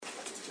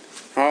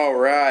All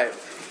right,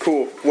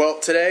 cool. Well,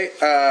 today,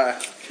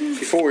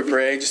 before we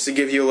pray, just to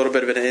give you a little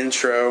bit of an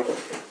intro,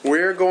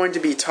 we're going to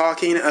be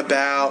talking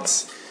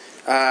about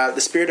the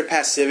spirit of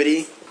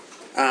passivity,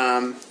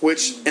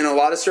 which in a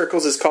lot of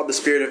circles is called the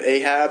spirit of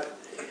Ahab,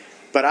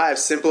 but I have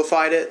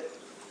simplified it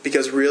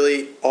because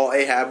really all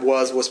Ahab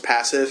was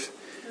passive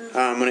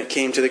when it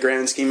came to the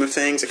grand scheme of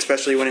things,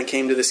 especially when it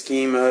came to the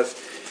scheme of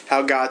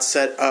how God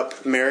set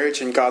up marriage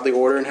and godly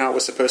order and how it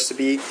was supposed to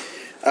be.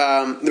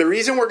 The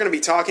reason we're going to be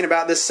talking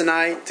about this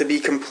tonight, to be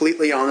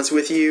completely honest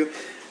with you,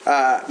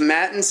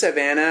 Matt and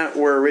Savannah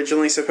were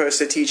originally supposed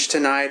to teach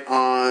tonight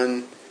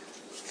on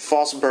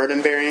false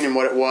burden bearing and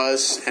what it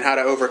was and how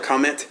to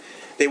overcome it.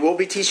 They will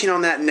be teaching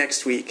on that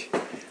next week.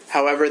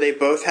 However, they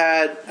both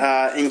had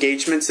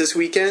engagements this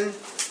weekend.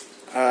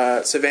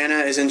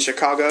 Savannah is in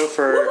Chicago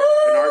for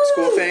an art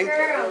school thing.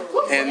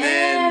 And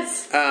then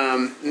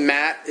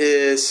Matt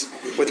is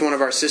with one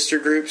of our sister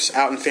groups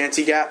out in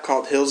Fancy Gap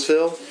called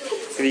Hillsville.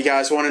 If you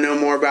guys want to know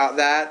more about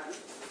that,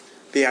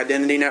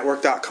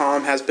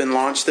 theidentitynetwork.com has been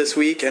launched this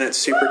week, and it's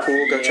super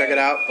cool. Go check it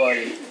out.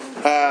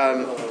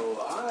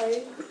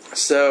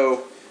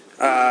 So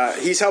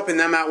he's helping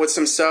them out with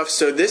some stuff.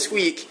 So this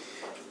week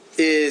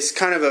is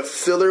kind of a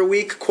filler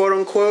week, quote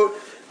unquote.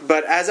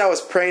 But as I was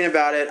praying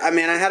about it, I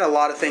had a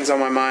lot of things on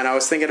my mind. I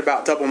was thinking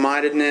about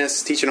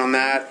double-mindedness, teaching on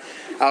that.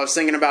 I was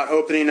thinking about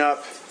opening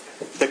up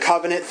the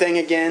covenant thing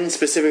again,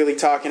 specifically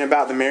talking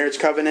about the marriage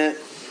covenant.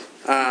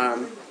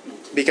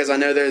 Because I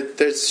know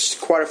there's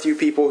quite a few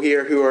people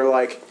here who are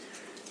like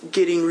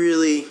getting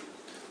really,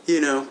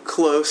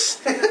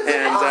 close,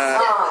 and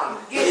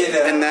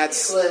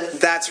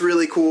that's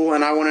really cool.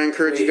 And I want to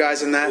encourage you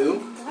guys in that.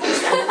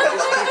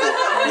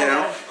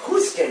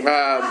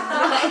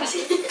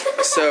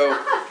 So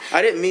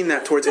I didn't mean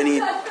that towards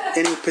any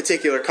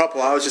particular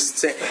couple. I was just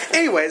saying.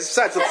 Anyways,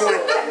 besides the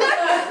point.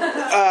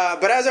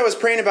 But as I was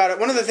praying about it,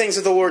 one of the things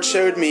that the Lord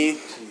showed me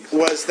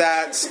was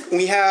that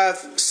we have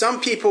some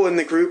people in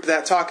the group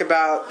that talk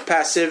about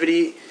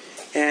passivity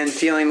and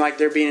feeling like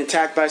they're being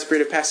attacked by a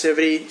spirit of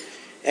passivity,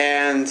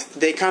 and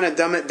they kind of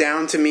dumb it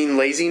down to mean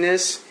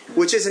laziness,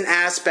 which is an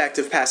aspect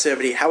of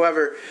passivity.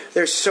 However,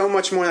 there's so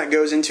much more that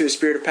goes into a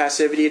spirit of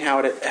passivity and how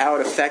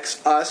it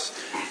affects us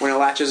when it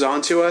latches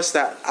onto us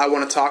that I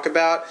want to talk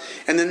about.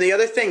 And then the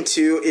other thing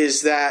too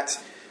is that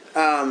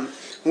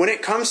when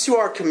it comes to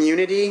our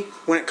community,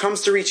 when it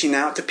comes to reaching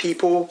out to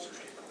people,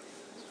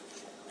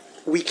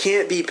 we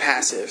can't be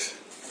passive.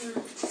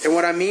 And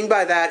what I mean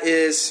by that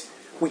is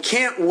we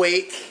can't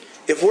wait.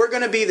 If we're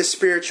going to be the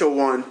spiritual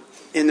one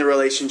in the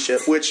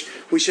relationship, which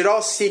we should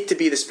all seek to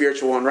be the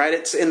spiritual one, right?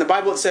 It's in the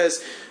Bible it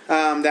says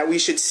that we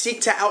should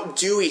seek to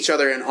outdo each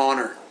other in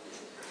honor.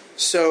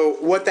 So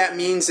what that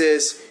means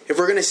is if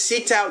we're going to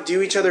seek to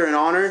outdo each other in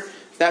honor,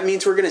 that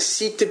means we're going to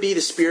seek to be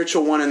the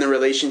spiritual one in the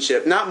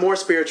relationship. Not more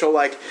spiritual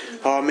like,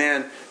 oh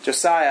man,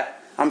 Josiah,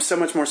 I'm so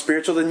much more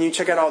spiritual than you.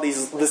 Check out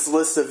this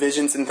list of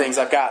visions and things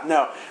I've got.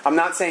 No, I'm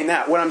not saying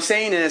that. What I'm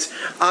saying is,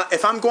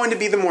 if I'm going to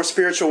be the more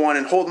spiritual one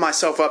and hold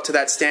myself up to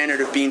that standard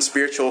of being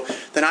spiritual,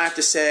 then I have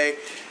to say,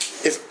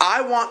 if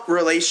I want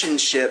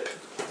relationship,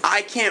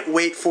 I can't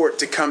wait for it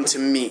to come to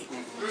me.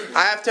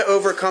 I have to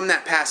overcome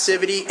that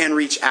passivity and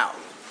reach out.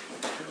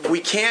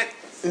 We can't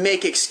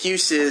make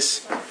excuses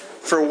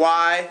for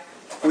why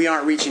we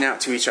aren't reaching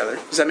out to each other.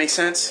 Does that make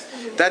sense?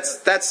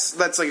 That's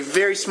like a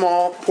very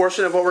small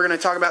portion of what we're going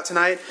to talk about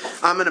tonight.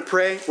 I'm going to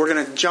pray. We're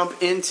going to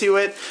jump into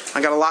it.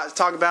 I got a lot to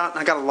talk about.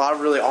 I got a lot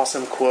of really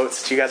awesome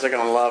quotes that you guys are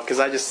going to love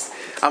because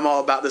I'm all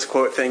about this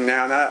quote thing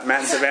now. Matt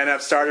and Savannah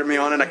have started me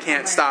on it. I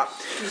can't stop.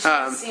 You should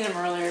have seen him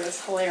earlier. It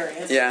was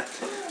hilarious. Yeah.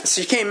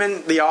 So you came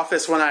in the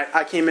office when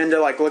I came in to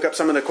look up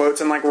some of the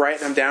quotes and write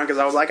them down because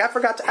I was like, I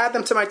forgot to add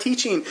them to my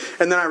teaching.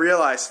 And then I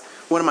realized,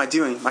 what am I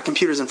doing? My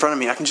computer's in front of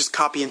me. I can just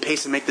copy and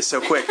paste and make this so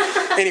quick.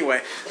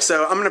 Anyway,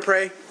 so I'm going to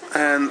pray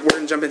and we're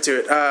going to jump into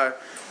it.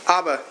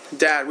 Abba,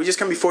 Dad, we just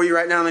come before you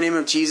right now in the name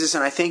of Jesus,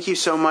 and I thank you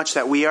so much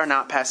that we are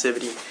not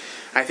passivity.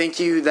 I thank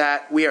you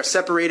that we are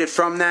separated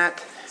from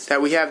that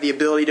we have the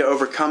ability to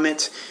overcome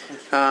it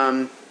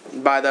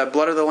by the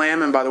blood of the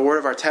Lamb and by the word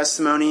of our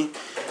testimony.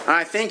 And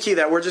I thank you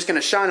that we're just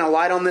going to shine a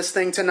light on this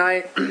thing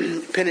tonight,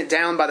 pin it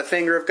down by the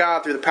finger of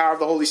God through the power of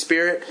the Holy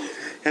Spirit,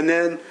 and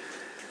then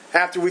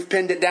after we've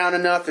pinned it down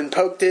enough and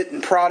poked it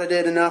and prodded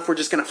it enough, we're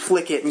just going to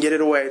flick it and get it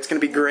away. It's going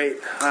to be great.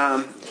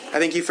 I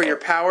thank you for your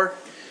power,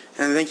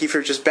 and thank you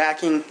for just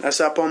backing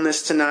us up on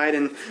this tonight,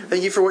 and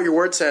thank you for what your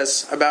word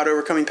says about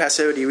overcoming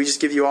passivity. We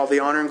just give you all the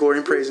honor and glory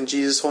and praise in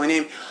Jesus' holy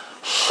name.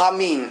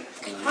 Amen.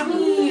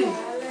 Amen.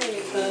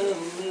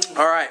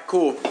 All right,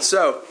 cool.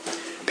 So,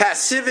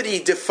 passivity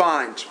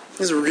defined.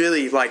 This is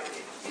really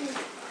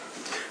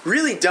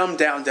dumbed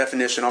down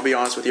definition, I'll be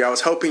honest with you. I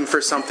was hoping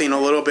for something a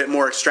little bit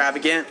more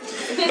extravagant.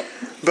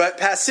 But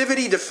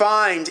passivity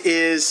defined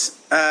is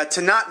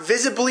to not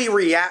visibly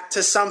react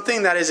to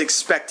something that is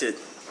expected.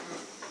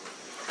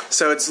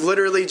 So it's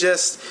literally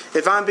just,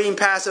 if I'm being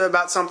passive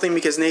about something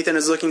because Nathan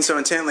is looking so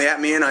intently at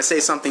me and I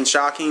say something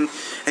shocking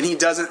and he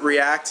doesn't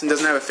react and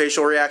doesn't have a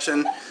facial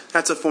reaction,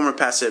 that's a form of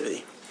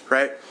passivity,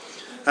 right?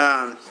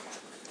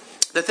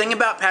 The thing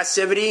about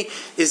passivity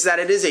is that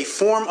it is a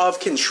form of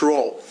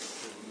control.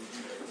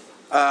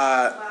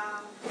 The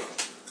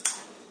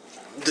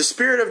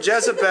spirit of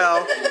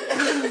Jezebel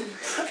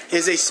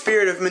is a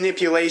spirit of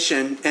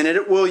manipulation, and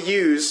it will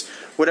use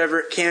whatever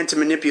it can to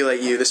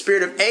manipulate you. The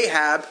spirit of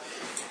Ahab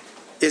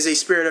is a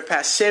spirit of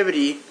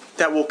passivity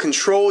that will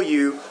control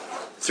you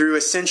through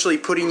essentially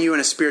putting you in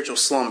a spiritual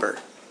slumber.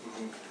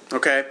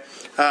 Okay?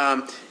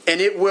 And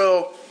it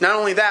will, not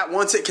only that,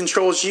 once it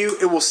controls you,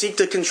 it will seek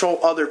to control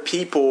other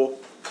people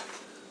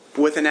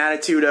with an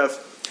attitude of,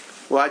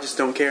 well, I just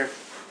don't care.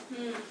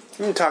 You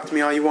can talk to me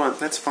all you want.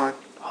 That's fine.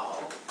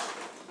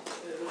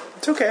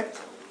 It's okay.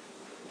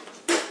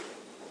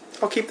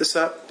 I'll keep this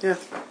up. Yeah.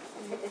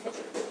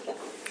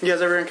 You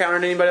guys ever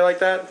encountered anybody like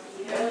that?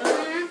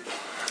 Yeah.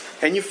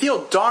 And you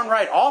feel darn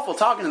right awful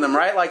talking to them,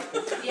 right?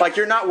 Like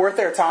you're not worth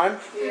their time.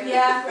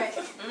 Yeah. Right.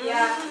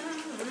 Yeah.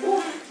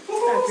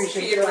 I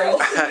appreciate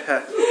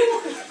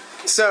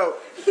it. So,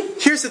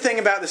 here's the thing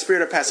about the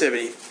spirit of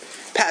passivity.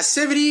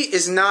 Passivity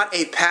is not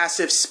a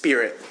passive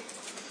spirit.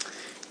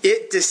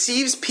 It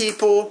deceives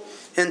people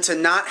into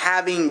not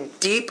having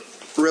deep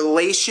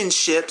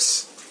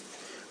relationships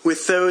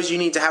with those you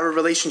need to have a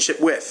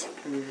relationship with.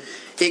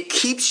 It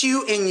keeps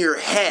you in your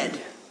head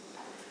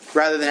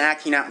rather than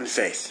acting out in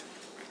faith.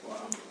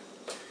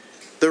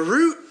 The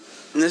root,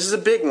 and this is a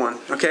big one,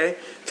 okay?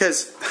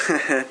 Because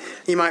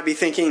you might be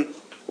thinking,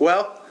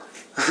 well,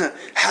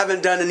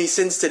 haven't done any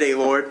sins today,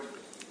 Lord.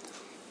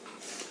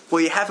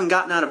 Well, you haven't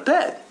gotten out of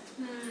bed.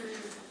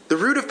 The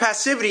root of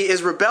passivity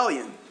is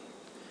rebellion.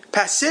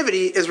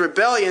 Passivity is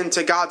rebellion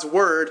to God's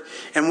word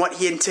and what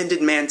He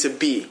intended man to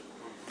be.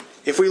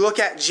 If we look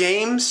at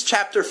James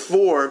chapter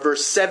 4,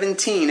 verse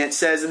 17, it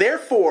says,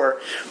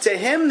 "Therefore, to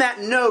him that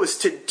knows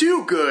to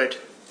do good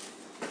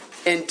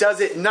and does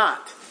it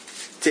not,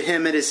 to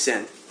him it is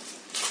sin."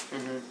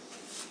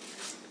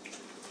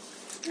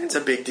 That's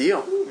a big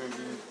deal.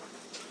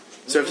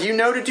 So if you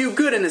know to do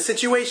good in a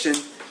situation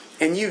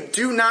and you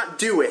do not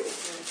do it,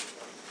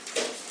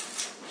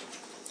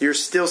 you're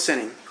still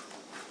sinning.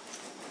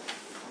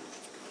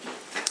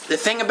 The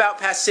thing about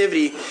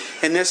passivity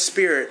in this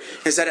spirit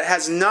is that it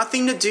has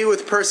nothing to do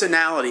with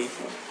personality.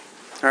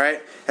 Alright?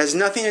 It has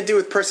nothing to do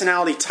with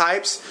personality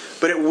types,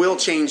 but it will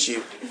change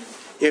you.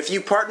 If you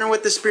partner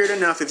with the Spirit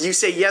enough, if you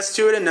say yes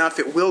to it enough,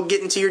 it will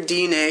get into your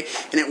DNA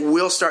and it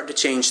will start to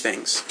change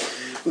things.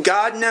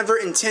 God never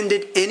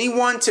intended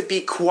anyone to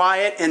be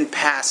quiet and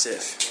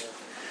passive.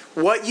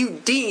 What you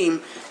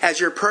deem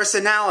as your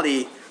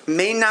personality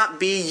may not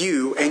be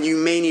you, and you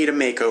may need a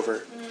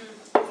makeover.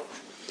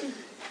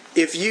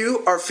 If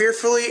you are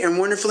fearfully and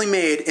wonderfully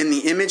made in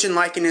the image and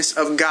likeness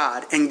of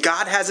God, and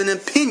God has an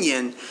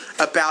opinion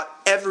about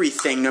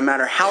everything, no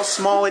matter how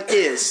small it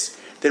is,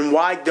 then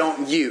why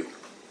don't you?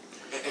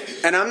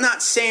 And I'm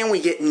not saying we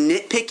get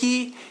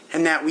nitpicky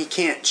and that we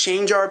can't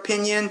change our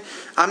opinion.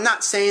 I'm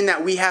not saying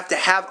that we have to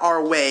have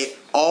our way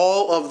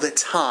all of the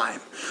time.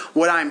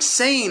 What I'm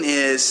saying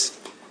is,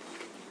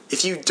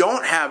 if you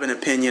don't have an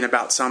opinion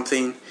about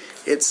something,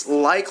 it's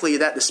likely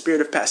that the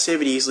spirit of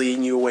passivity is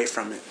leading you away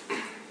from it.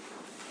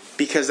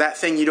 Because that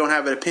thing you don't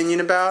have an opinion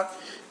about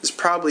is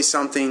probably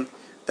something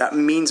that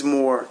means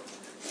more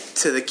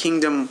to the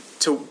kingdom,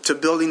 to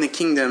building the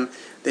kingdom,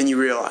 than you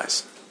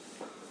realize.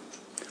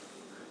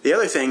 The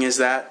other thing is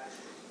that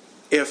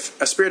if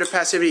a spirit of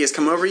passivity has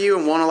come over you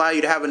and won't allow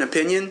you to have an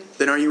opinion,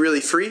 then are you really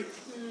free?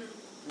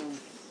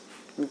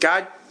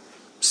 God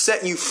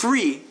set you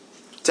free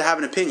to have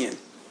an opinion.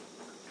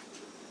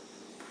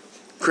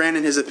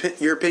 Granted,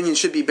 your opinion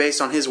should be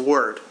based on His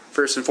word,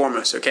 first and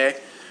foremost, okay?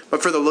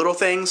 But for the little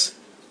things,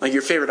 like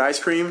your favorite ice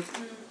cream,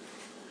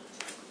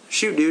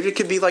 shoot, dude, it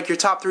could be like your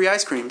top 3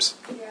 ice creams.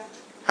 Yeah.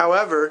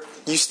 However,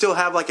 you still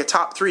have like a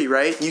top 3,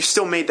 right? You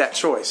still made that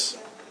choice.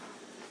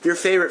 Your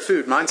favorite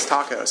food, mine's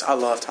tacos. I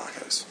love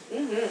tacos.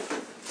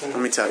 Let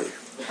me tell you,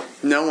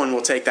 no one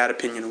will take that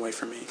opinion away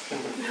from me.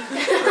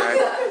 Right?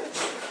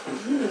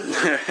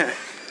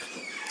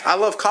 I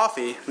love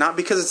coffee, not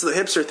because it's the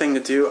hipster thing to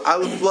do. I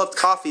loved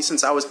coffee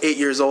since I was 8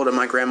 years old and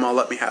my grandma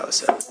let me have a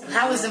sip.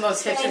 That was the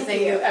most hipster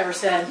thing you ever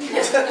said.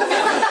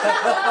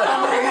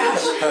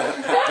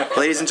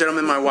 Ladies and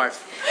gentlemen, my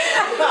wife.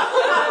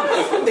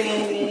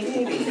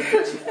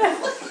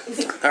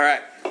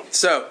 Alright,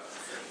 so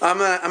I'm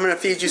gonna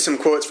feed you some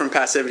quotes from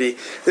passivity.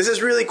 This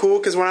is really cool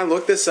because when I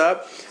looked this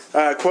up,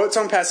 quotes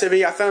on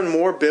passivity, I found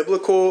more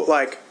biblical,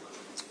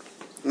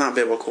 not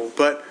biblical,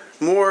 but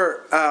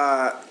more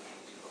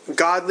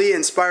godly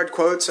inspired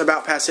quotes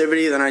about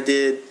passivity than I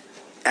did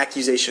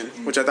accusation,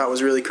 which I thought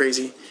was really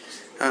crazy.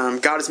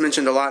 God is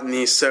mentioned a lot in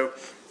these. So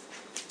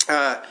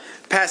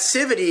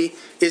passivity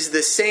is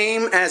the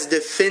same as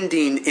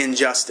defending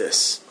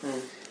injustice.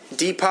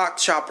 Deepak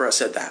Chopra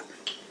said that.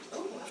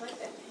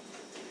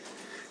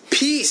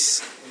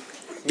 Peace.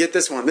 Get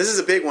this one. This is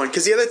a big one.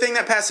 Because the other thing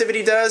that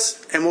passivity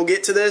does, and we'll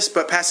get to this,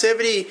 but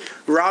passivity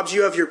robs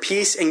you of your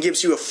peace and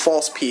gives you a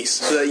false peace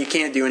so that you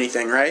can't do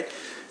anything, right?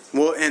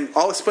 Well, and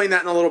I'll explain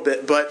that in a little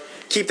bit, but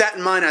keep that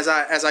in mind as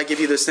I give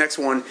you this next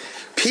one.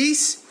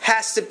 Peace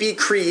has to be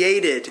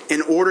created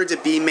in order to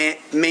be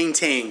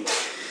maintained.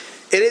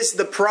 It is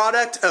the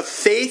product of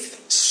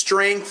faith,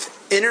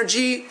 strength,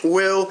 energy,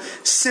 will,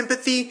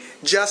 sympathy,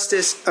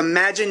 justice,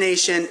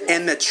 imagination,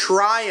 and the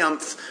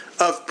triumph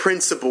of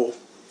principle.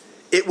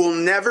 It will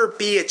never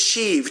be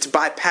achieved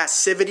by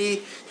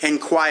passivity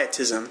and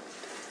quietism.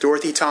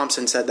 Dorothy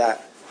Thompson said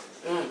that.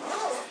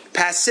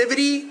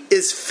 Passivity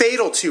is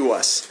fatal to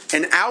us,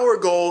 and our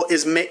goal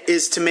is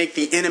to make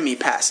the enemy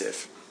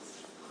passive.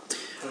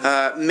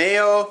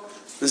 Mao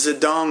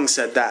Zedong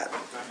said that.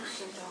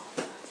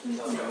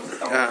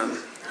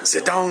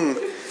 Zedong.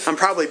 I'm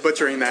probably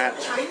butchering that.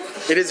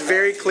 It is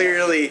very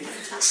clearly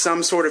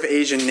some sort of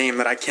Asian name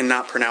that I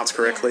cannot pronounce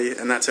correctly,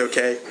 and that's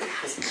okay.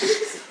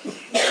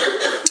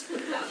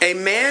 A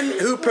man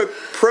who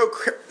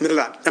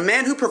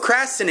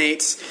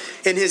procrastinates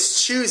in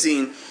his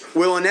choosing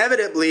will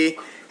inevitably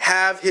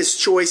have his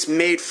choice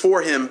made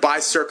for him by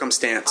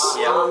circumstance.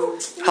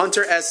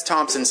 Hunter S.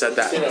 Thompson said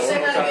that. Say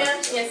that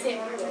again? Yes, say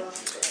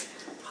it.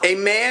 A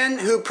man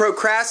who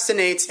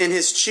procrastinates in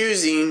his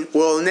choosing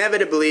will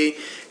inevitably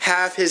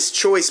have his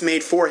choice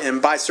made for him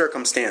by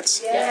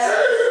circumstance.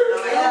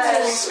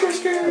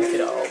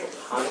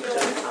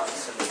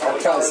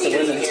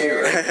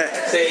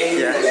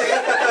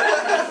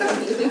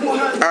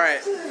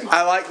 Alright,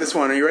 I like this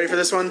one. Are you ready for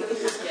this one?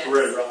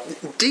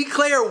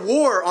 Declare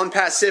war on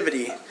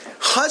passivity.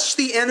 Hush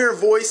the inner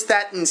voice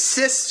that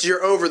insists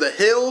you're over the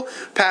hill,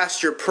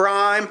 past your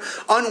prime,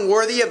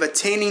 unworthy of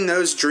attaining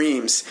those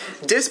dreams.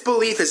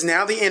 Disbelief is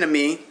now the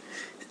enemy,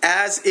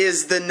 as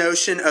is the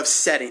notion of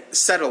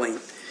settling.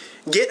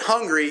 Get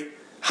hungry,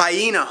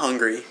 hyena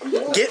hungry.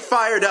 Get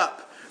fired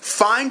up.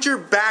 Find your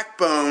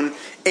backbone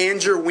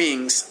and your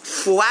wings.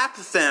 Flap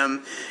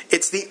them.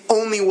 It's the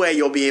only way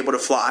you'll be able to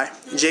fly.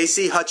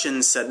 J.C.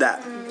 Hutchins said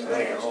that.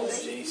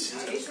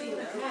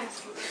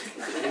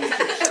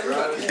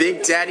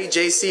 Big Daddy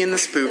JC and the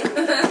Spook.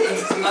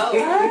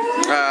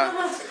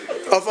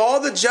 Of all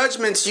the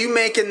judgments you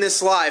make in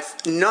this life,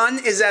 none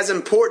is as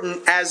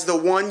important as the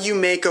one you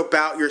make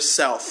about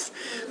yourself.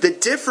 The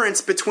difference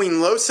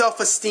between low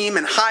self-esteem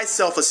and high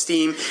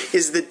self-esteem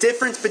is the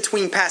difference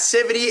between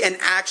passivity and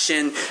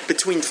action,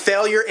 between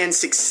failure and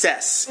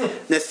success.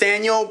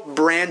 Nathaniel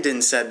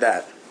Brandon said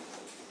that.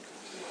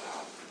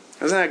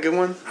 Isn't that a good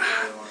one?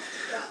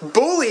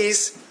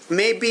 Bullies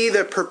may be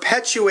the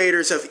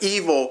perpetuators of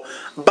evil,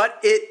 but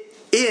it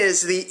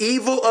is the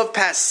evil of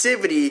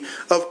passivity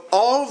of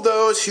all of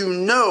those who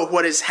know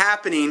what is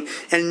happening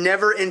and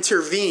never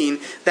intervene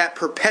that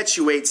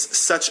perpetuates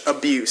such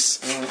abuse.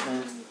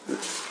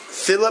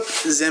 Philip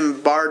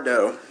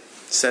Zimbardo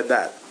said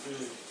that.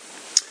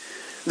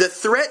 The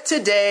threat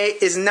today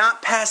is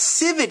not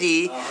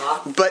passivity,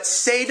 but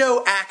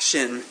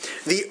pseudo-action.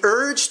 The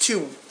urge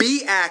to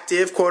be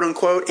active, quote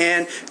unquote,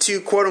 and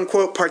to, quote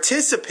unquote,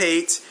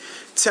 participate,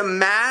 to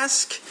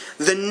mask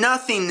the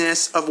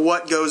nothingness of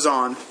what goes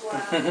on.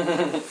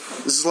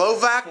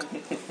 Slovak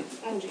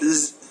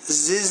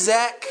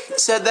Zizek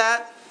said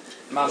that.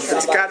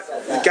 It's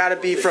got to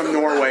be from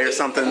Norway or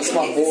something. That's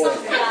my boy.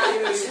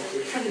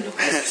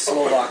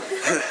 Slovak.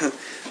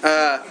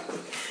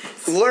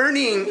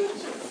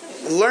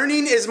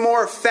 Learning is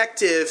more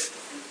effective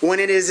when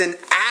it is an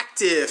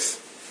active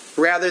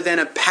rather than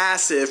a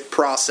passive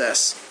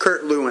process.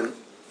 Kurt Lewin.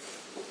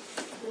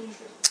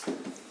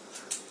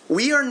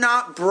 We are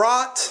not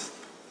brought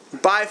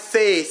by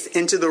faith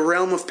into the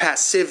realm of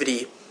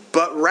passivity,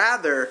 but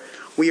rather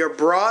we are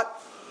brought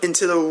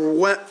into the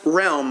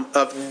realm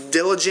of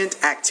diligent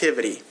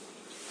activity.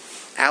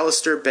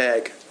 Alistair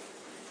Begg.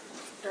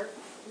 You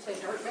say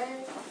dirt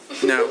bag?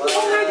 No.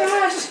 Oh my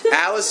gosh.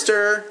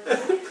 Alistair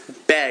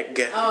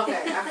Begg. Oh,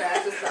 okay,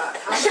 I just thought.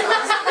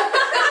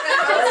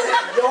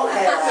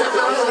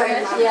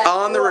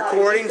 On the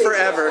recording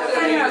forever.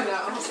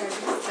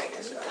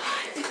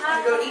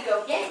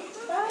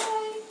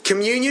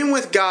 Communion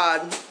with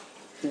God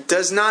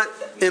does not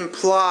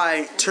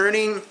imply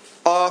turning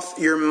off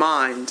your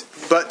mind,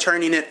 but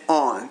turning it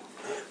on.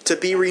 To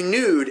be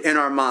renewed in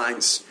our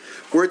minds.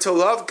 We're to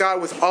love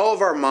God with all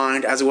of our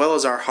mind as well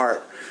as our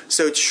heart.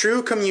 So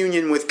true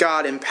communion with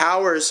God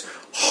empowers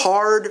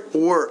hard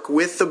work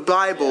with the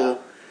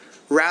Bible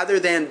rather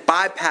than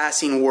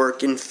bypassing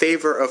work in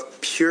favor of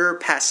pure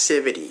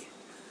passivity.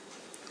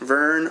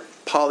 Vern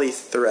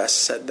Polythress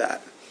said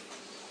that.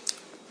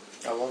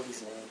 I love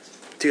these names.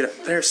 Dude,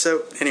 they're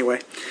so... Anyway.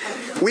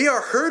 We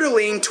are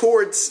hurtling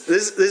towards...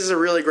 This is a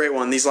really great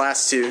one, these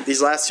last two.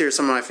 These last two are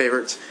some of my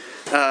favorites.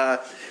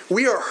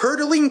 We are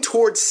hurtling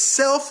towards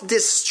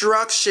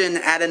self-destruction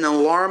at an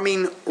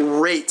alarming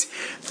rate,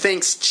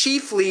 thanks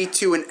chiefly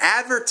to an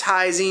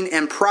advertising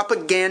and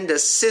propaganda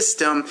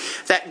system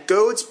that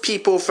goads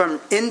people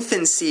from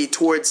infancy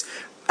towards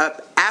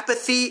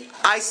apathy,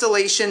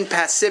 isolation,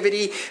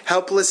 passivity,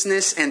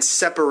 helplessness, and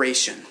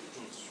separation.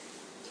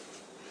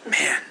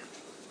 Man.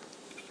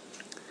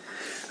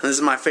 This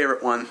is my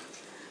favorite one.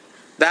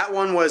 That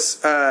one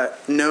was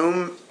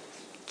Noam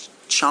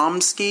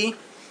Chomsky.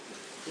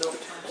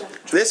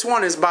 This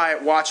one is by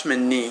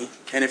Watchman Nee,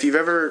 and if you've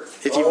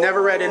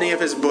never read any of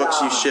his books,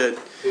 you should.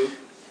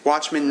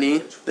 Watchman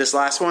Nee, this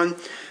last one,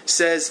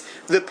 says,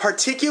 the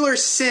particular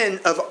sin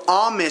of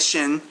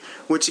omission,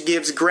 which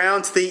gives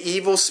ground to the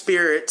evil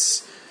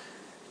spirits,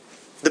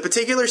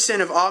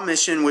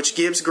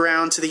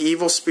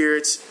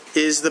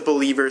 is the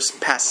believer's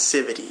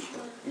passivity.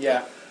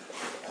 Yeah.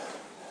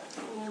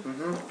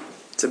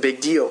 It's a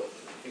big deal.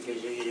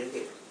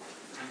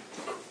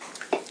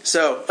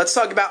 So, let's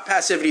talk about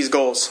passivity's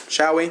goals,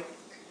 shall we?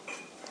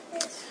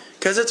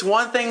 Because it's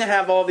one thing to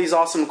have all these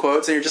awesome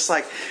quotes and you're just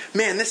like,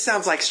 man, this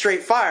sounds like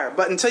straight fire.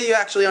 But until you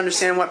actually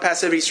understand what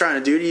passivity is trying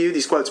to do to you,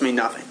 these quotes mean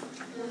nothing.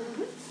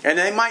 And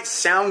they might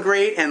sound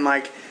great and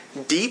like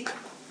deep,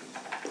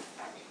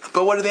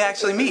 but what do they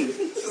actually mean?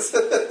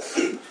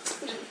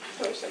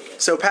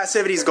 So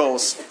passivity's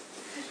goals.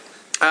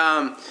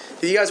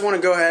 If you guys want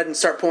to go ahead and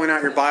start pulling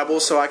out your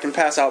Bibles so I can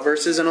pass out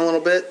verses in a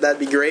little bit, that'd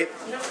be great.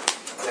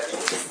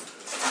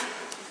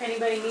 If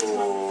anybody needs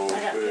one,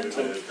 I got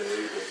 15.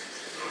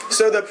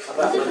 So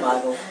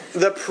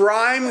the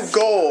prime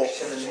goal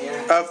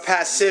of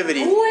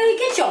passivity. Boy,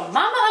 get your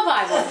mama a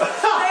Bible.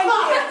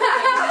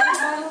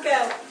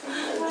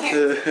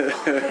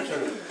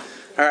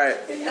 All right.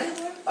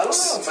 I don't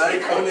know. Maddie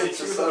Conan's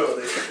just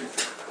subtly.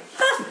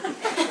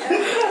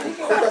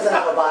 Who doesn't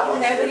have a Bible?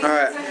 All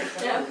right.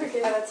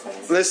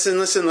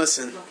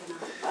 Listen.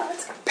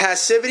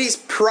 Passivity's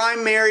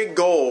primary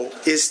goal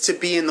is to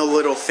be in the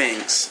little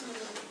things.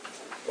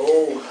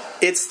 Oh.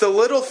 It's the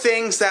little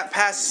things that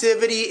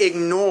passivity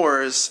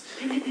ignores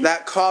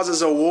that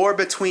causes a war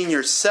between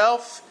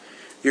yourself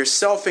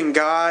and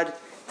God,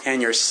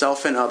 and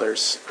yourself and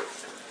others.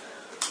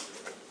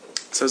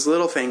 It's those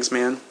little things,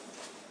 man.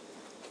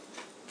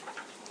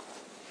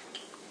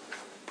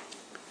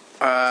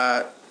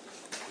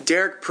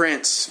 Derek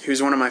Prince,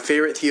 who's one of my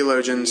favorite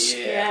theologians,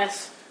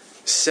 Yes.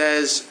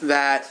 says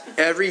that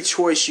every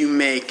choice you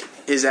make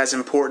is as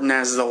important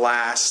as the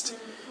last,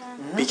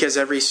 because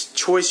every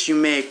choice you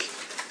make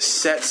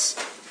sets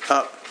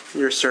up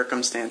your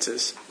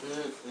circumstances.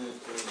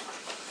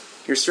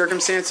 Your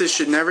circumstances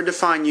should never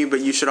define you,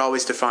 but you should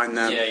always define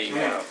them. Yeah, you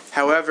go.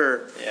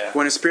 However,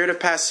 when a spirit of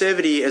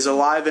passivity is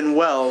alive and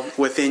well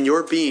within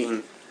your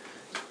being,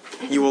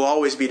 you will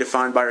always be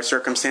defined by your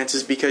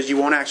circumstances because you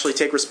won't actually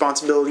take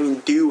responsibility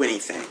and do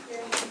anything.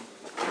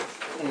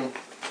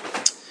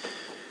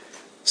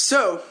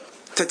 So,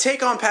 to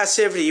take on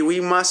passivity, we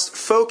must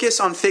focus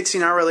on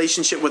fixing our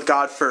relationship with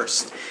God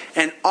first.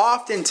 And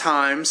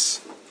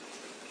oftentimes,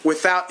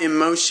 without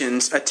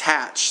emotions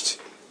attached,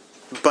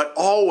 but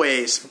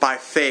always by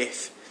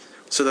faith,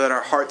 so that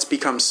our hearts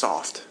become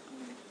soft.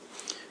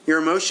 Your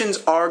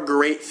emotions are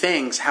great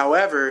things.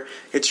 However,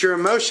 it's your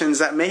emotions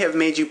that may have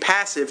made you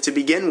passive to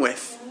begin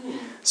with.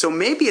 So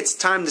maybe it's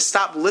time to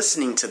stop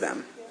listening to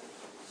them.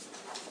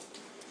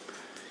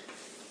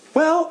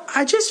 Well,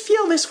 I just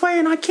feel this way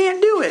and I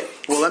can't do it.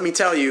 Well, let me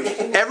tell you,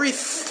 every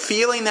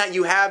feeling that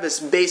you have is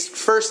based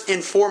first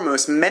and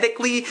foremost,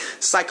 medically,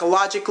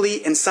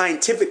 psychologically, and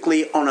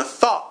scientifically on a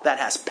thought that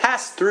has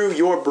passed through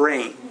your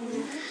brain.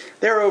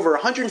 There are over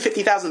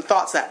 150,000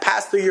 thoughts that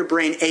pass through your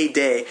brain a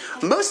day.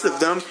 Most of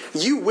them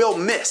you will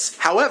miss.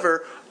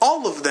 However,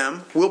 all of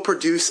them will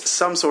produce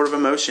some sort of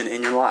emotion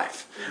in your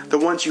life. The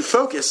ones you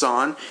focus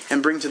on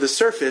and bring to the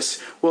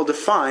surface will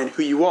define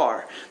who you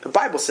are. The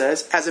Bible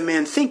says, as a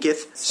man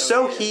thinketh,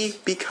 so he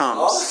becomes.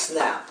 Oh,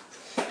 snap.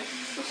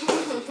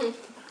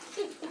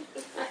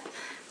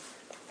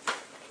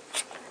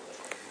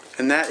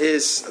 And that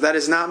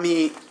is not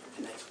me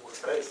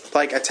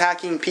like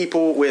attacking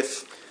people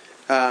with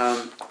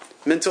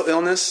mental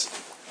illness.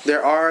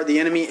 The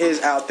enemy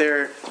is out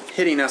there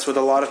hitting us with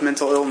a lot of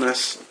mental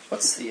illness.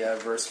 What's the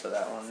verse for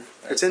that one?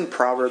 It's in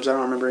Proverbs. I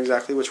don't remember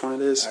exactly which one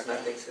it is.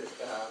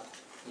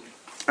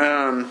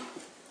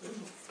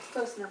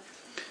 Close enough.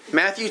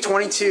 Matthew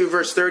 22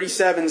 verse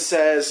 37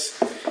 says,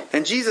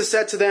 and Jesus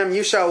said to them,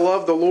 you shall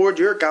love the Lord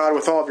your God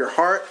with all of your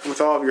heart,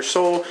 with all of your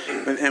soul,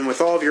 and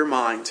with all of your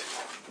mind.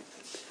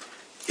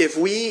 If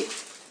we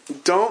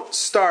don't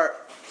start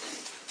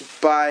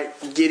by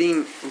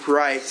getting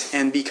right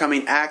and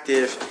becoming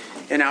active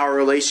in our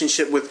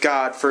relationship with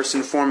God first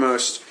and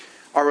foremost,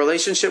 our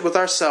relationship with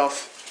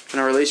ourselves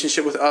and our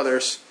relationship with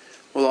others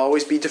will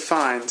always be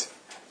defined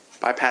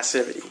by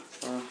passivity.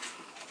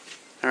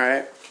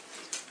 Alright?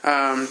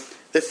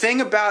 The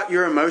thing about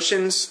your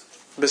emotions,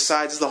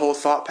 besides the whole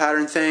thought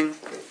pattern thing,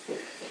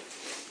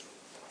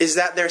 is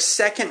that they're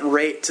second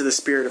rate to the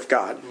Spirit of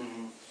God.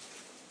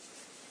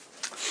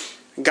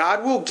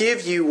 God will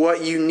give you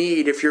what you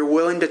need if you're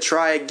willing to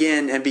try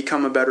again and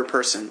become a better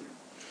person.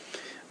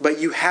 But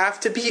you have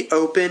to be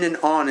open and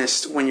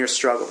honest when you're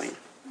struggling.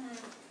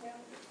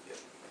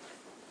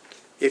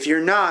 If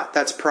you're not,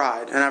 that's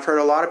pride. And I've heard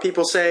a lot of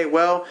people say,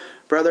 well,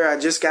 brother, I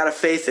just got to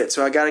faith it,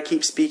 so I got to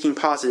keep speaking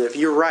positive.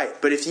 You're right.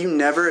 But if you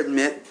never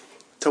admit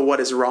to what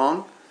is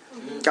wrong,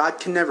 God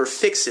can never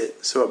fix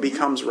it so it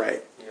becomes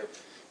right.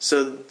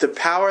 So the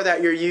power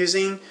that you're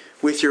using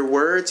with your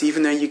words,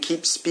 even though you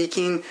keep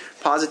speaking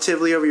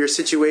positively over your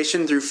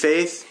situation through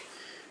faith,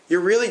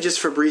 you're really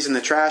just Febreze in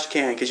the trash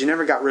can because you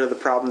never got rid of the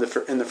problem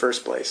in the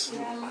first place.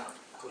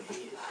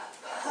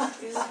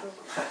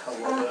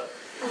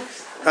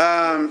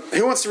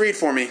 Who wants to read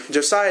for me?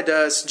 Josiah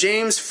does.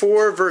 James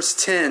 4, verse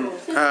 10.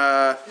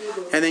 And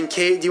then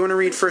Kate, do you want to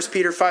read 1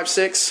 Peter 5,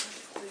 6?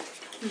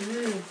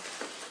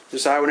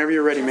 Josiah, whenever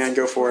you're ready, man,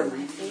 go for it.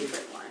 My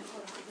favorite one.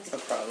 No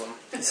problem.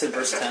 You said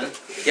verse 10?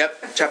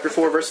 Yep, chapter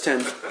 4, verse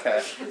 10.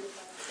 Okay.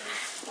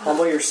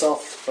 Humble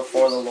yourself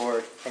before the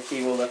Lord, and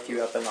He will lift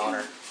you up in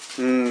honor.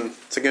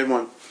 It's a good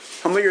one.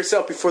 Humble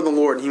yourself before the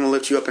Lord, and He will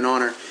lift you up in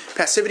honor.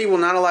 Passivity will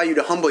not allow you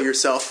to humble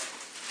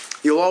yourself.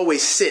 You'll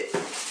always sit.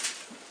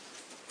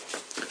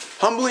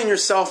 Humbling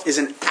yourself is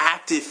an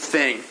active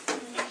thing.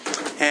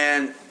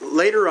 And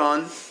later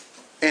on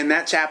in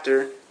that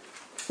chapter,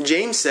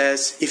 James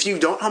says, if you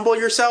don't humble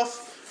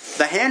yourself,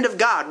 the hand of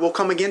God will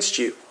come against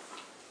you.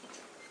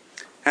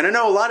 And I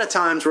know a lot of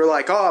times we're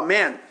like, oh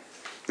man,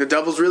 the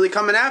devil's really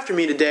coming after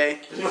me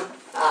today.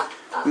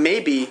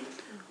 Maybe.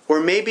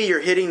 Or maybe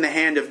you're hitting the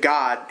hand of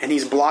God and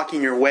He's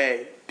blocking your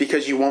way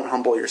because you won't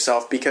humble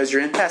yourself, because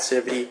you're in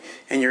passivity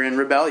and you're in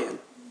rebellion.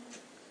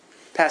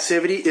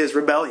 Passivity is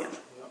rebellion.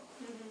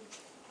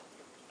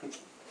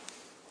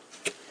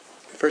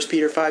 1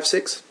 Peter 5,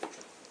 6.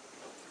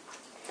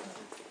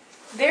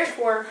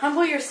 Therefore,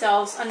 humble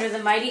yourselves under the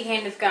mighty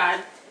hand of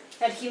God,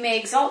 that He may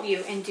exalt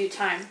you in due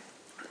time.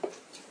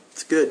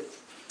 It's good.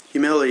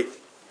 Humility.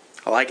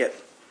 I like it.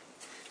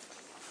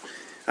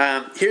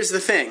 Here's the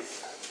thing.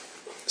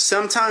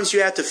 Sometimes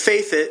you have to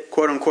faith it,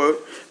 quote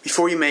unquote,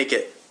 before you make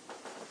it.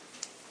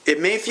 It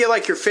may feel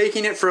like you're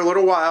faking it for a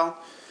little while,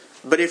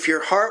 but if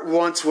your heart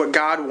wants what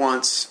God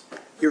wants,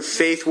 your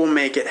faith will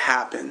make it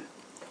happen.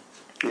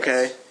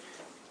 Okay? Yes.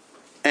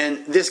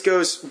 And this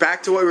goes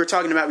back to what we were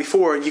talking about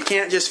before. You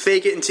can't just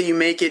fake it until you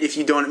make it if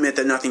you don't admit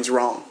that nothing's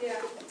wrong. Yeah.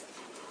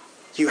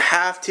 You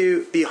have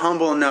to be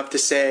humble enough to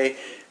say,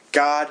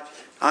 God,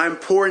 I'm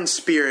poor in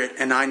spirit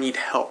and I need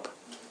help.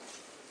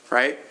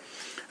 Right?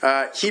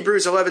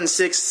 Hebrews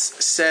 11:6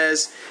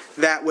 says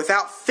that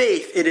without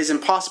faith it is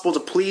impossible to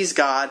please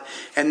God,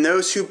 and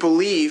those who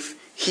believe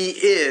He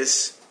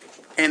is,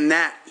 and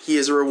that He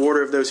is a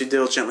rewarder of those who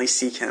diligently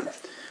seek Him.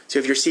 So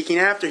if you're seeking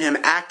after Him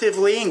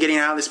actively and getting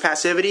out of this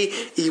passivity,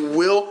 He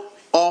will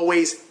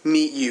always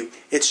meet you.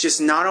 It's just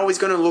not always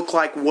going to look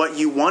like what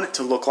you want it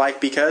to look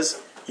like,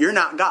 because you're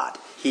not God.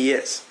 He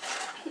is.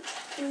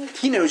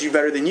 He knows you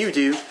better than you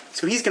do,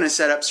 so He's going to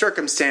set up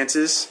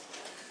circumstances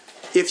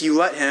if you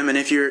let Him, and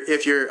if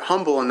you're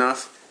humble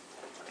enough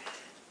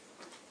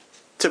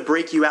to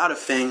break you out of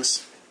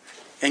things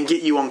and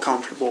get you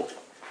uncomfortable.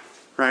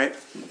 Right?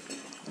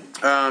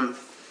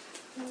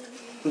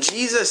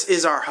 Jesus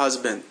is our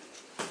husband.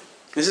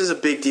 This is a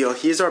big deal.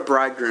 He is our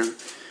bridegroom.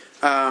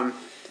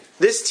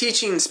 This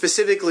teaching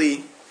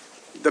specifically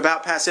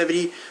about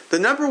passivity, the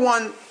number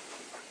one,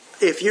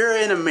 if you're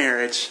in a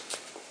marriage,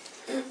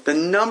 the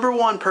number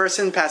one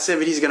person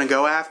passivity is going to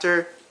go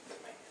after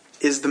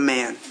is the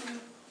man.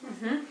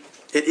 Mm-hmm.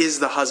 It is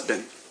the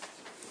husband.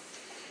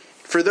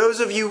 For those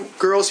of you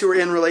girls who are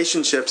in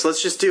relationships,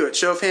 let's just do it.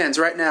 Show of hands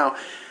right now.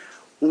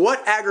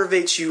 What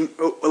aggravates you?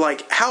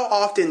 Like, how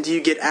often do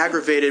you get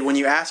aggravated when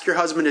you ask your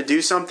husband to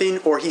do something,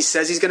 or he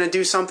says he's going to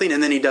do something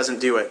and then he doesn't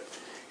do it?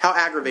 How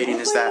aggravating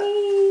is that?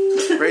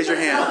 Raise your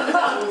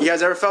hand. You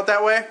guys ever felt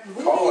that way?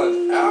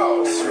 Calling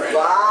out.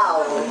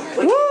 Wow.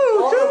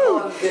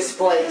 Woo! This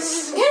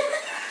place.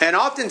 And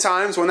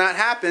oftentimes when that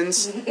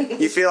happens,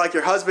 you feel like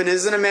your husband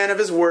isn't a man of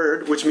his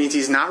word, which means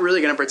he's not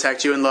really going to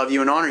protect you and love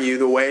you and honor you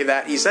the way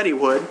that he said he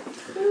would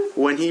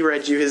when he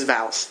read you his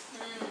vows.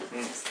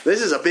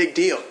 This is a big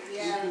deal.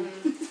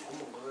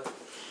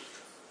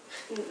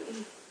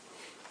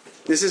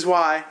 This is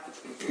why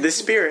the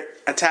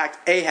Spirit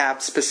attacked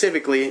Ahab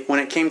specifically when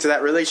it came to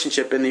that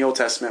relationship in the Old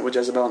Testament with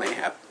Jezebel and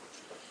Ahab.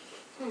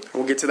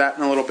 We'll get to that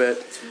in a little bit.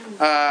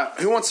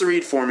 Who wants to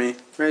read for me?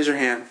 Raise your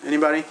hand.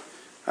 Anybody?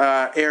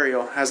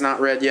 Ariel has not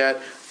read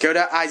yet. Go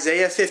to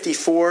Isaiah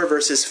 54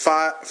 verses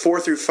 4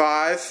 through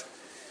 5.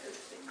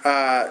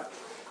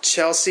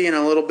 Chelsea, in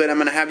a little bit I'm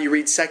going to have you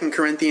read 2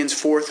 Corinthians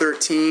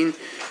 4:13.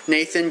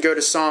 Nathan, go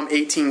to Psalm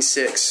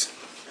 18:6.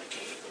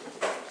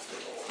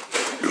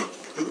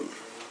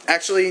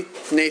 Actually,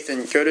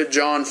 Nathan, go to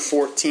John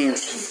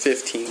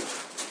 14:15.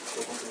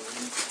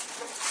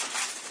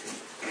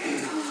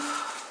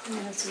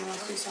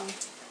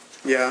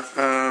 Yeah.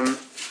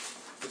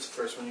 What's the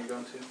first one you're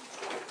going to?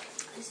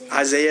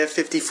 Isaiah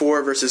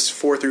 54 verses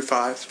 4 through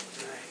 5.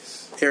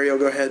 Nice. Ariel,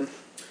 go ahead.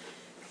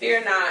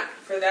 Fear not,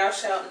 for thou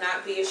shalt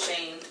not be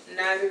ashamed,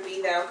 neither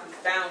be thou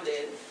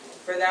confounded,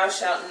 for thou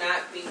shalt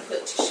not be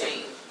put to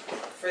shame.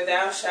 For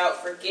thou shalt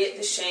forget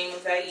the shame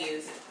of thy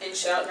youth, and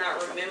shalt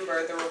not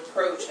remember the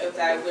reproach of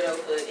thy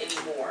widowhood any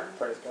more.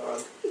 Praise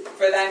God.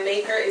 For thy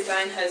Maker is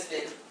thine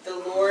husband, the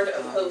Lord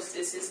of hosts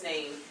is his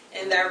name,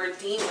 and thy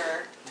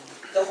Redeemer,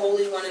 the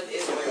Holy One of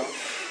Israel.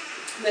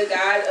 The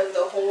God of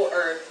the whole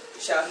earth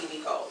shall he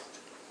be called.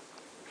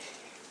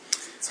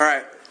 All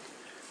right.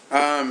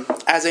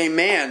 As a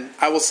man,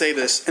 I will say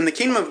this. In the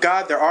kingdom of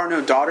God, there are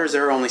no daughters,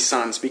 there are only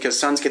sons, because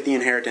sons get the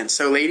inheritance.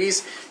 So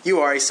ladies, you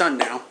are a son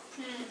now.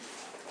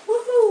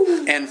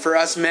 And for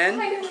us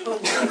men,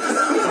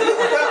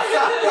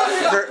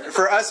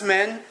 for us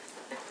men,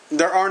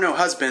 there are no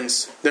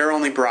husbands, there are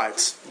only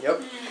brides.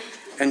 Yep.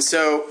 And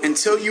so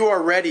until you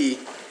are ready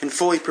and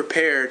fully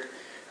prepared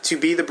to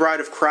be the bride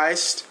of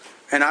Christ,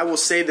 and I will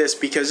say this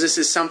because this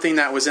is something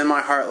that was in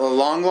my heart a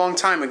long, long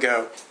time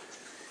ago,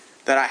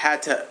 that I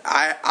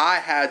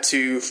had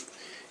to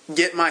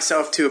get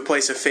myself to a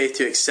place of faith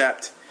to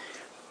accept.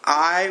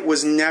 I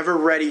was never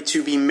ready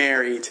to be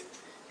married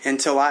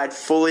until I had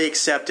fully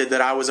accepted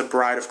that I was a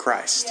bride of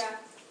Christ. Yeah.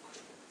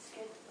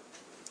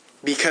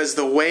 Because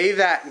the way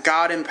that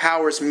God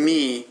empowers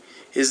me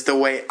is the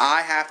way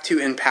I have to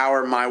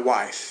empower my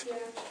wife.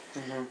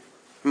 Yeah. Mm-hmm.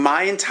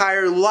 My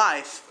entire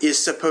life is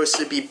supposed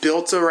to be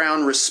built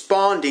around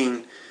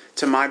responding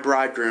to my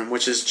bridegroom,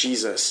 which is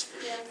Jesus.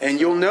 Yeah. And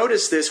you'll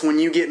notice this when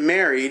you get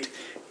married.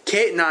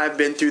 Kate and I have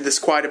been through this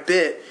quite a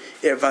bit.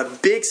 If a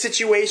big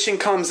situation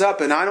comes up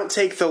and I don't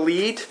take the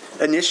lead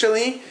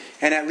initially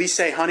and at least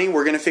say, honey,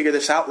 we're going to figure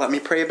this out, let me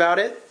pray about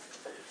it,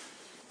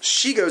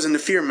 she goes into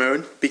fear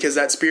mode because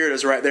that spirit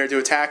is right there to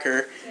attack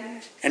her,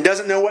 and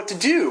doesn't know what to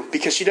do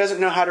because she doesn't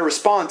know how to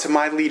respond to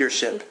my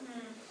leadership.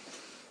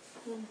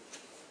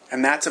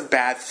 And that's a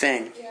bad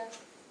thing. Yeah.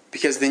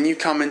 Because then you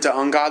come into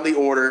ungodly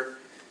order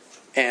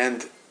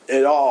and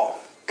it all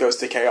goes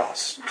to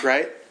chaos,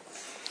 right?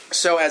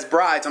 So as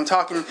brides, I'm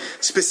talking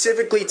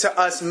specifically to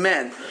us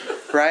men,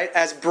 right?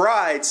 As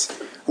brides,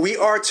 we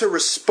are to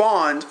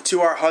respond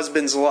to our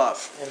husband's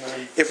love.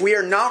 Amen. If we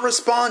are not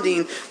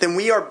responding, then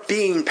we are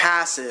being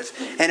passive.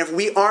 And if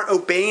we aren't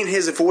obeying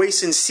his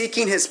voice and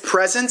seeking his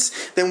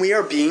presence, then we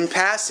are being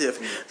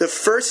passive. The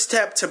first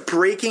step to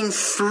breaking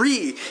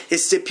free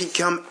is to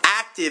become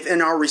active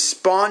in our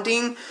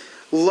responding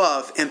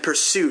love and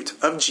pursuit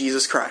of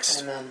Jesus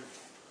Christ. Amen.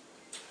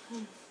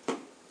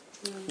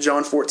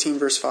 John 14,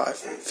 verse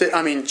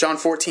 5. John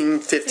 14,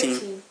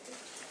 15.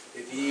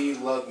 If ye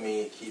love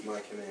me, keep my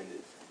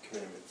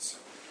commandments.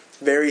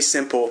 Very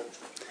simple.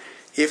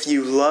 If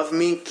you love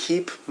me,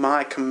 keep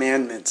my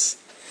commandments.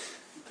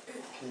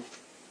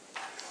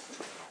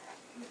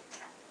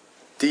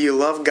 Do you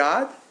love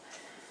God?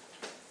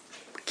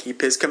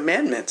 Keep his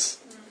commandments.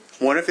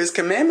 One of his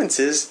commandments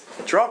is,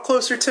 draw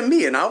closer to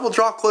me and I will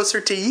draw closer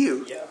to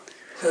you. Yeah.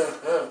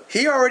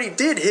 He already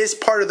did his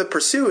part of the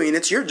pursuing.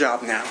 It's your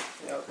job now.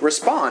 Yep.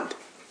 Respond.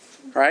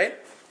 Right?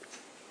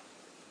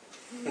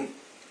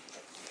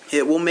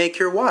 It will make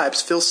your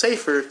wives feel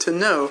safer to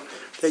know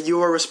that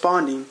you are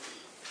responding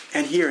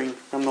and hearing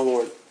from the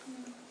Lord.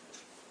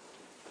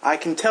 I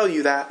can tell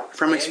you that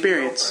from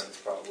experience.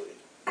 Girlfriends,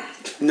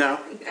 probably.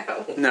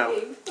 No.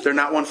 They're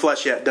not one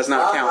flesh yet. Does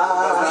not count.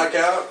 Does not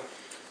count?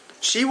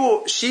 She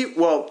will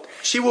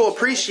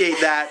appreciate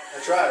that.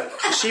 I tried.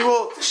 She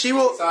will.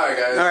 Sorry,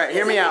 guys. All right,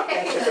 hear me out.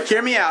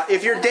 Hear me out.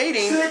 If you're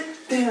dating,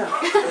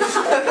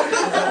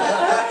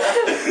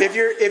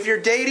 if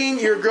you're dating,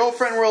 your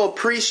girlfriend will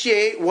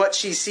appreciate what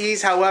she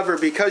sees. However,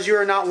 because you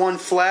are not one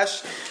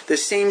flesh, the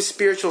same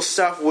spiritual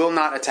stuff will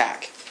not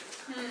attack.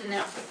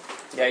 No.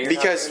 Yeah, you're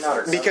Because not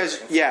her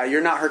covering.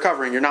 you're not her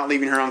covering. You're not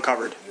leaving her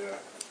uncovered. Yeah.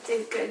 It's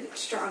a good,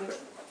 strong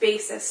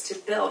basis to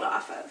build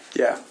off of.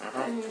 Yeah.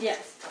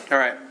 Yes. All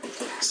right.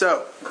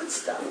 So, Good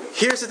stuff.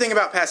 here's the thing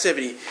about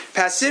passivity.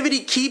 Passivity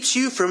keeps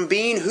you from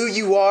being who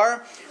you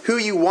are, who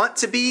you want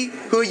to be,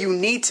 who you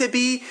need to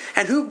be,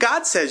 and who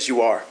God says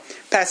you are.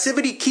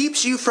 Passivity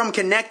keeps you from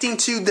connecting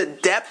to the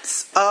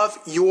depths of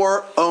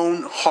your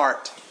own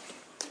heart.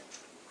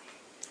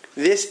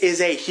 This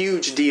is a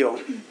huge deal.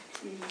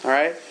 All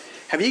right?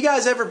 Have you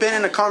guys ever been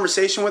in a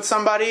conversation with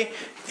somebody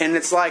and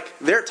it's like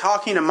they're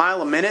talking a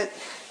mile a minute,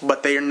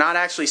 but they are not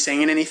actually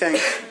saying anything?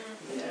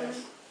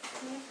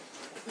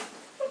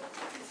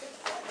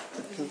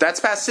 That's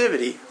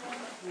passivity.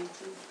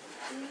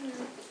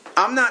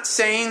 I'm not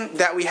saying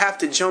that we have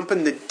to jump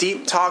into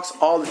deep talks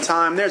all the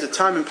time. There's a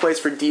time and place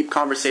for deep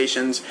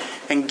conversations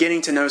and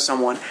getting to know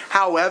someone.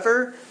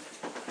 However,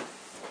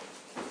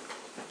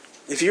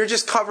 if you're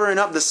just covering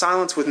up the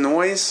silence with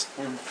noise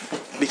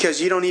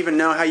because you don't even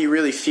know how you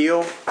really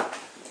feel,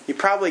 you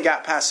probably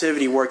got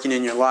passivity working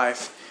in your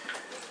life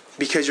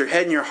because your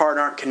head and your heart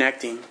aren't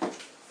connecting.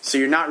 So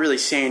you're not really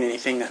saying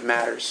anything that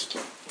matters.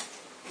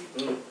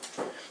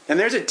 And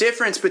there's a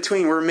difference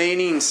between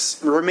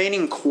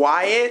remaining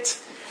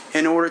quiet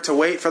in order to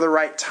wait for the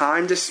right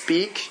time to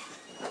speak,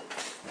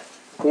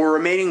 or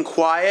remaining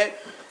quiet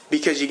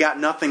because you got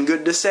nothing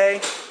good to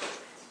say,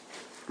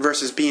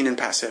 versus being in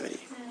passivity.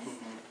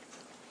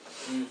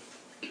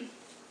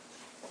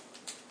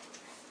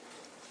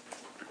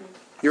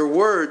 Your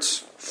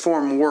words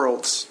form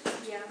worlds.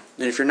 Yeah.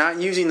 And if you're not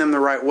using them the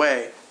right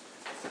way,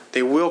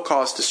 they will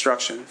cause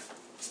destruction.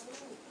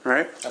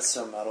 Right? That's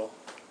so metal.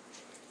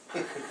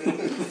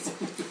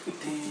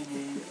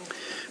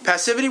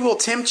 Passivity will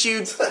tempt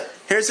you.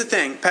 Here's the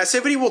thing.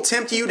 Passivity will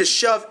tempt you to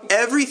shove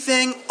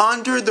everything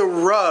under the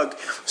rug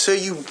so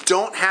you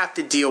don't have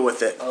to deal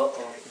with it.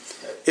 Uh-oh.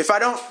 If I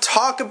don't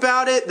talk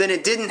about it, then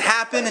it didn't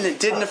happen and it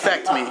didn't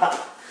affect me.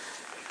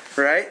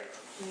 Right?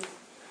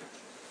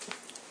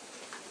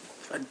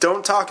 If I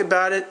don't talk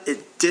about it,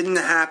 it didn't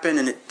happen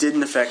and it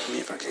didn't affect me.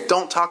 If I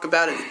don't talk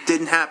about it, it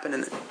didn't happen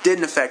and it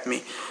didn't affect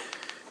me.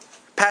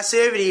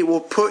 Passivity will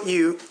put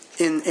you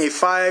in a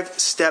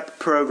 5-step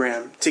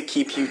program to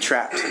keep you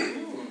trapped.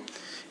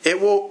 It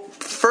will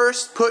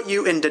first put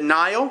you in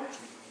denial,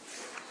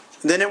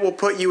 then it will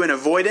put you in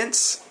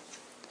avoidance,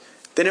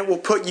 then it will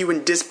put you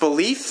in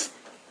disbelief,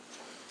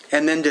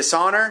 and then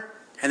dishonor,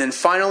 and then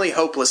finally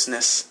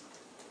hopelessness.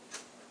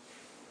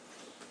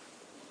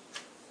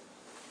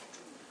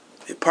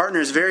 It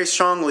partners very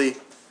strongly,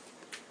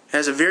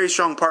 has a very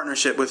strong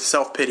partnership with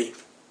self-pity.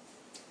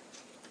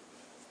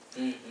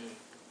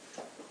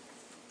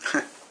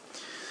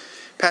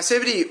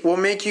 Passivity will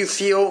make you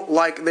feel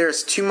like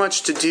there's too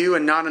much to do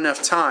and not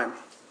enough time.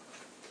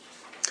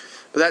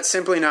 But that's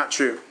simply not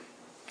true.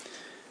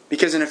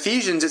 Because in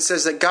Ephesians it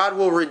says that God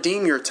will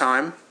redeem your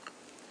time,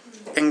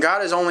 and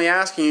God is only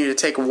asking you to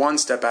take one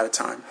step at a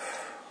time.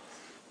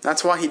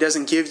 That's why He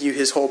doesn't give you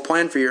His whole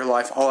plan for your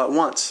life all at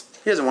once.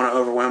 He doesn't want to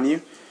overwhelm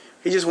you.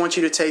 He just wants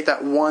you to take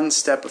that one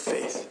step of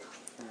faith.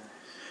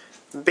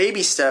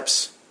 Baby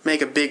steps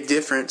make a big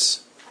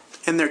difference,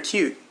 and they're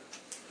cute.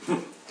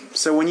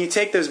 So when you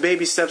take those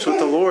baby steps with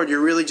the Lord, you're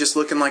really just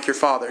looking like your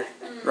Father,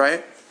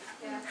 right?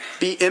 Yeah.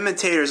 Be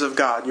imitators of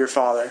God, your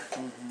Father.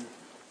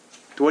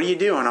 What are you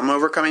doing? I'm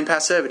overcoming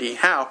passivity.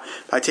 How?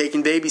 By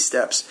taking baby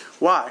steps.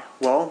 Why?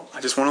 Well,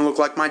 I just want to look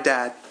like my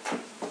dad.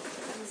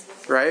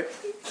 Right?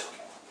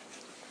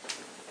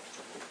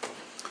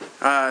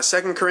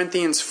 2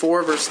 Corinthians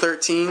 4 verse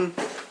 13.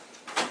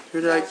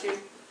 Who did I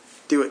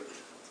do it?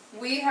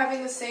 We,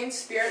 having the same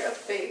spirit of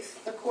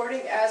faith,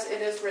 according as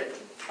it is written,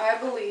 I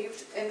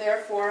believed, and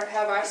therefore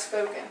have I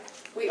spoken.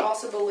 We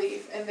also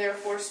believe, and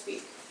therefore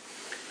speak.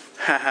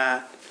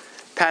 Haha.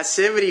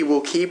 Passivity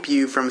will keep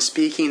you from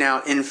speaking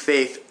out in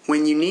faith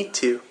when you need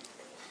to.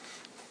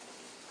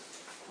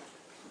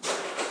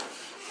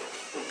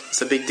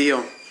 It's a big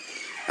deal.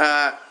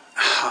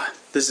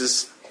 This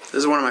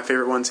is one of my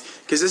favorite ones,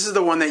 because this is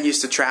the one that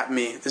used to trap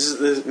me.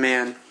 This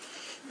man.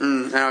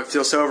 Now I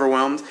feel so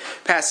overwhelmed.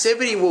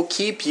 Passivity will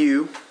keep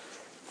you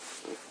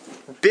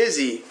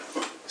busy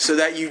so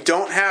that you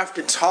don't have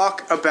to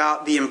talk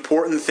about the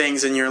important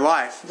things in your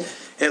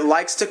life. It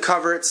likes to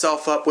cover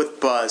itself up with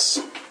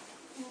buzz.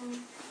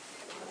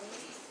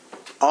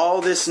 All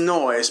this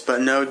noise,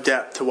 but no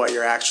depth to what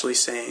you're actually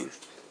saying.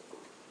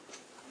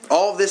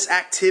 All this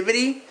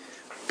activity,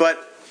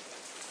 but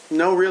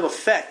no real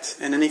effect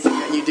in anything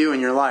that you do in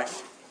your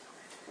life.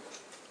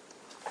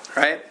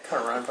 Right?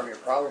 Kind of run from your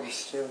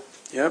problems too.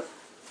 Yep.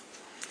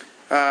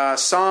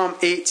 Psalm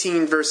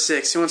 18 verse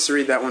 6. Who wants to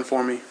read that one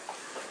for me?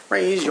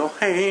 Raise your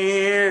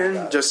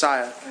hand.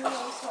 Josiah.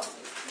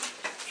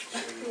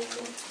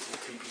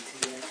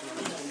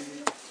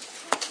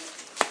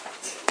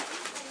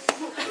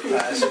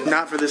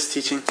 Not for this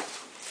teaching.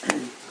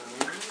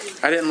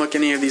 I didn't look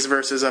any of these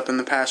verses up in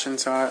the Passion,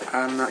 so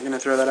I'm not going to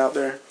throw that out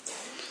there.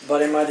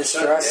 But in my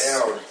distress,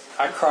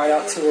 I cried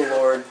out to the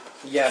Lord.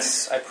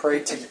 Yes, I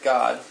prayed to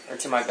God, or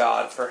to my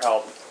God, for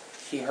help.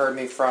 He heard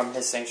me from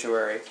His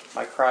sanctuary.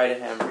 My cry to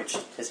Him reached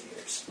His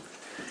ears.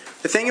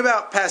 The thing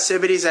about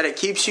passivity is that it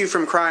keeps you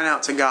from crying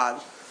out to God.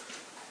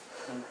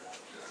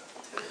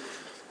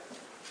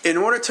 In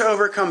order to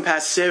overcome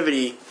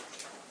passivity,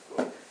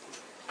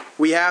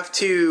 we have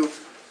to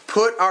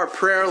put our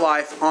prayer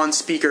life on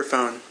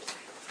speakerphone.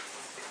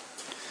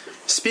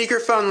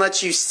 Speakerphone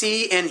lets you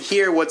see and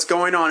hear what's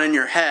going on in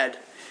your head,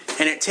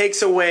 and it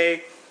takes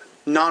away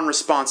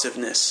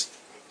non-responsiveness.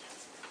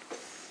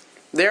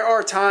 There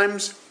are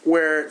times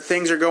where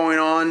things are going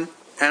on,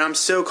 and I'm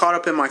so caught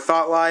up in my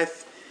thought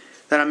life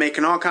that I'm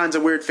making all kinds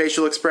of weird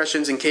facial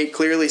expressions, and Kate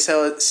clearly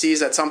sees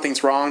that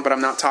something's wrong, but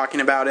I'm not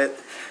talking about it.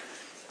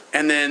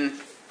 And then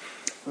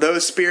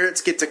those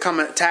spirits get to come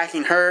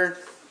attacking her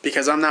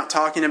because I'm not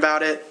talking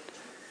about it.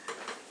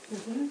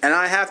 And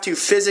I have to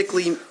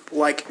physically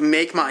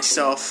make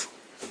myself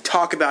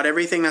talk about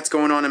everything that's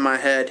going on in my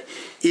head,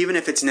 even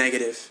if it's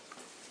negative.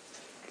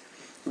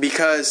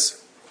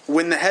 Because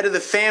when the head of the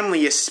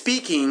family is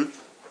speaking,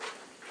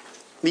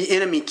 the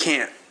enemy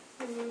can't.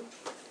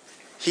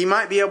 He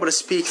might be able to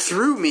speak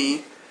through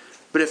me,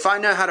 but if I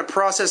know how to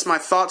process my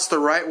thoughts the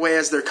right way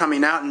as they're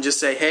coming out and just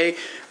say, hey,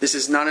 this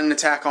is not an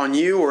attack on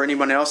you or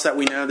anyone else that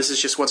we know, this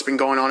is just what's been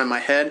going on in my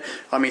head,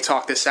 let me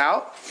talk this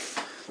out,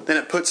 then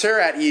it puts her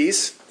at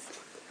ease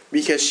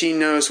because she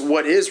knows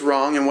what is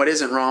wrong and what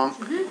isn't wrong.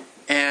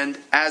 And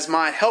as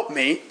my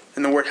helpmate,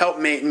 and the word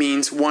helpmate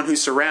means one who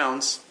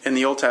surrounds in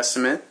the Old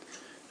Testament,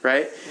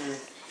 right?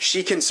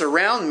 She can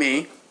surround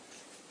me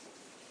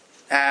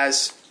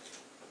as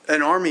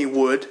an army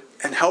would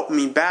and help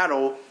me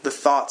battle the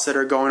thoughts that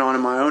are going on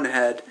in my own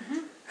head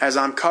as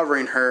I'm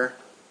covering her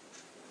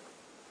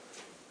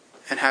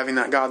and having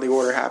that godly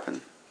order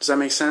happen. Does that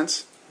make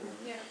sense?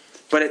 Yeah.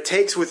 But it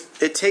takes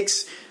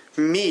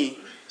me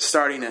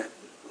starting it.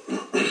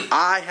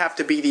 I have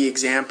to be the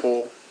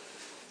example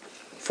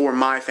for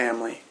my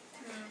family.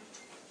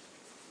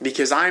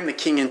 Because I'm the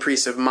king and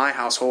priest of my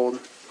household.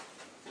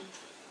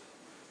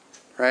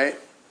 Right?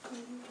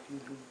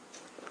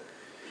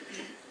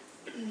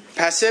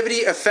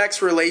 Passivity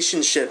affects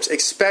relationships,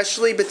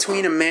 especially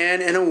between a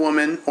man and a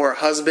woman or a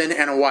husband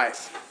and a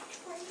wife.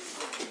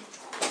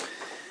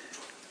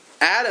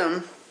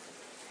 Adam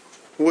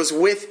was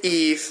with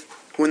Eve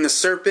when the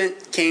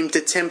serpent came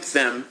to tempt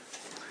them,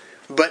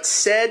 but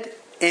said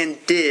and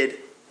did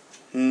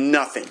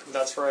nothing.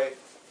 That's right.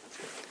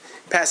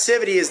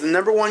 Passivity is the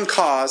number one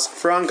cause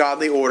for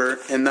ungodly order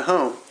in the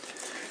home.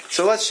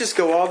 So let's just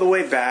go all the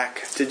way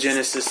back to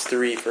Genesis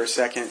 3 for a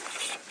second.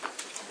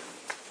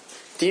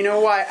 Do you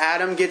know why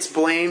Adam gets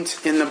blamed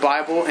in the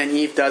Bible and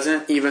Eve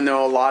doesn't, even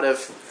though a lot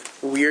of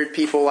weird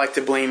people like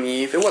to blame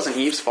Eve? It wasn't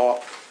Eve's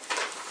fault.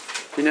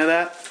 Do you know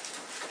that?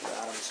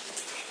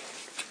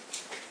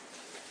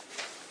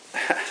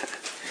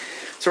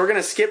 So we're going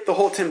to skip the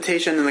whole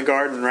temptation in the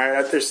garden,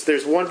 right?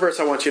 There's one verse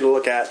I want you to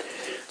look at.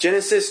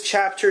 Genesis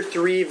chapter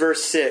 3,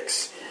 verse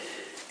 6.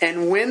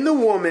 And when the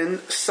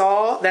woman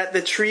saw that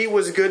the tree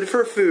was good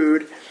for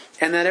food,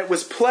 and that it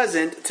was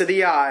pleasant to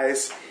the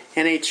eyes,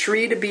 and a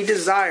tree to be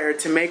desired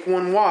to make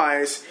one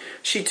wise,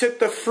 she took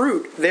the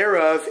fruit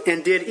thereof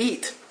and did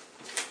eat.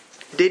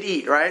 Did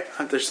eat, right?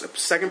 There's a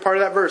second part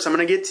of that verse I'm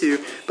going to get to.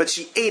 But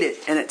she ate it,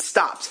 and it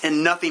stops,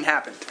 and nothing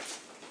happened.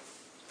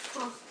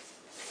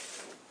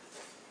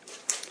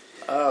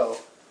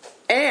 Oh.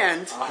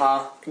 And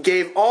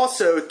gave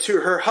also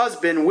to her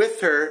husband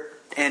with her,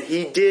 and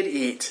he did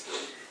eat.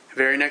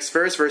 Very next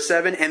verse, verse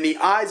 7. And the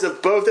eyes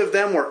of both of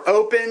them were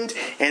opened,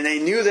 and they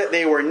knew that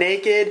they were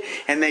naked,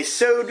 and they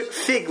sewed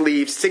fig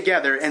leaves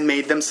together and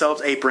made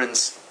themselves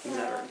aprons.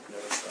 Never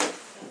noticed that.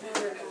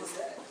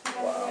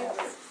 Wow.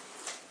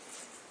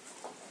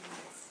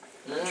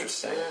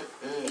 Interesting.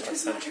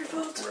 That's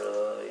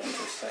really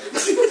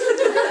interesting.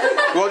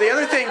 Well, the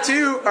other thing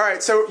too,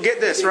 alright, so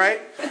get this, right?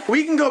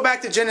 We can go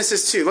back to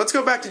Genesis 2. Let's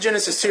go back to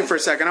Genesis 2 for a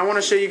second. I want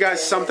to show you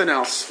guys something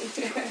else.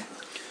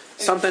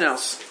 Something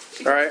else.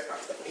 Alright?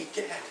 In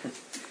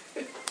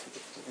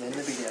the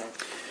beginning.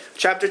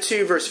 Chapter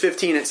 2, verse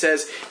 15, it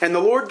says, And the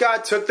Lord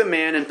God took the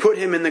man and put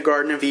him in the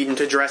Garden of Eden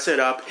to dress it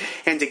up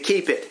and to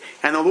keep it.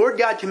 And the Lord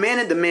God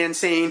commanded the man,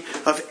 saying,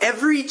 Of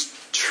every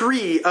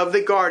tree of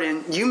the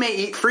garden you may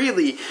eat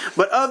freely,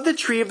 but of the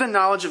tree of the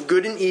knowledge of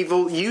good and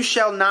evil you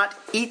shall not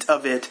eat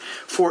of it,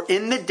 for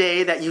in the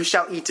day that you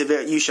shall eat of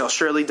it you shall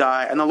surely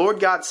die. And the Lord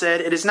God said,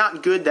 It is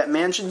not good that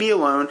man should be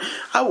alone.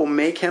 I will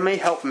make him a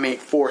helpmate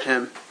for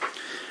him.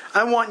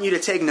 I want you to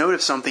take note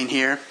of something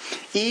here.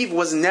 Eve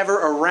was never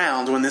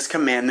around when this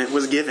commandment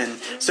was given.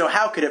 So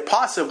how could it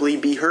possibly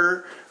be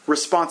her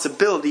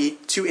responsibility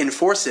to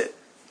enforce it?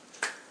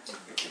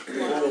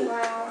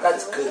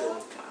 That's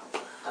good.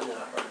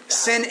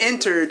 Sin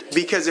entered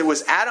because it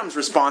was Adam's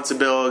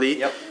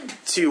responsibility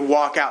to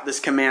walk out this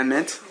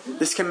commandment.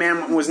 This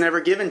commandment was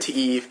never given to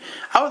Eve.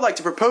 I would like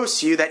to propose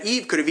to you that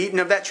Eve could have eaten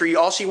of that tree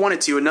all she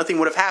wanted to and nothing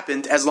would have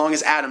happened as long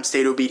as Adam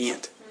stayed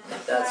obedient.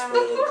 That's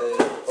really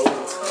good.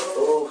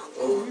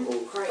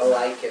 I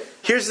like it.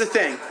 Here's the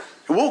thing.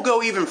 We'll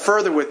go even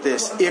further with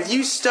this. If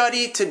you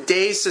study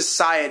today's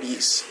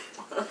societies,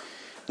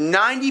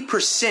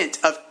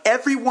 90% of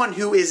everyone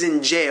who is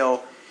in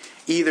jail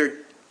either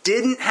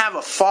didn't have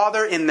a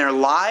father in their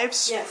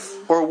lives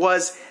or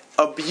was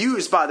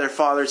abused by their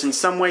fathers in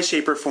some way,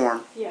 shape, or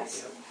form.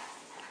 Yes.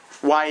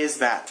 Why is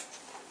that?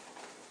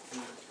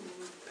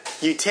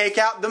 You take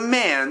out the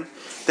man,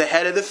 the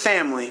head of the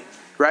family,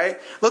 right?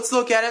 Let's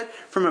look at it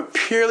from a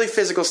purely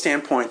physical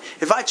standpoint.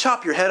 If I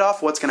chop your head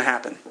off, what's going to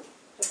happen?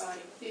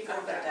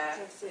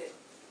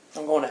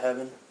 I'm going to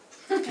heaven.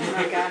 Oh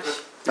my gosh.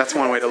 That's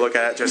one way to look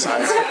at it,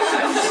 Josiah.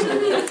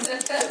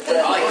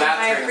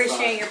 I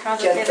appreciate your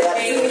positivity.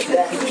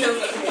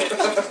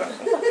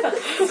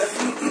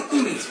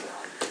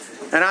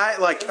 And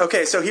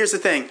okay, so here's the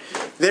thing.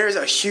 There's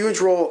a huge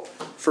role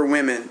for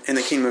women in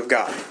the kingdom of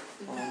God.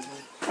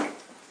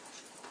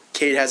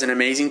 Kate has an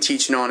amazing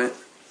teaching on it.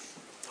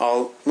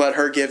 I'll let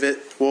her give it.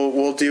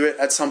 We'll do it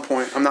at some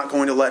point. I'm not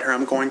going to let her.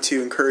 I'm going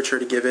to encourage her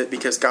to give it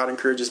because God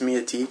encourages me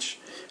to teach.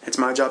 It's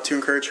my job to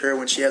encourage her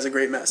when she has a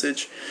great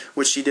message,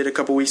 which she did a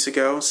couple weeks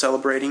ago,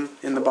 celebrating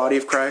in the body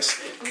of Christ.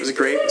 It was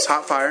great. It was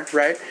hot fire,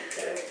 right?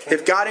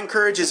 If God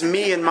encourages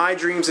me in my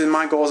dreams and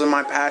my goals and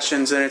my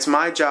passions, then it's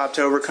my job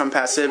to overcome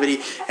passivity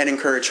and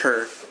encourage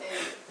her,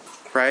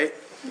 right?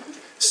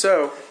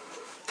 So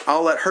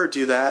I'll let her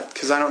do that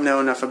because I don't know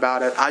enough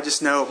about it. I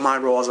just know my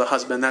role as a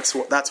husband.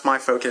 That's my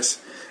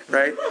focus,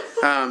 right?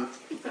 But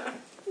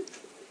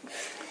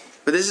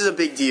this is a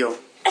big deal.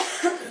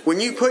 When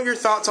you put your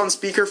thoughts on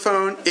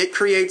speakerphone, it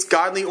creates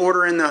godly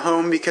order in the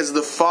home because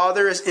the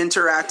father is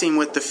interacting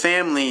with the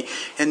family,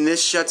 and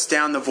this shuts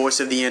down the voice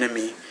of the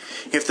enemy.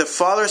 If the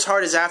father's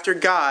heart is after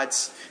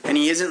God's, and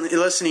he isn't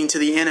listening to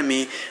the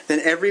enemy, then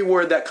every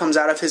word that comes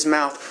out of his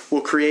mouth will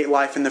create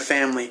life in the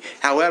family.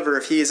 However,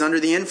 if he is under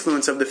the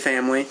influence of the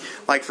family,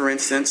 like for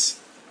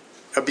instance,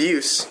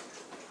 abuse,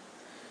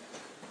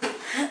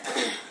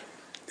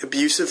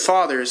 abusive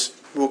fathers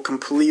will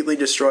completely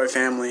destroy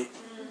family.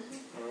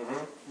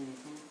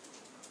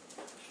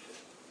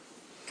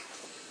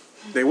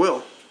 They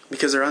will,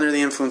 because they're under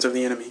the influence of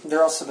the enemy.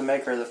 They're also the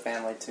maker of the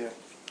family, too.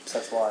 So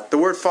that's why. The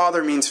word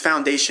father means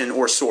foundation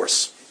or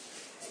source.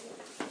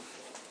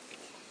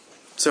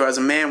 So as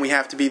a man, we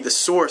have to be the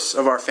source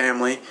of our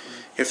family.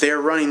 If they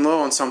are running low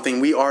on something,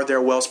 we are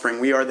their wellspring.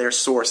 We are their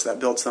source that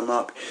builds them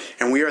up.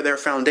 And we are their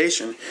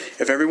foundation.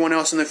 If everyone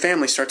else in the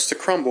family starts to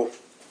crumble,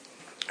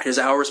 it is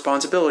our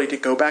responsibility to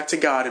go back to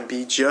God and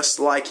be just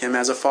like Him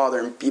as a father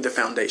and be the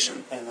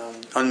foundation.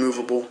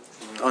 Unmovable,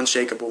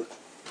 unshakable.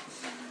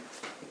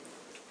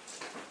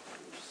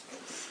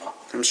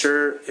 I'm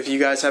sure if you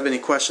guys have any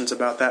questions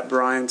about that,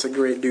 Brian's a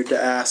great dude to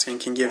ask and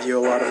can give you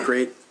a lot of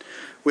great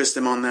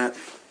wisdom on that.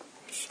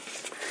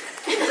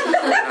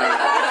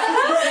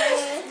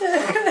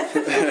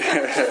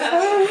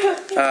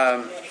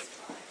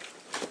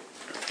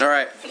 All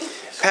right.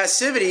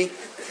 Passivity.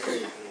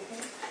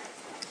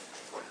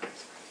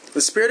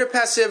 The spirit of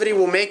passivity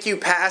will make you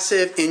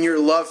passive in your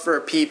love for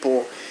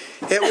people.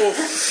 It will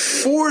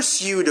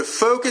force you to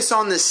focus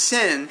on the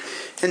sin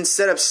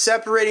instead of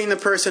separating the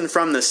person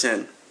from the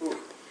sin.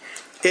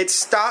 It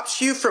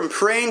stops you from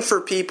praying for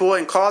people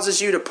and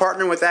causes you to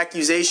partner with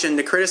accusation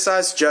to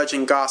criticize, judge,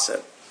 and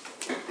gossip.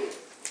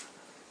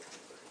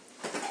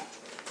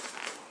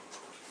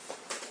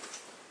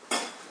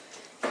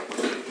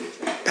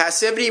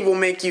 Passivity will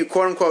make you,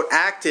 quote-unquote,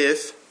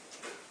 active,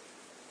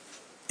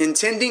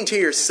 intending to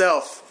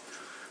yourself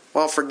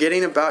while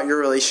forgetting about your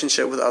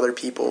relationship with other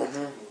people.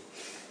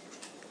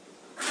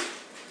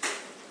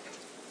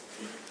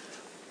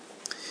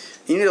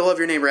 You need to love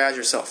your neighbor as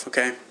yourself,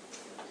 okay?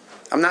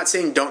 I'm not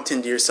saying don't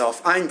tend to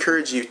yourself. I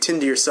encourage you,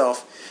 tend to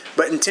yourself.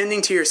 But in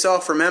tending to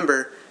yourself,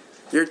 remember,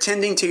 you're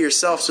tending to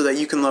yourself so that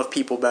you can love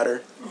people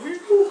better.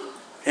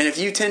 And if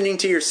you tending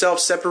to yourself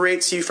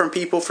separates you from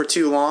people for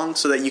too long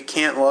so that you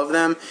can't love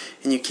them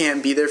and you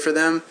can't be there for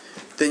them,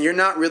 then you're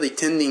not really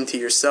tending to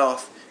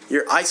yourself.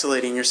 You're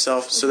isolating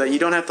yourself so that you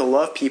don't have to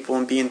love people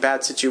and be in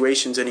bad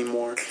situations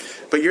anymore.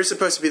 But you're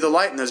supposed to be the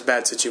light in those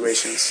bad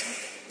situations.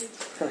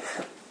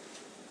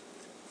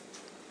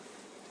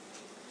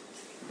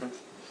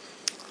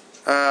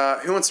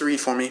 Who wants to read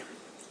for me?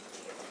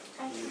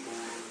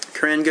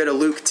 Corinne, go to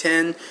Luke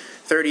 10,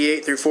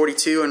 38 through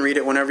 42 and read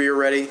it whenever you're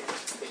ready.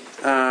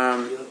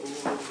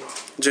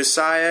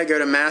 Josiah, go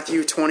to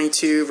Matthew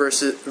 22,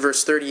 verse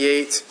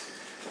 38.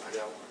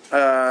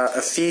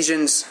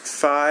 Ephesians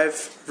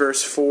 5,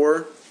 verse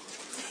 4.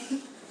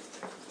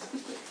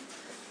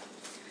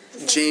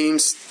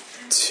 James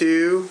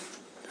 2.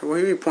 What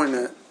are you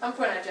pointing at? I'm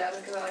pointing at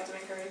Jasmine because I like to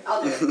make her read.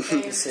 I'll do it.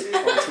 James 2.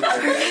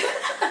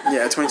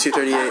 Yeah,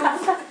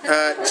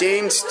 22:38.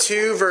 James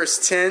 2, verse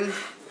 10.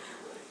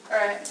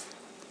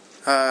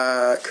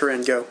 Alright.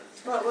 Corinne, go.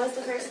 What was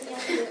the verse again?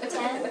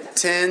 10?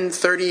 10,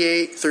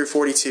 38 through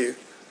 42.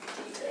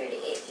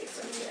 38 through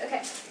 42.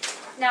 Okay.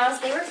 Now as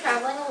they were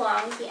traveling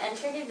along, he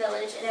entered a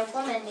village, and a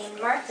woman named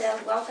Martha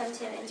welcomed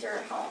him into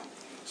her home.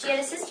 She had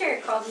a sister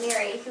called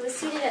Mary, who was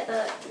seated at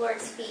the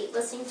Lord's feet,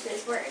 listening to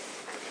his word.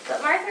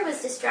 But Martha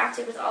was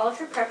distracted with all of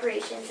her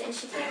preparations, and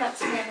she came up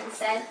to him and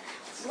said,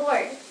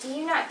 Lord, do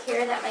you not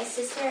care that my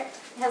sister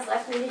has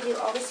left me to do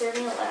all the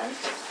serving alone?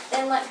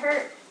 Then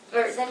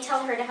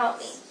tell her to help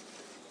me.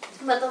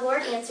 But the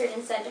Lord answered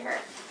and said to her,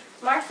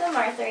 Martha,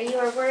 Martha, you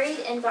are worried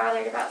and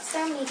bothered about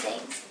so many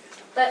things,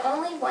 but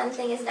only one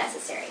thing is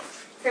necessary.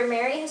 For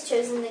Mary has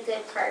chosen the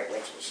good part,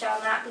 which shall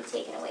not be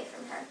taken away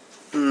from her.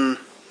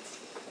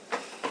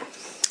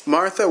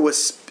 Martha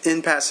was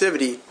in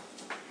passivity.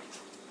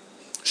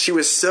 She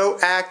was so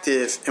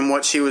active in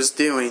what she was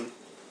doing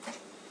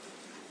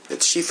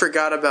that she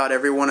forgot about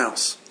everyone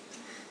else.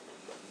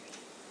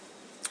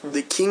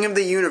 The King of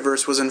the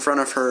universe was in front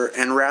of her,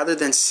 and rather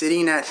than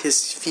sitting at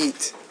his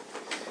feet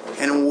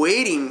and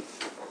waiting,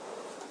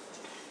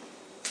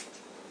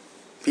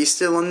 be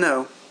still and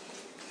know,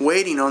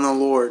 waiting on the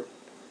Lord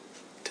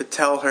to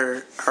tell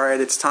her, all right,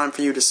 it's time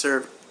for you to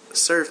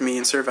serve me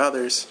and serve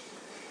others,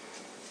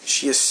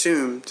 she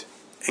assumed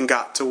and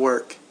got to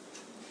work.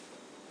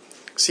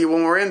 See,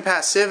 when we're in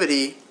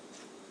passivity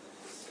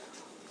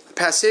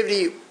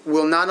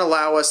will not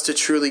allow us to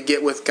truly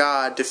get with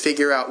God to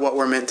figure out what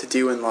we're meant to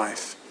do in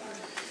life.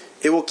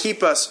 It will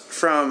keep us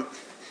from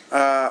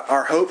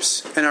our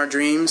hopes and our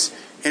dreams,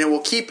 and it will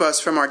keep us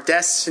from our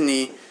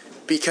destiny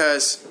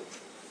because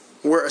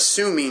we're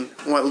assuming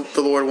what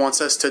the Lord wants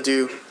us to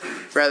do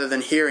rather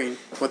than hearing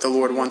what the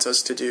Lord wants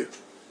us to do.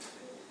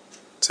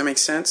 Does that make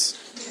sense?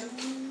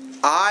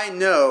 I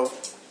know,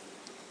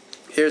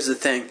 here's the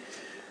thing.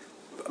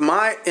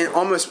 My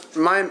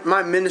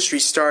ministry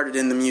started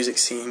in the music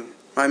scene.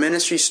 My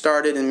ministry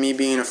started in me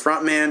being a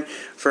front man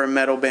for a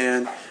metal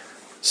band.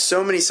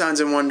 So many signs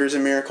and wonders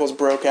and miracles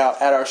broke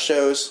out at our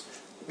shows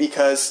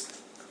because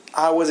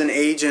I was an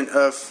agent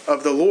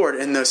of the Lord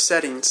in those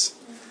settings.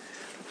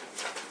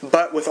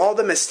 But with all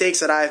the mistakes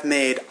that I've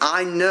made,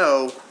 I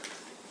know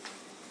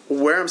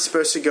where I'm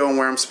supposed to go and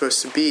where I'm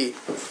supposed to be.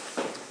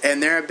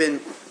 And there have been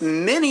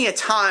many a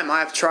time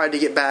I've tried to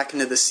get back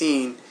into the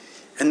scene,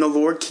 and the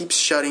Lord keeps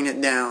shutting it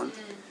down.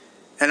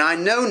 And I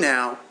know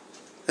now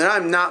that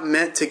I'm not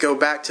meant to go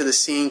back to the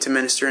scene to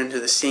minister into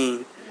the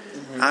scene.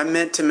 I'm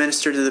meant to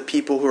minister to the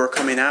people who are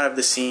coming out of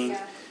the scene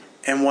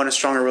and want a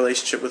stronger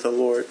relationship with the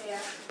Lord.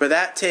 But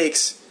that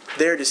takes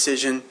their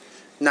decision,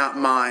 not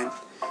mine.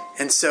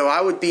 And so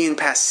I would be in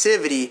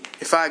passivity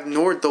if I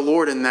ignored the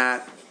Lord in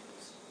that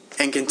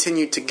and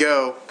continued to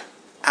go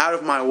out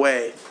of my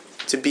way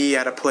to be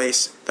at a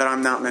place that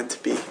I'm not meant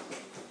to be.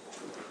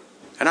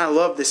 And I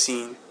love the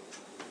scene.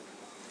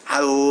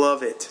 I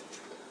love it.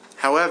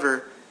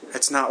 However,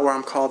 it's not where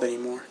I'm called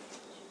anymore.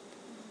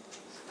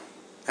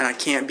 And I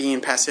can't be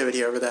in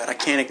passivity over that. I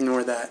can't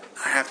ignore that.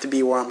 I have to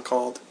be where I'm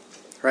called.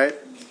 Right?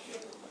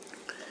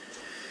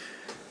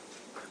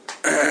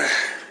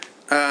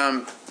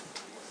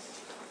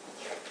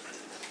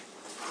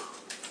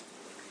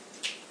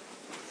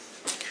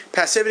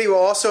 Passivity will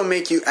also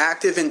make you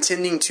active in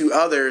tending to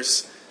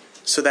others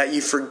so that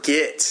you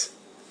forget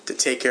to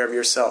take care of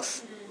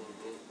yourself.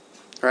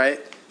 Right?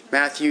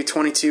 Matthew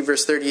 22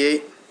 verse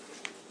 38.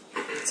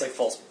 It's like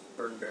false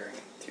burden bearing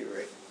too,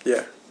 right?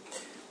 Yeah.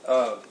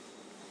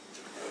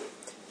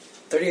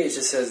 38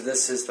 just says,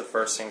 this is the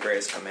first and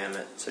greatest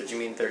commandment. So do you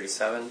mean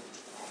 37? Let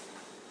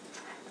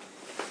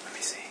me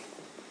see.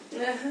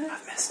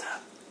 I've messed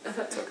up.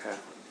 It's okay.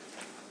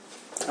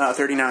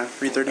 39.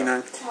 Read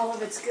 39. All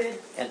of it's good.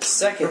 And the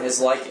second is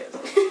like it.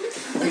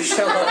 You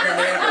shall love your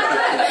neighbor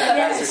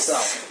as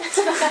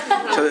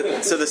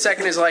yourself. So the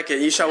second is like it.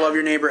 You shall love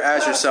your neighbor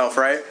as yourself,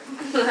 right?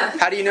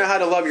 How do you know how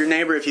to love your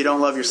neighbor if you don't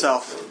love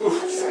yourself?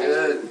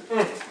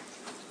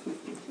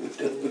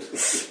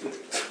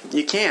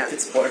 You can't.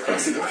 It's what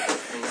across the way.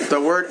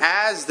 The word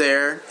as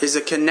there is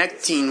a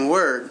connecting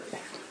word.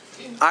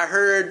 I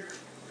heard...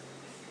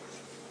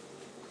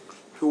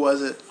 Who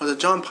was it? Was it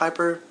John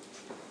Piper?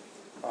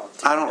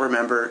 I don't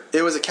remember.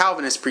 It was a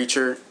Calvinist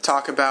preacher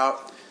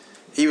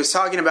he was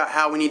talking about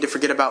how we need to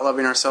forget about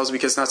loving ourselves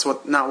because that's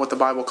not what the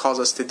Bible calls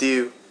us to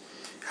do.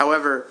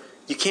 However,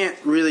 you can't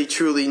really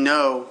truly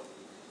know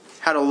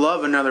how to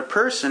love another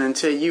person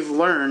until you've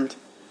learned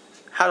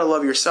how to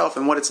love yourself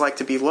and what it's like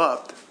to be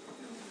loved.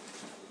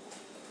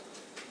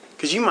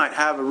 Because you might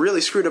have a really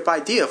screwed up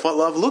idea of what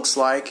love looks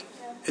like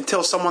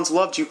until someone's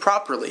loved you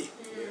properly.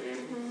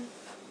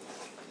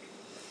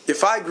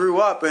 If I grew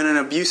up in an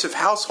abusive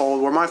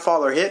household where my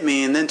father hit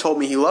me and then told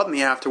me he loved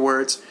me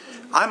afterwards,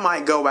 I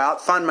might go out,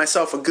 find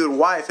myself a good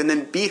wife, and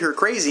then beat her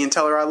crazy and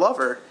tell her I love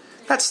her.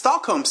 That's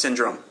Stockholm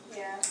Syndrome.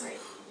 Yeah, right.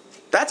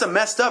 That's a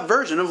messed up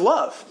version of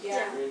love.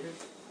 Yeah.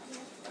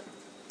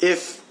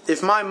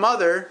 If my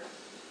mother,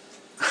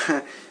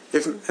 and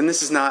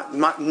this is not,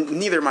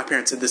 neither of my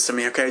parents did this to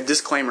me, okay,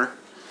 disclaimer.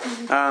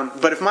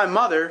 But if my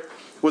mother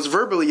was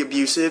verbally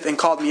abusive and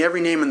called me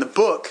every name in the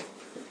book,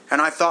 and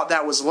I thought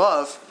that was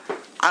love,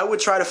 I would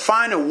try to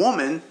find a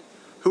woman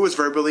who was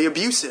verbally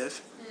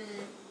abusive.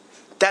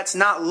 That's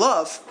not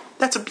love,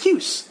 that's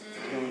abuse.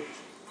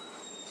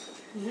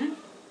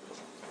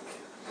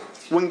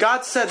 When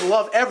God said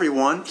love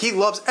everyone, He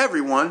loves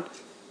everyone.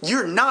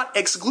 You're not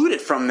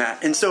excluded from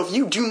that. And so if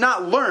you do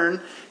not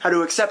learn how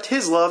to accept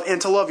His love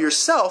and to love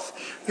yourself,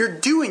 you're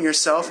doing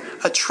yourself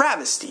a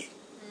travesty.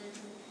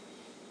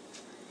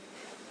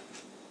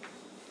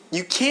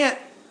 You can't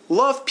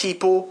love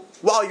people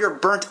while you're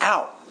burnt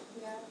out.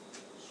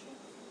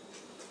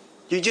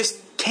 You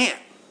just can't.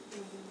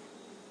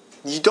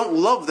 You don't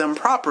love them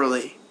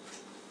properly.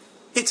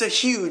 It's a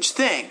huge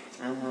thing.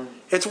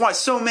 It's why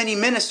so many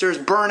ministers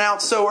burn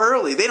out so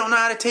early. They don't know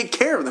how to take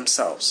care of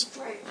themselves.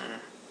 Right.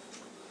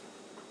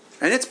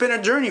 And it's been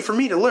a journey for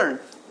me to learn.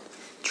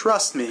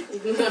 Trust me.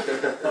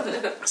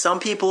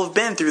 Some people have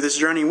been through this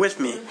journey with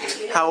me.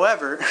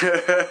 However,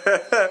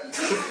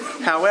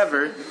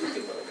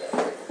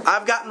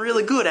 I've gotten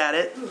really good at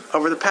it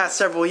over the past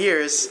several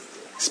years,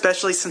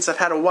 especially since I've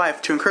had a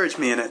wife to encourage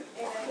me in it.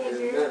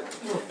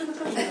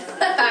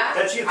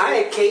 That's you,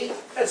 Hi, Kate.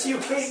 That's you,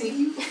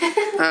 Katie.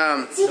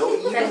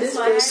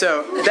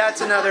 So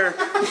that's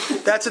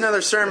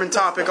another sermon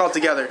topic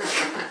altogether.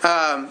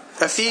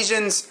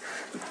 Ephesians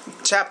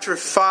chapter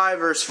 5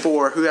 verse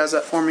 4. Who has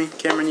that for me?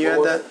 Cameron, you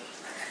had that?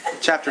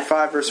 Chapter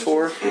 5 verse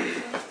 4.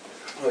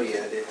 Oh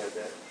yeah, I did have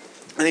that.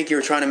 I think you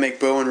were trying to make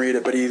Bowen read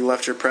it, but he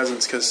left your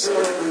presence because...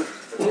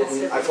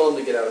 I told him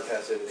to get out of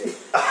passivity.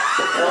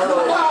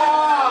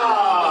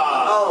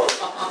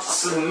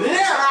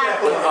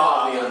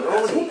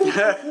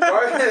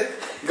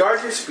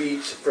 Guard your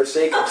speech,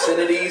 forsake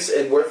obscenities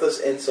and worthless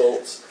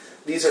insults.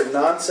 These are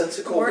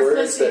nonsensical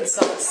words that...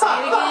 insults. Say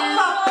it again.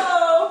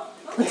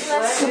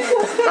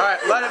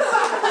 Alright,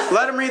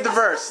 let him read the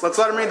verse. Let's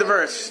let him read the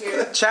verse.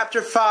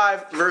 Chapter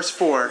 5, verse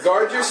 4.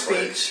 Guard your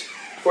speech,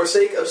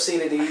 forsake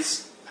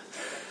obscenities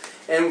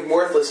and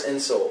worthless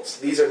insults.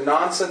 These are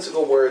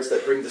nonsensical words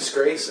that bring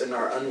disgrace and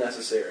are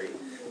unnecessary.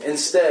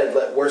 Instead,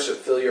 let worship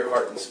fill your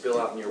heart and spill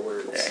out in your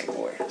words. Dang,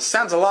 boy.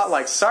 Sounds a lot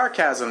like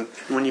sarcasm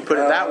when you put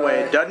it that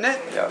way, doesn't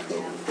it? Yeah.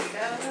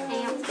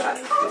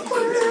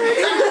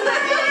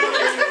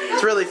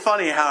 It's really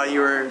funny how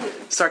you were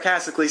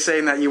sarcastically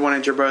saying that you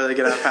wanted your brother to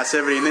get out of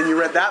passivity, and then you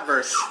read that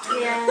verse.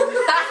 Yeah.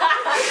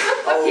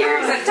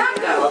 Here's a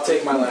taco. I'll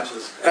take my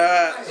lashes.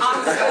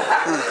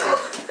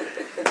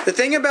 The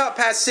thing about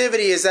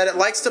passivity is that it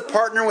likes to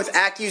partner with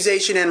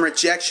accusation and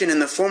rejection in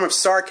the form of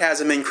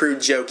sarcasm and crude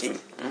joking.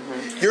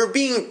 You're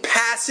being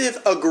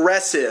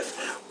passive-aggressive.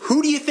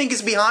 Who do you think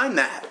is behind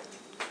that?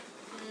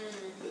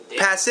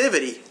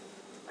 Passivity.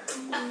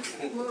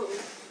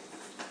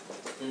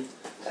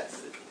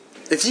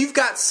 If you've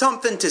got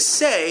something to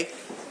say,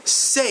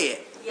 say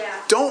it.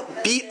 Yeah.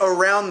 Don't beat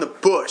around the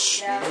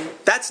bush. Yeah.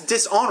 That's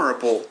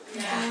dishonorable.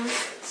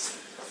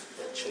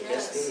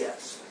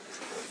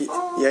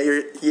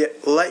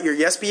 Let your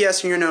yes be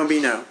yes and your no be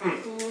no.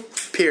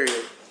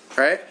 Period.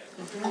 Right?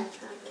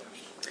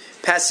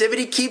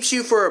 Passivity keeps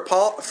you from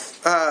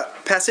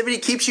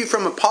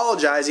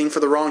apologizing for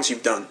the wrongs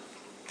you've done.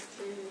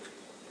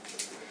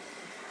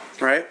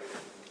 Right?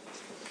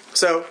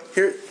 So,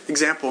 here,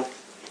 example.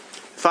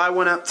 If I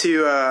went up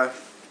to,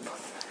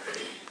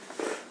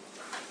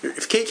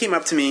 if Kate came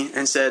up to me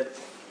and said,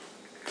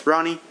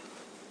 Ronnie,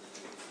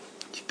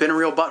 you've been a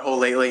real butthole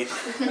lately,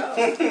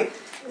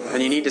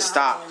 and you need to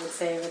stop. I wouldn't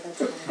say it like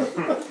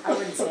that. I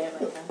wouldn't say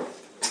it like that.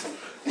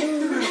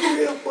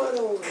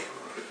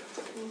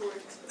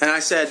 And I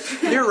said,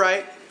 you're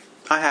right,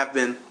 I have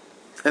been.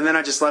 And then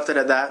I just left it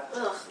at that.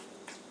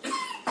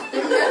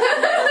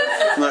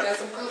 Look,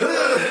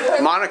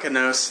 Monica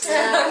knows.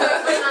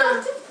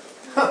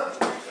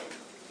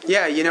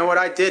 Yeah, you know what?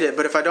 I did it,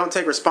 but if I don't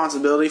take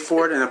responsibility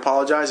for it and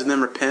apologize and then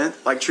repent,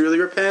 like truly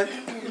repent,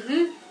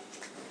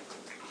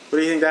 what do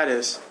you think that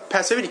is?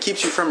 Passivity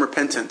keeps you from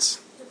repentance.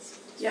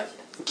 Yep.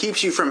 It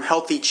keeps you from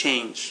healthy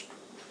change.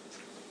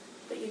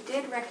 But you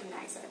did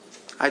recognize it.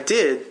 I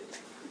did.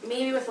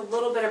 Maybe with a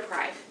little bit of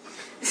pride.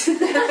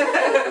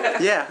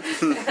 Yeah.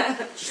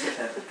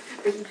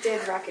 But you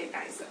did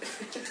recognize it.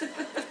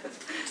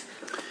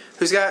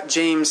 Who's got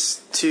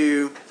James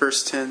 2,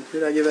 verse 10? Who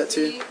did I give that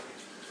to?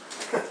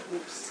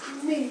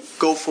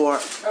 Go for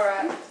it.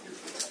 Alright.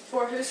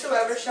 For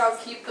whosoever shall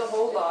keep the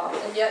whole law,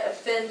 and yet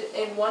offend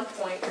in one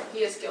point,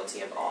 he is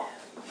guilty of all.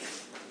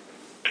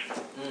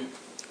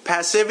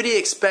 Passivity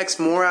expects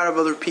more out of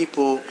other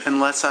people and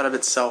less out of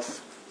itself.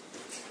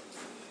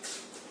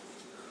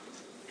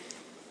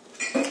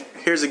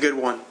 Here's a good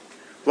one.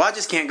 Well, I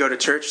just can't go to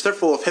church. They're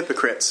full of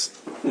hypocrites.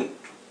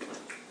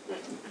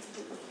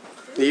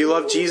 Do you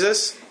love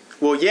Jesus?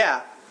 Well,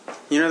 yeah.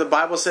 You know the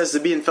Bible says to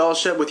be in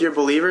fellowship with your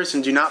believers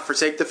and do not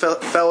forsake the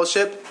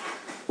fellowship?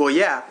 Well,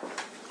 yeah.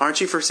 Aren't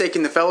you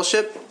forsaking the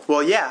fellowship?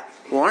 Well, yeah.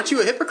 Well, aren't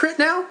you a hypocrite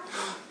now?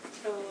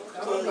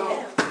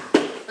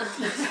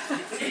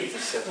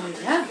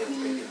 Yeah.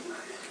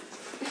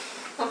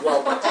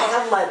 Well, but I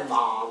have my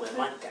mom and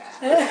my dad.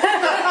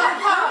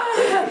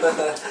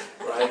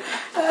 Right?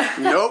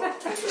 Nope.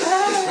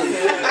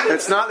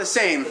 That's not the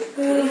same.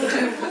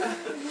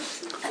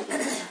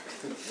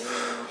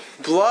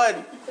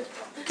 Blood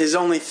is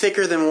only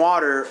thicker than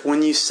water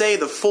when you say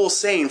the full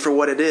saying for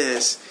what it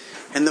is.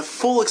 And the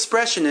full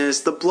expression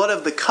is the blood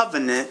of the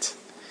covenant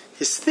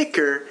is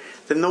thicker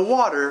than the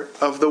water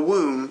of the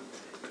womb.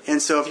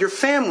 And so if your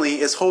family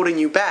is holding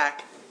you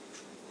back,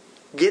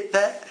 get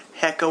the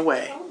heck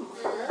away.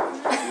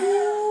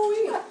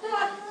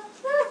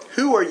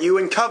 Who are you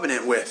in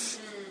covenant with?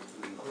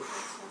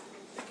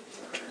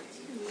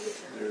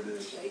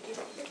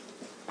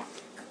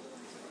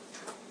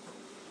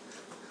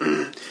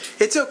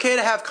 It's okay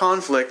to have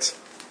conflict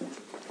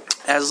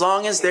as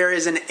long as there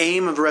is an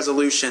aim of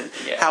resolution.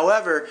 Yeah.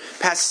 However,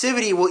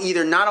 passivity will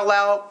either not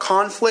allow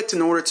conflict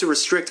in order to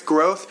restrict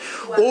growth,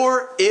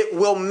 or it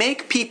will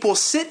make people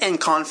sit in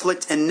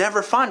conflict and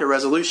never find a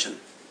resolution.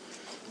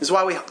 This is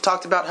why we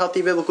talked about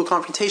healthy biblical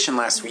confrontation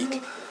last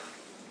week.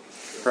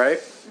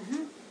 Right?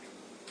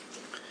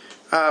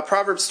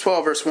 Proverbs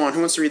 12, verse 1.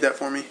 Who wants to read that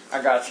for me?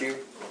 I got you.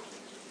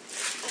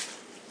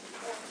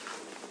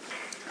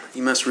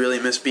 You must really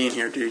miss being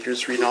here, dude. You're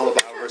just reading all the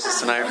Bible verses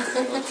tonight.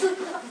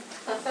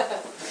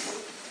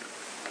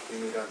 We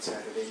meet on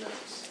Saturday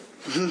nights.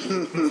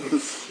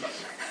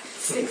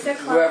 6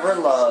 o'clock. Whoever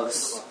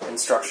loves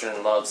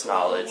instruction loves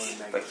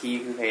knowledge, but he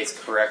who hates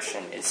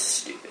correction is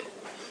stupid.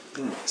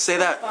 Say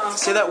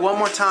that one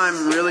more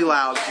time really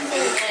loud.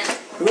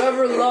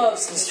 Whoever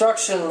loves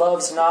instruction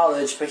loves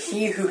knowledge, but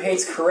he who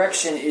hates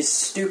correction is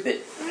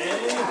stupid.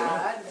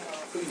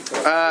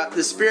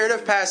 The spirit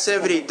of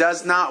passivity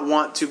does not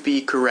want to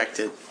be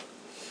corrected.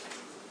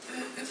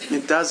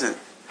 It doesn't.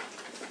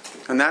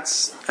 And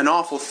that's an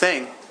awful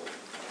thing.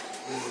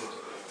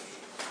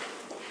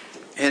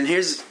 And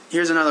here's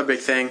another big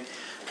thing.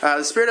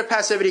 The spirit of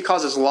passivity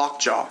causes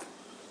lockjaw.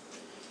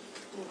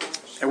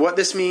 And what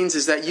this means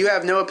is that you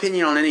have no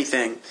opinion on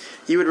anything.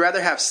 You would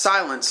rather have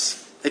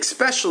silence,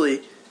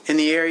 especially in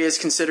the areas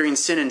considering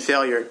sin and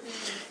failure.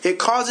 It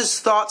causes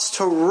thoughts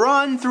to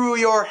run through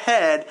your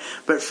head,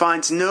 but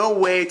finds no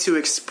way to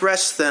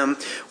express them,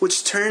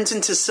 which turns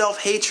into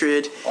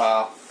self-hatred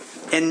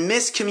and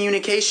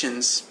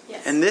miscommunications.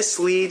 Yes. And this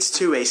leads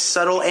to a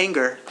subtle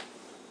anger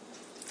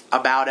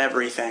about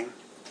everything.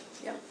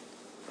 Yep.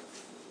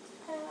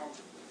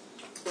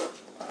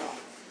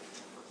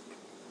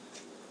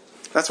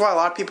 That's why a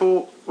lot of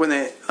people, when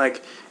they,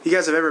 like, you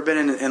guys have ever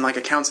been in like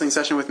a counseling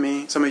session with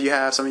me? Some of you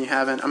have, some of you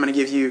haven't. I'm going to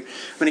give you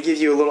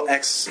a little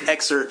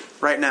excerpt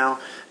right now.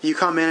 You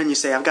come in and you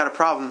say, I've got a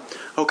problem.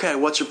 Okay,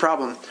 what's your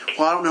problem?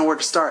 Well, I don't know where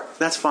to start.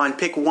 That's fine.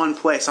 Pick one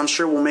place. I'm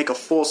sure we'll make a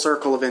full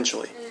circle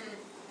eventually.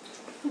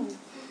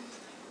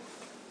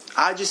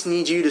 I just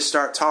need you to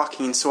start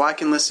talking so I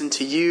can listen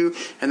to you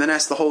and then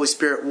ask the Holy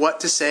Spirit what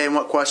to say and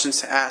what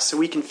questions to ask so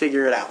we can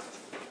figure it out.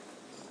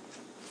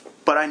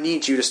 But I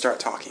need you to start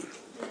talking.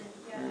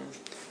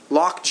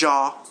 Lock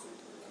jaw.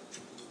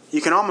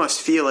 You can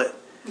almost feel it.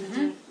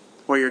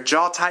 Where your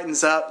jaw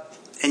tightens up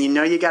and you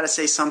know you got to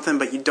say something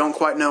but you don't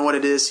quite know what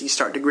it is, so you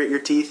start to grit your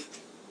teeth.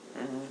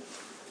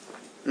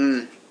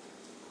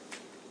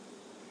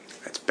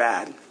 That's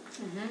bad.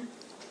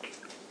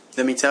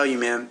 Let me tell you,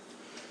 man.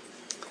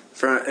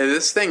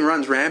 This thing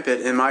runs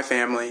rampant in my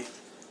family.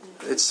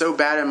 It's so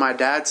bad in my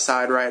dad's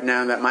side right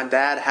now that my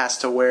dad has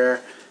to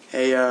wear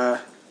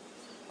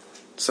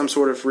some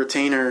sort of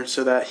retainer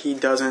so that he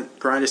doesn't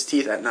grind his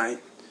teeth at night.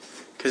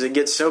 Because it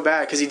gets so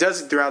bad. Because he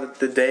does it throughout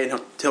the day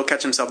and he'll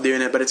catch himself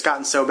doing it. But it's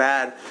gotten so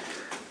bad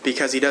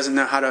because he doesn't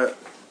know how to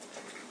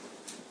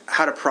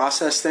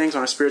process things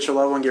on a spiritual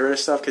level and get rid of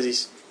stuff.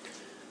 Because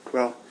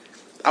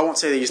I won't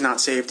say that he's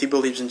not saved. He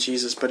believes in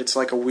Jesus. But it's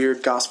like a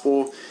weird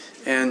gospel.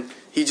 And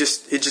it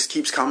just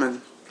keeps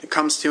coming. It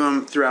comes to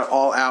him throughout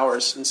all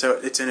hours. And so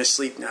it's in his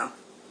sleep now.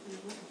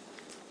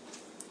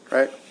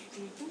 Right?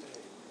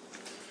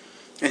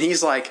 And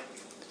he's like,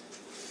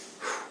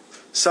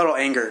 subtle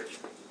anger.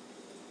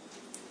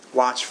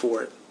 Watch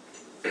for it.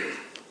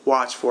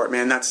 Watch for it,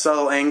 man. That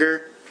subtle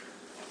anger,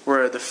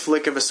 where the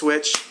flick of a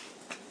switch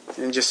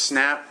and just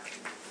snap.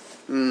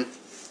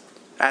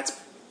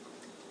 That's,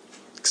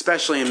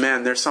 especially in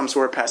men, there's some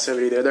sort of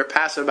passivity there. They're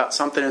passive about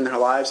something in their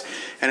lives,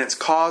 and it's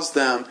caused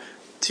them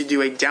to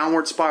do a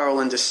downward spiral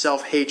into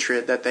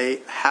self-hatred that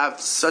they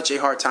have such a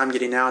hard time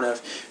getting out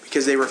of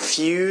because they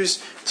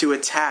refuse to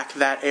attack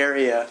that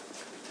area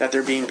that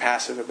they're being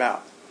passive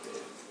about.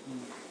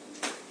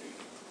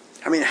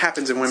 I mean, it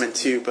happens in women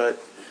too,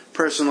 but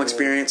personal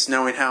experience,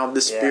 knowing how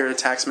the spirit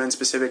attacks men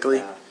specifically.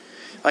 Yeah.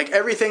 Like,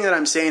 everything that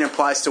I'm saying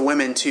applies to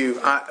women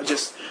too.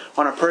 Just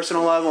on a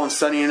personal level and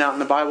studying it out in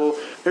the Bible,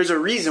 there's a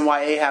reason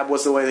why Ahab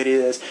was the way that he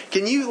is.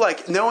 Can you,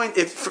 knowing,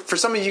 if for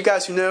some of you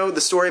guys who know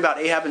the story about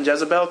Ahab and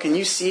Jezebel, can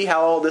you see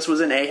how all this was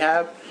in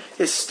Ahab?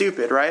 It's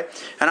stupid, right?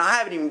 And I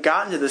haven't even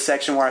gotten to the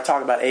section where I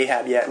talk about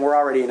Ahab yet, and we're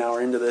already an hour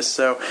into this,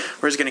 so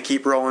we're just going to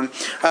keep rolling.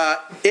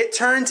 It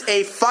turns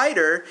a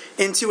fighter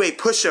into a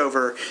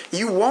pushover.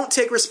 You won't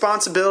take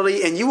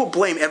responsibility, and you will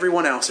blame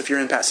everyone else if you're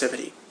in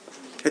passivity.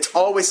 It's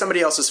always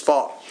somebody else's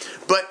fault.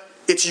 But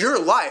it's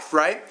your life,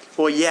 right?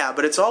 Well, yeah,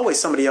 but it's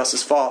always somebody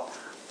else's fault.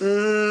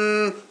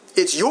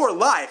 It's your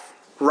life,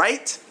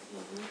 right?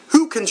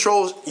 Who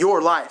controls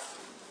your life?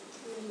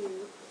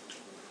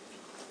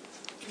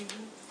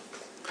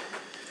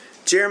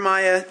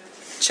 Jeremiah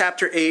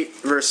chapter 8,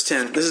 verse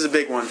 10. This is a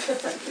big one.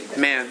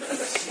 Man,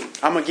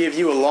 I'm going to give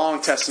you a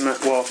long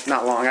testament. Well,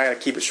 not long. I got to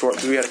keep it short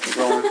because we got to keep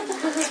rolling.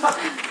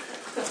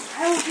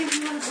 I will give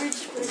you an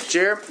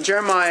abridged.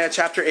 Jeremiah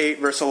chapter 8,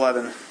 verse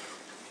 11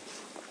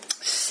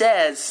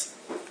 says,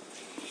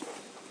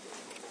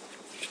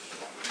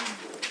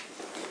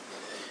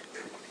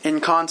 in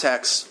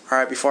context, all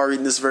right, before I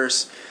read this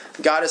verse,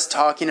 God is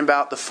talking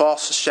about the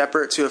false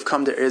shepherds who have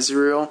come to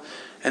Israel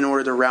in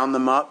order to round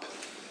them up.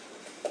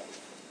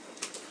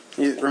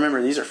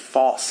 Remember, these are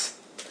false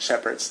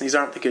shepherds. These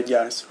aren't the good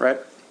guys, right?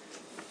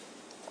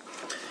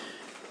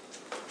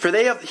 For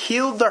they have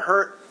healed the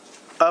hurt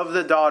of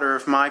the daughter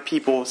of my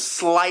people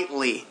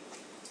slightly.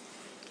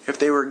 If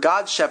they were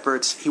God's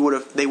shepherds,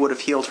 they would have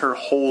healed her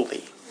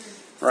wholly,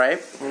 right?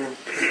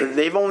 But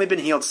they've only been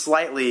healed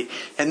slightly.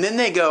 And then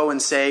they go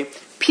and say,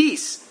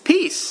 peace,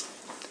 peace.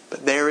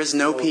 But there is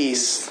no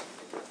peace.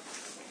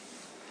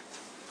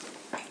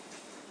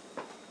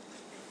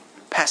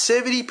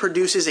 Passivity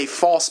produces a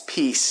false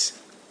peace.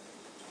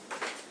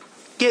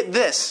 Get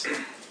this.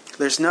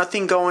 There's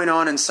nothing going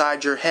on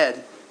inside your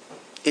head.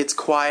 It's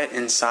quiet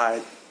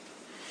inside.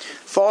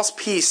 False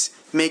peace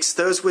makes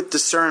those with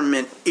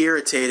discernment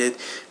irritated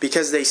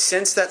because they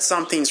sense that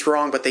something's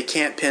wrong but they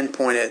can't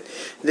pinpoint it.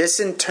 This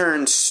in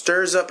turn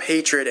stirs up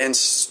hatred and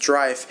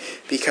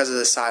strife because of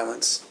the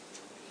silence.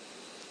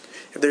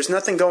 If there's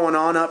nothing going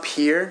on up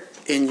here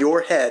in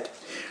your head,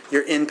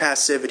 you're in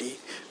passivity.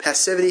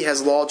 Passivity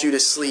has lulled you to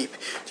sleep.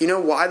 Do you know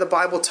why the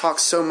Bible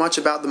talks so much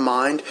about the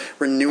mind,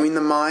 renewing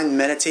the mind,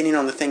 meditating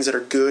on the things that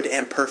are good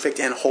and perfect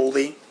and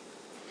holy?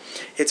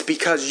 It's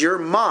because your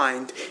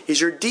mind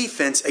is your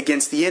defense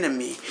against the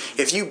enemy.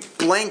 If you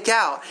blank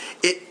out,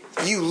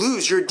 you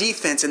lose your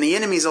defense and the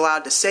enemy's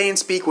allowed to say and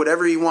speak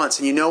whatever he wants.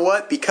 And you know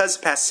what? Because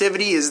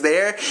passivity is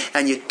there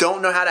and you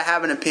don't know how to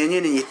have an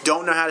opinion and you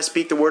don't know how to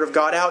speak the word of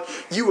God out,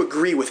 you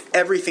agree with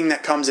everything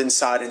that comes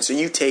inside, and so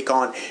you take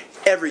on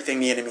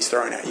everything the enemy's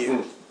throwing at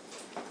you.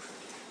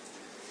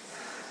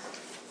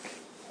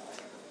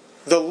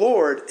 The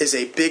Lord is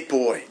a big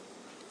boy.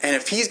 And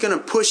if He's going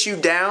to push you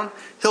down,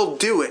 He'll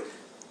do it.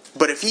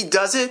 But if He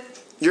does it,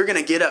 you're going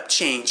to get up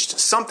changed.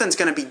 Something's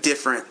going to be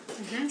different.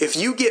 If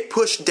you get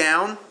pushed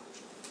down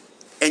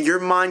and your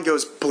mind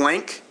goes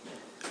blank,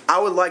 I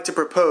would like to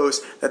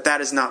propose that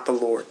that is not the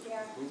Lord.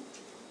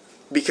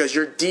 Because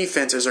your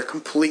defenses are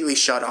completely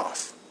shut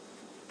off.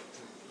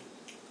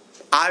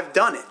 I've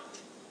done it.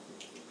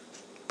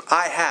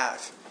 I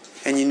have.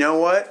 And you know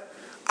what?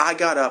 I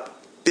got up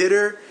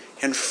bitter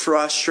and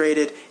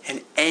frustrated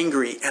and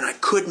angry, and I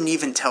couldn't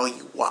even tell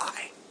you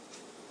why.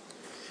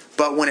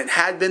 But when it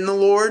had been the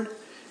Lord,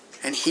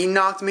 and He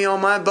knocked me on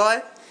my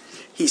butt,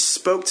 He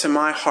spoke to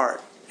my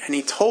heart, and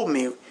He told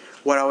me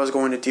what I was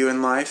going to do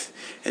in life,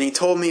 and He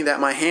told me that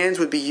my hands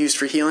would be used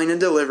for healing and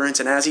deliverance,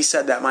 and as He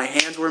said that, my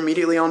hands were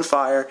immediately on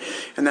fire,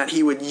 and that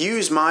He would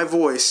use my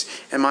voice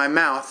and my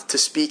mouth to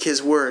speak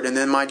His word, and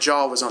then my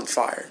jaw was on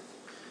fire.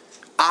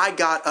 I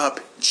got up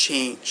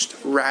changed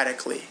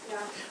radically.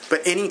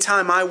 But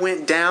anytime I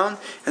went down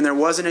and there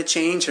wasn't a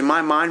change and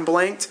my mind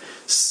blanked,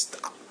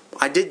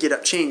 I did get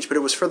up changed, but it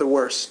was for the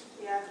worse.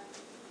 Yeah.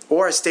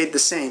 Or I stayed the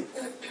same.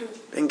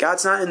 And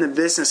God's not in the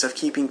business of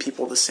keeping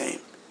people the same.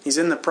 He's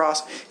in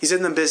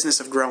the business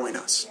of growing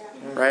us.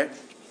 Right?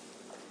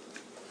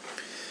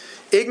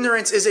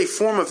 Ignorance is a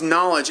form of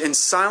knowledge and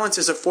silence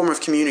is a form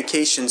of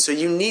communication. So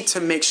you need to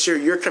make sure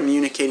you're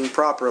communicating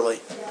properly.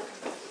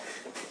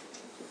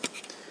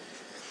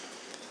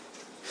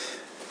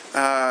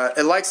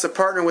 It likes to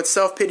partner with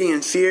self-pity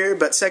and fear,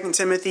 but 2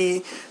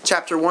 Timothy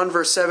chapter 1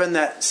 verse 7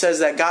 that says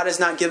that God has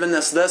not given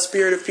us the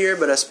spirit of fear,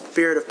 but a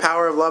spirit of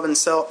power, of love, and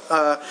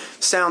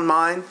sound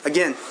mind.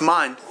 Again,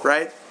 mind,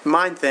 right?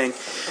 Mind thing.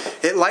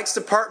 It likes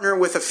to partner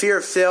with a fear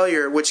of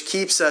failure, which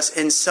keeps us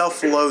in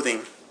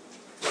self-loathing.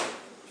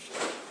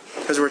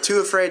 Because we're too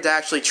afraid to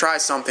actually try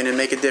something and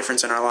make a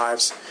difference in our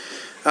lives.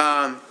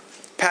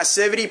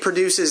 Passivity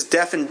produces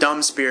deaf and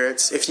dumb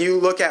spirits. If you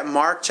look at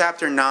Mark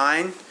chapter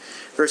 9,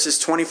 verses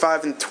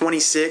 25 and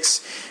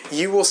 26,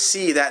 you will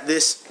see that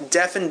this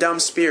deaf and dumb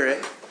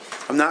spirit,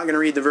 I'm not going to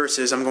read the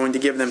verses, I'm going to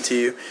give them to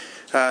you.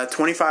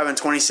 25 and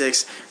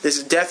 26,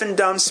 this deaf and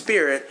dumb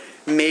spirit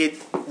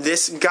made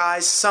this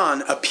guy's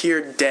son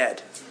appear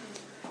dead.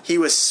 He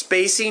was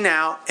spacing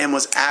out and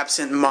was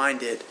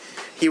absent-minded.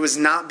 He was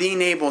not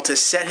being able to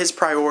set his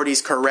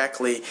priorities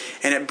correctly,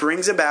 and it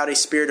brings about a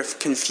spirit of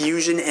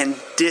confusion and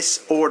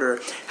disorder.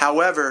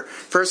 However,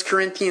 1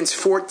 Corinthians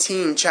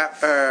 14,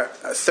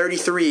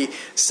 33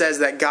 says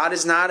that God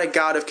is not a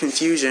God of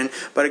confusion,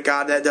 but a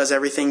God that does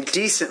everything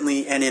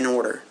decently and in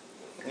order.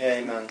 Yeah,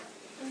 amen.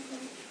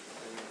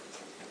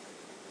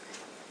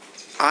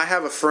 I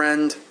have a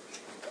friend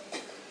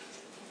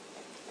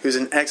who's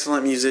an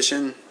excellent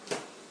musician,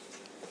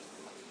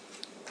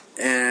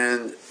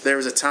 and there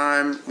was a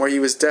time where he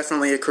was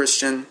definitely a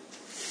Christian,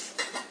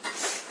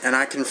 and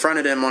I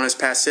confronted him on his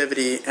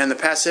passivity, and the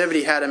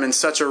passivity had him in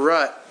such a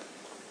rut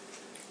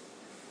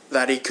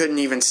that he couldn't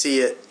even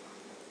see it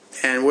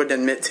and wouldn't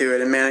admit to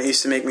it. And man, it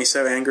used to make me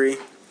so angry.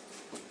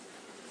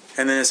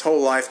 And then his whole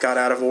life got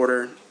out of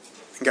order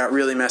and got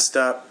really messed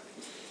up.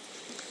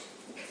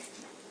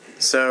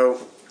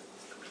 So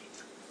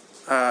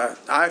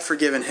I've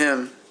forgiven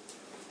him,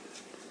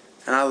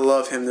 and I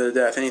love him to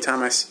death.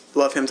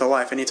 Love him to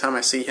life anytime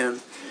I see him.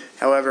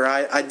 However,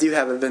 I do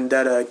have a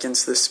vendetta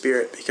against this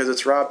spirit because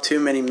it's robbed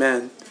too many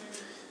men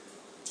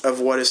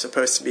of what is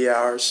supposed to be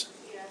ours.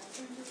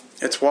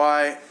 It's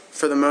why,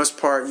 for the most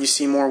part, you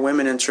see more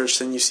women in church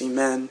than you see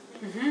men.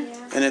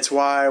 Mm-hmm. And it's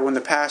why when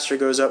the pastor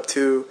goes up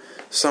to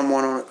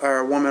someone or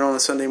a woman on a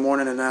Sunday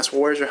morning and asks,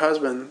 well, where's your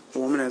husband? The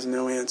woman has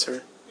no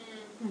answer.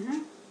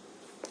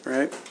 Mm-hmm.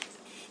 Right?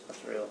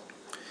 That's real.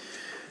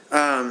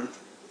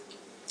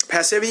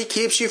 Passivity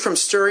keeps you from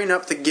stirring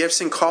up the gifts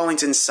and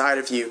callings inside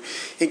of you.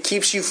 It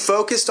keeps you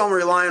focused on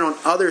relying on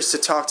others to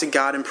talk to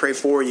God and pray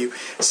for you.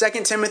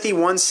 2 Timothy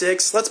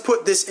 1:6, let's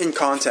put this in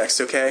context,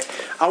 okay?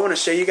 I want to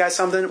show you guys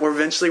something where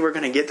eventually we're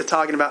going to get to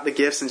talking about the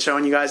gifts and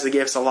showing you guys the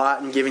gifts a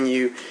lot and giving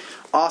you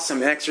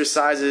awesome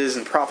exercises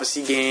and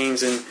prophecy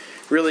games and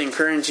really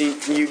encouraging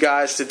you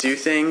guys to do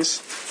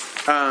things.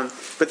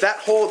 But that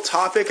whole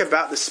topic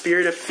about the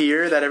spirit of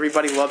fear that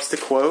everybody loves to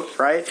quote,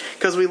 right?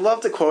 Because we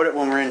love to quote it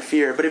when we're in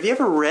fear. But have you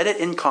ever read it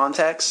in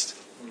context?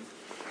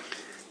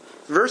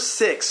 Verse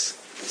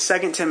 6,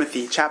 2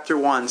 Timothy chapter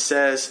 1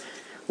 says,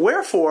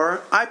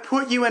 wherefore I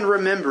put you in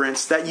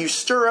remembrance that you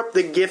stir up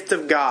the gift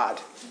of God,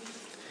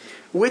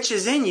 which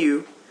is in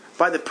you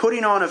by the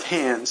putting on of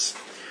hands.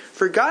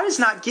 For God has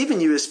not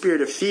given you a spirit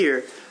of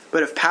fear,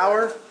 but of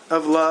power,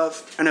 of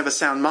love, and of a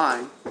sound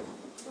mind.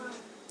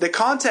 The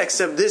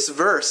context of this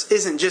verse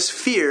isn't just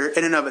fear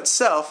in and of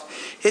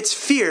itself. It's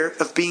fear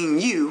of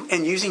being you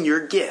and using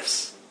your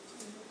gifts.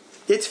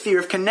 It's fear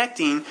of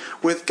connecting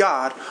with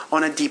God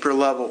on a deeper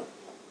level.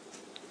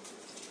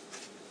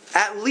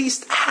 At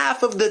least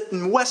half of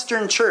the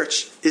Western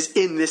church is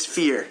in this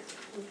fear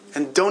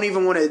and don't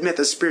even want to admit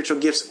that spiritual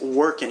gifts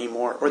work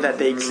anymore or that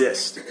they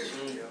exist.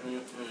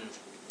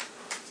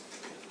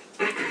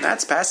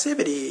 That's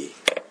passivity.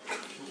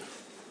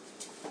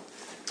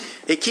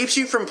 It keeps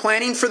you from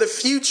planning for the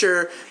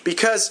future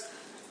because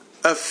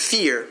of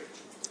fear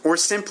or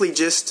simply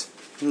just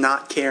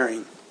not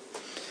caring.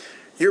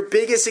 Your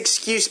biggest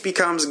excuse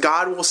becomes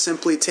God will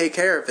simply take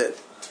care of it.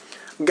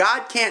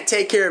 God can't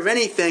take care of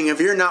anything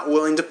if you're not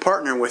willing to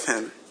partner with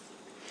Him.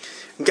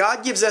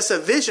 God gives us a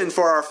vision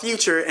for our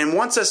future and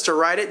wants us to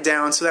write it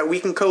down so that we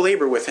can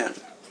co-labor with Him.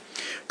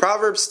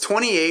 Proverbs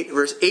 28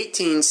 verse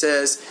 18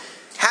 says,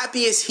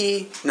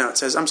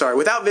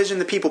 without vision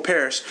the people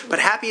perish, but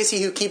happy is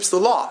he who keeps the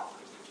law.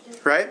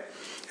 right?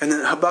 And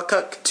then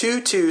Habakkuk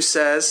 2:2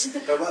 says,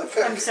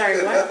 I'm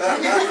sorry, what?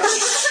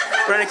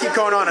 we're going to keep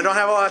going on. I don't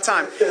have a lot of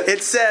time.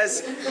 It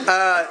says,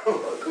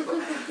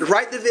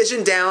 write the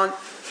vision down,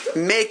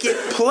 make it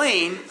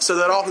plain so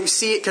that all who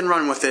see it can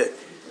run with it.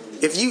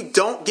 If you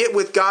don't get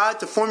with God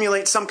to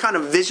formulate some kind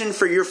of vision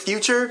for your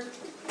future,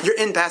 you're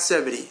in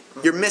passivity.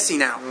 You're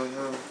missing out.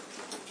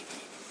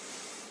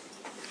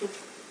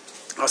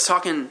 I was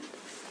talking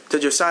to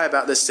Josiah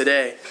about this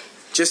today,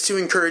 just to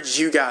encourage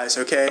you guys,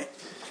 okay?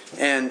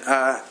 And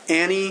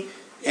Annie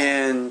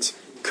and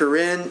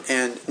Corinne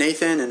and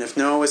Nathan, and if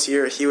Noah was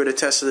here, he would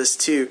attest to this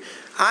too.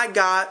 I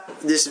got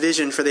this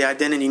vision for the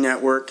Identity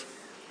Network.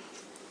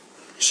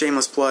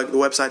 Shameless plug. The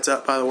website's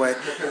up, by the way.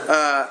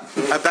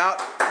 About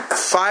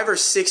 5 or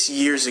 6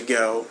 years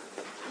ago,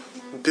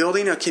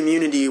 building a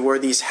community where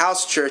these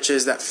house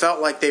churches that felt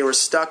like they were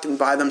stuck and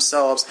by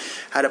themselves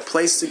had a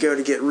place to go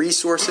to get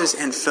resources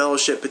and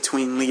fellowship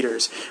between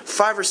leaders.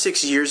 5 or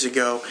 6 years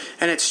ago,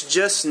 and it's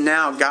just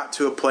now got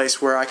to a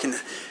place where I can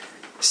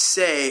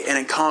say in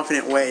a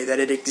confident way that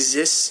it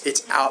exists,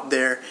 it's out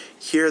there.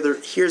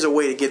 Here's a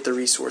way to get the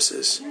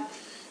resources.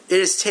 It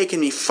has taken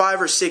me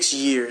 5 or 6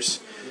 years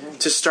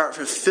to start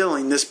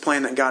fulfilling this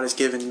plan that God has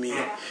given me.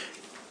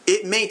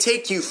 It may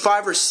take you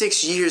 5 or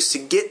 6 years to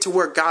get to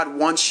where God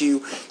wants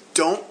you.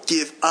 Don't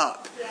give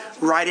up.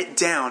 Write it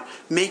down.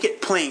 Make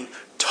it plain.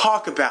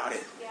 Talk about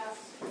it.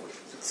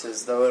 It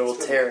says, though it will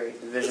tarry,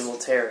 the vision will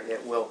tarry,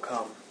 it will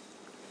come.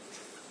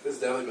 It's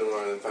definitely been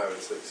longer than 5 or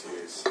 6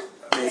 years.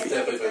 Maybe. It's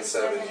definitely been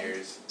 7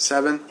 years.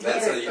 7?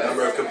 That's the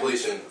number of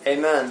completion.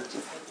 Amen.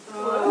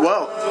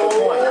 Whoa.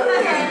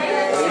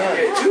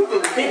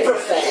 Be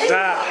prophetic.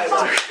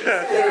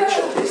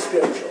 Be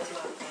spiritual.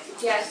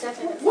 Yeah,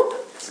 definitely.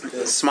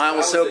 The smile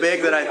was so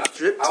big that I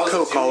dripped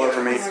Coke all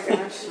over me.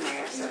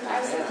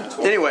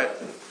 Anyway.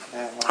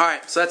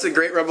 Alright, so that's a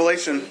great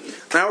revelation.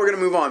 Now we're going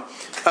to move on.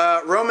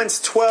 Romans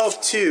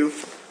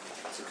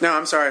 12:2. No,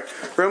 I'm sorry.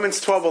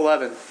 Romans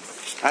 12:11.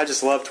 I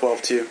just love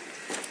 12:2.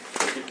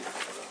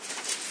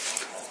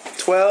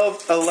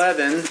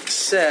 12:11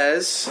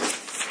 says,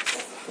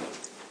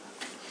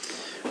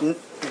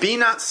 be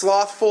not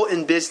slothful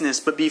in business,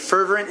 but be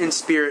fervent in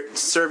spirit,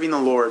 serving the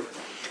Lord.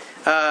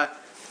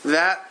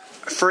 That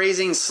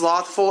phrasing,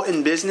 slothful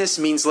in business,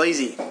 means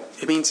lazy.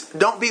 It means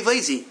don't be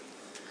lazy.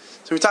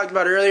 So we talked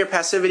about earlier,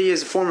 passivity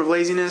is a form of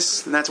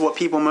laziness, and that's what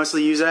people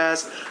mostly use it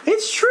as.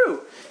 It's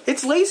true.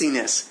 It's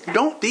laziness.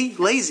 Don't be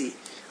lazy.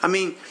 I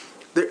mean,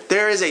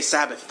 there is a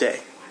Sabbath day.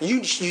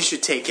 You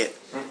should take it.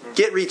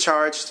 Get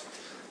recharged.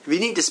 If you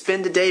need to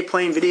spend a day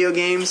playing video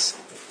games,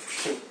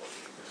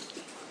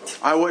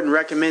 I wouldn't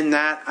recommend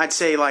that. I'd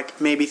say like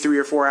maybe 3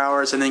 or 4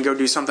 hours and then go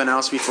do something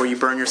else before you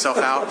burn yourself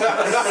out.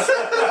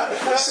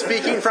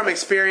 Speaking from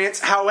experience.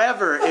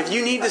 However, if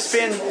you need to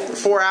spend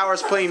 4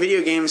 hours playing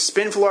video games,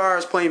 spend 4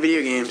 hours playing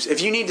video games.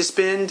 If you need to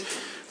spend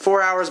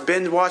 4 hours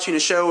binge watching a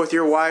show with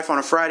your wife on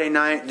a Friday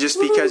night just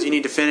because you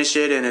need to finish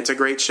it and it's a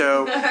great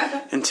show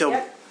until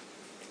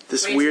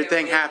this weird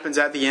thing happens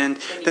at the end,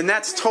 then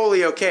that's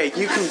totally okay.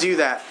 You can do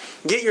that.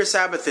 Get your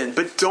Sabbath in,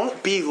 but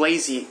don't be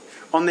lazy.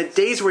 On the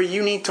days where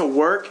you need to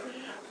work,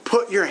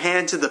 put your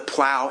hand to the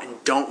plow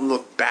and don't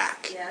look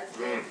back.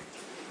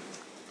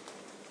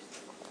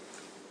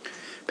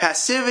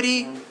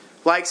 Passivity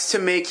likes to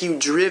make you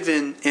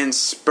driven in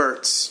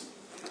spurts.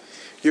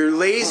 You're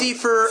lazy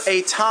for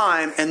a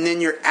time and then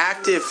you're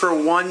active for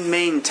one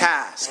main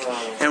task.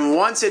 And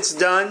once it's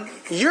done,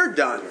 you're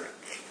done.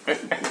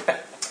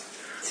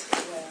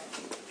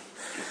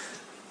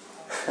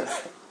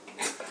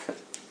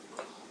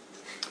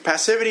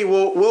 Passivity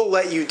will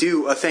let you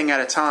do a thing at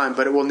a time,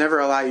 but it will never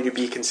allow you to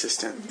be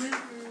consistent.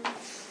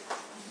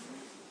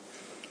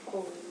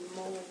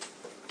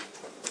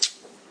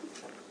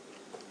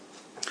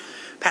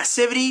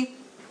 Passivity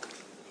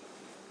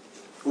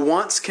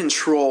wants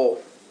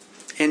control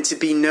and to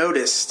be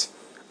noticed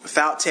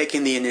without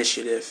taking the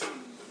initiative.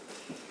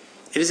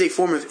 It is a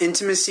form of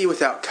intimacy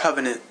without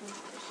covenant.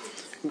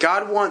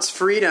 God wants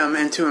freedom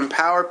and to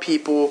empower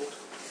people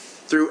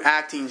through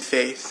acting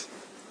faith.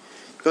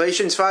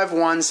 Galatians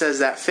 5:1 says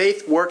that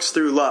faith works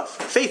through love.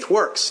 Faith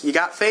works. You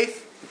got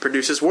faith? It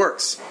produces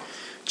works.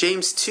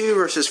 James 2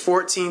 verses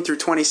 14 through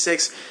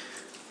 26,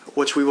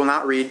 which we will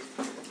not read,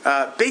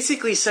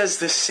 basically says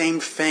the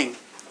same thing.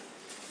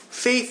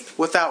 Faith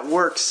without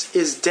works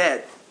is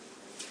dead.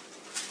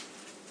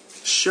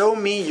 Show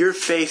me your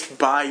faith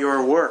by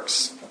your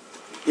works.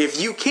 If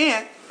you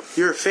can't,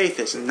 your faith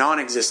is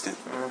non-existent.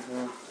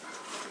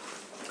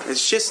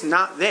 It's just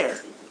not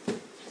there.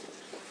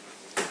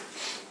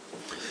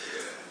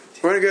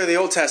 We're going to go to the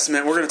Old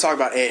Testament. We're going to talk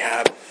about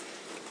Ahab.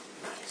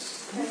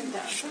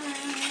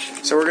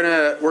 So we're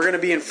going to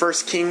be in 1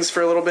 Kings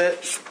for a little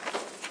bit.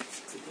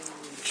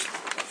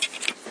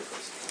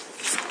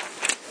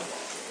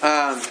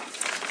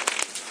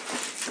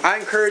 I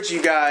encourage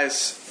you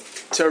guys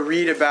to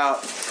read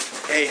about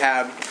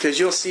Ahab because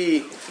you'll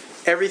see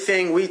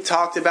everything we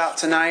talked about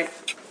tonight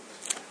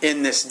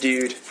in this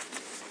dude.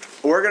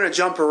 We're going to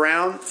jump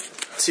around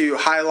to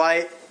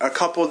highlight a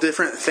couple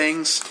different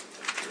things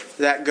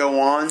that go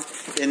on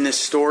in this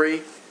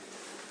story.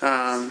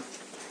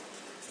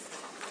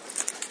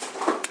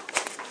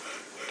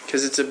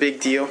 Because it's a big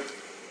deal.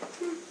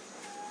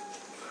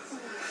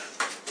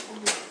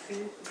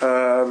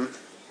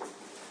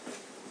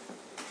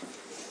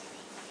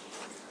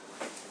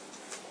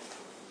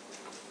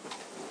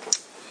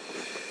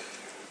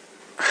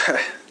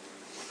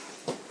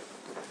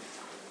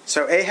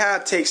 So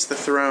Ahab takes the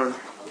throne.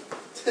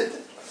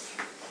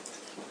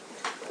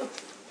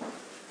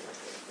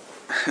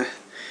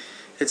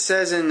 It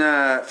says in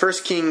 1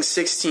 Kings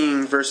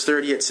 16, verse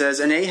 30, it says,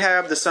 "And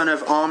Ahab the son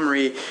of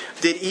Omri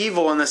did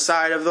evil in the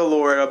sight of the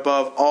Lord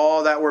above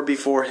all that were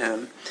before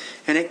him.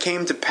 And it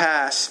came to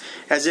pass,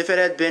 as if it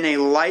had been a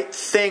light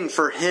thing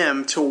for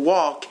him to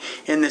walk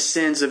in the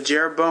sins of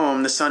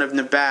Jeroboam the son of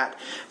Nebat,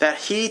 that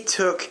he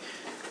took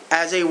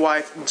as a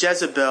wife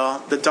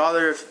Jezebel, the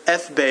daughter of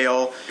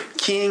Ethbaal,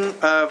 king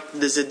of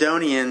the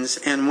Zidonians,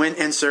 and went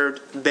and served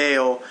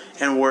Baal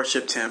and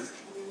worshipped him."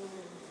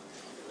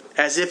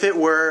 As if it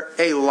were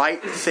a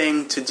light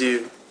thing to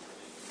do.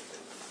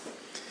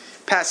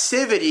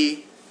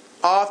 Passivity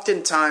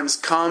oftentimes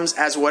comes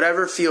as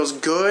whatever feels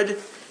good,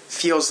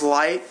 feels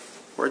light,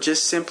 or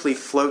just simply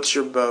floats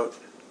your boat.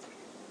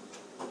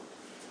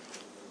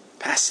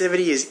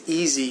 Passivity is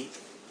easy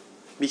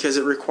because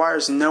it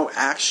requires no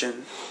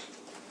action.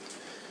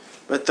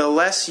 But the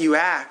less you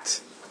act,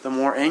 the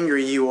more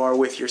angry you are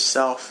with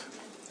yourself.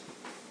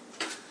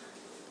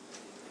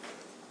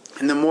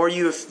 And the more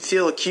you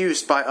feel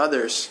accused by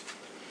others.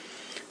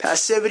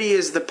 Passivity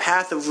is the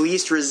path of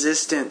least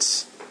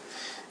resistance,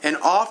 and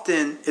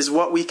often is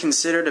what we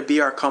consider to be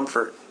our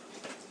comfort.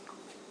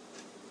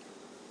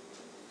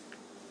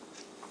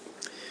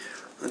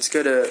 Let's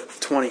go to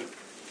 20.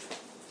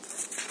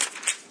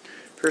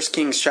 1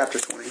 Kings chapter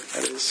 20,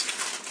 that is.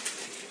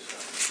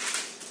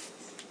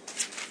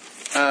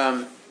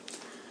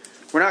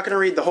 We're not going to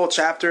read the whole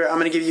chapter. I'm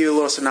going to give you a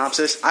little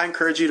synopsis. I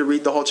encourage you to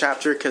read the whole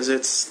chapter because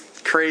it's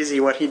crazy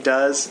what he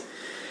does.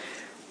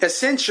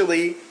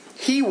 Essentially,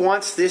 he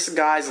wants this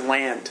guy's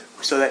land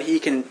so that he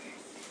can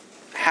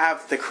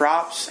have the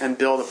crops and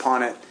build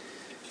upon it.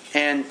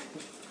 And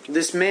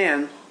this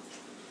man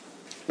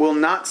will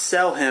not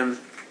sell him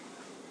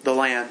the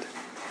land.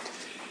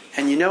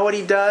 And you know what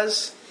he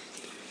does?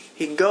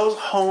 He goes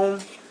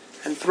home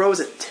and throws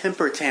a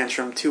temper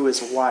tantrum to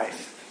his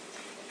wife.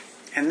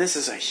 And this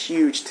is a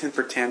huge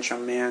temper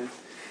tantrum, man.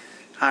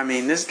 I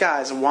mean, this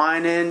guy's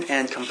whining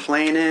and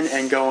complaining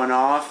and going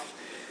off.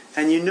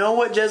 And you know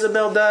what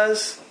Jezebel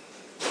does?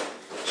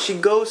 She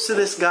goes to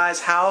this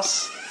guy's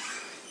house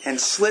and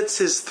slits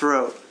his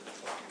throat.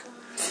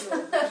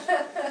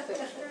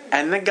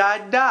 And the guy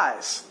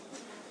dies.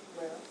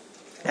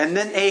 And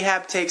then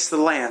Ahab takes the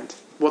land.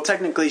 Well,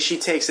 technically she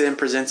takes it and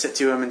presents it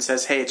to him and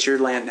says, "Hey, it's your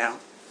land now."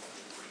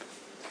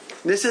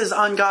 This is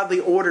ungodly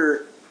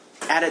order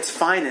at its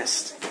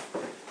finest.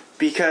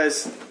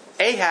 Because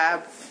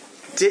Ahab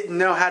didn't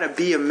know how to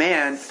be a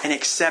man and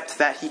accept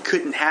that he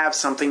couldn't have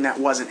something that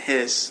wasn't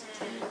his.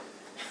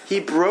 He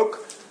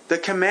broke the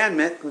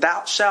commandment,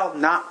 "Thou shalt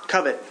not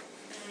covet."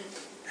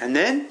 And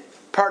then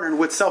partnered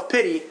with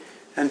self-pity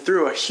and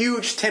threw a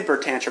huge temper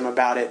tantrum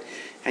about it.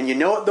 And you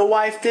know what the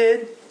wife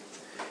did?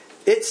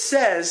 It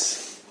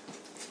says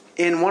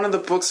in one of the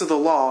books of the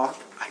law,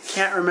 I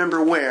can't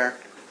remember where,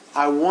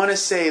 I want to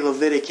say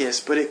Leviticus,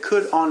 but it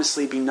could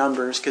honestly be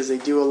Numbers because they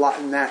do a lot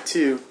in that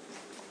too.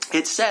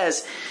 It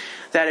says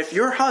that if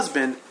your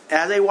husband,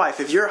 as a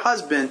wife, if your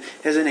husband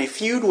is in a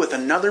feud with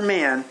another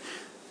man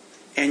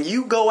and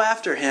you go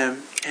after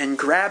him and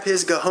grab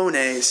his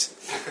cojones,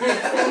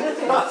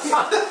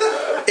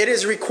 it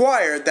is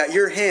required that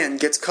your hand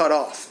gets cut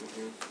off.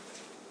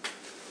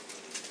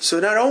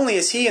 So not only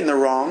is he in the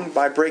wrong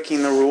by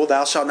breaking the rule,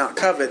 "Thou shalt not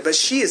covet," but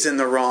she is in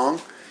the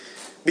wrong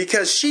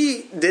because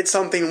she did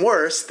something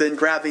worse than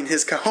grabbing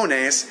his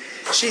cojones.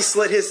 She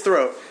slit his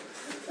throat.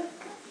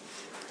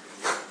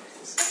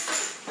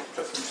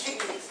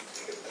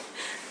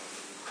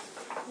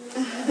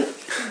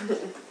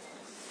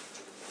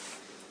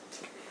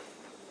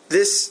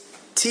 This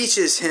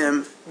teaches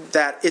him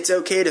that it's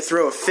okay to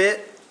throw a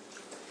fit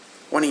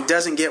when he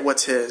doesn't get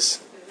what's his.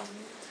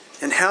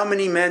 And how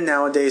many men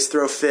nowadays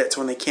throw fits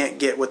when they can't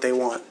get what they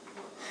want?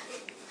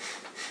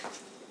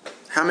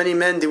 How many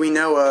men do we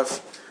know of?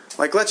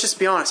 Like, let's just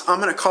be honest.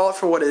 I'm going to call it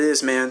for what it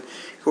is, man.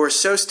 Who are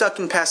so stuck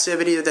in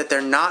passivity that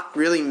they're not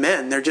really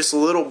men. They're just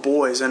little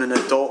boys in an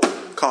adult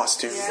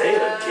costume. Say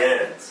it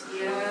again.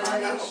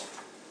 Yeah.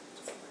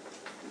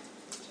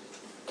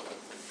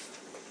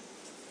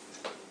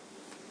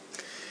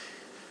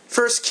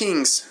 1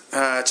 Kings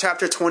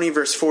chapter 20,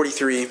 verse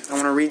 43. I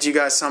want to read you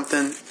guys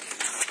something.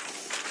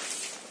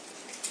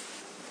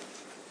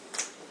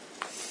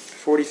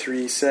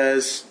 43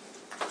 says,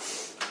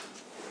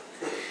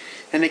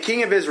 "And the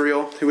king of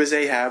Israel, who is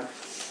Ahab,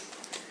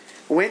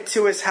 went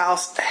to his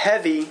house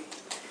heavy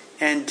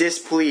and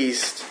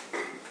displeased."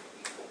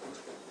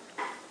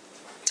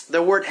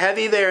 The word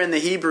heavy there in the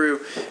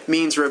Hebrew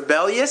means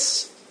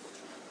rebellious.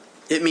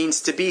 It means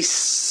to be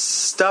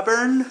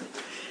stubborn.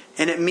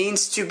 And it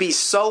means to be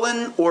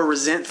sullen or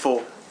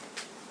resentful.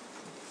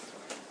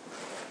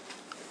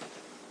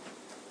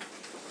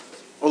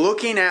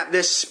 looking at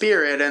this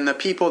spirit and the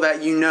people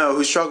that you know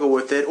who struggle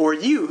with it, or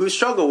you who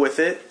struggle with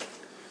it,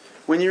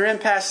 when you're in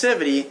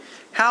passivity,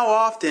 how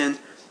often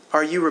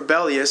are you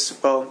rebellious?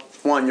 Well,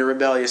 one, you're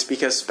rebellious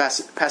because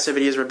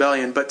passivity is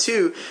rebellion. But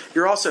two,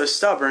 you're also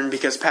stubborn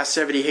because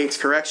passivity hates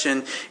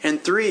correction.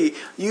 And three,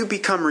 you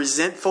become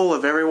resentful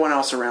of everyone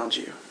else around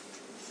you.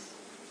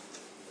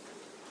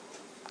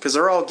 Because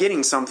they're all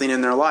getting something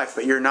in their life,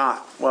 but you're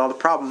not. Well, the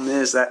problem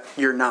is that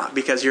you're not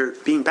because you're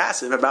being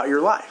passive about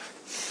your life.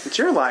 It's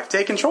your life.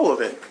 Take control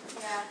of it.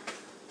 Yeah.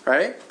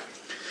 Right?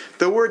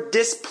 The word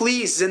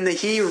displeased in the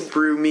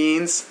Hebrew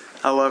means,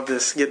 I love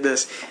this, get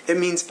this, it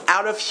means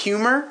out of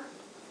humor,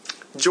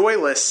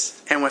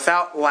 joyless, and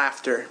without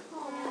laughter.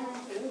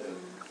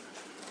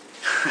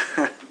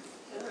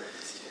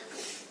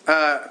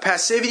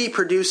 Passivity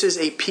produces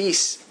a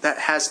peace that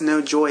has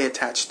no joy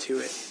attached to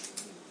it.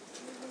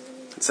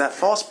 It's that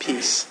false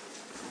peace.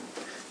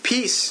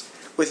 Peace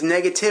with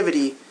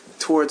negativity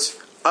towards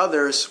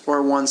others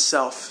or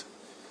oneself.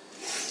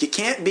 You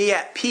can't be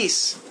at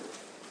peace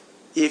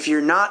if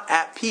you're not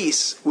at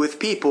peace with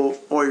people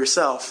or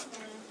yourself.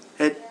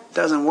 It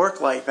doesn't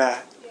work like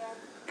that.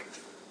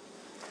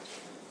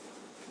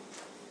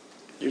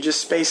 You're just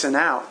spacing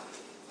out.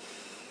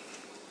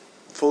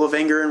 Full of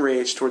anger and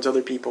rage towards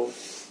other people.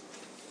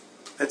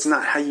 That's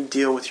not how you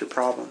deal with your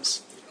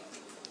problems.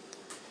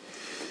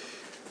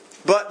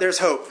 But there's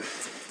hope.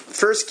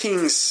 1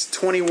 Kings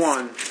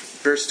 21,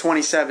 verse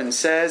 27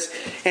 says,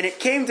 "And it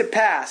came to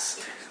pass,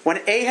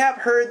 when Ahab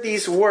heard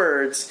these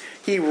words,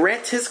 he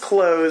rent his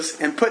clothes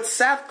and put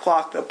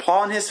sackcloth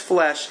upon his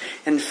flesh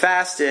and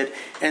fasted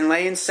and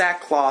lay in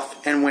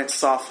sackcloth and went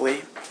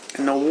softly.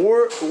 And the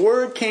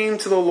word came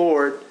to the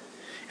Lord,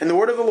 and the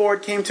word of the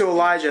Lord came to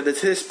Elijah the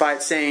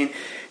Tishbite, saying,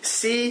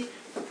 See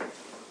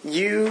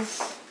you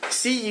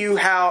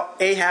how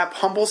Ahab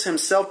humbles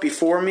himself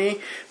before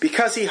me?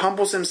 Because he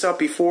humbles himself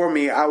before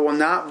me, I will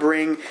not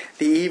bring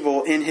the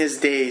evil in his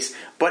days,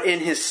 but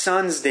in his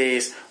son's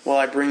days will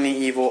I bring the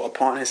evil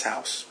upon his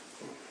house."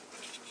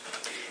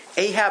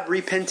 Ahab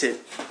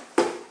repented.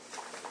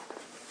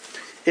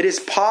 It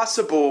is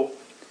possible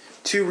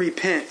to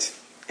repent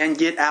and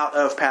get out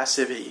of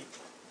passivity.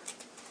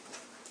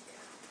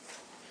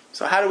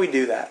 So how do we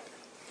do that?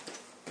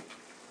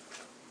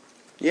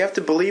 You have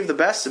to believe the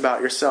best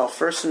about yourself,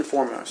 first and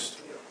foremost.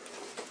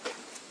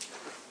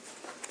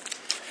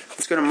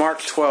 Let's go to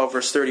Mark 12,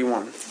 verse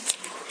 31.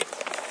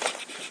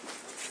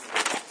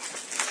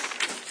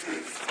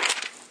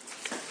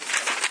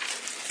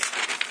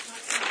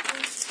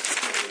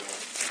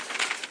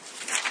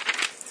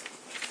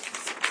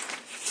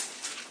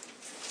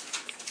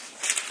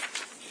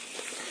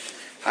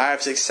 I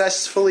have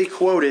successfully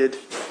quoted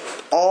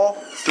all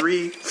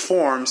three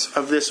forms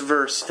of this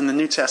verse in the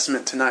New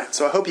Testament tonight,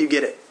 so I hope you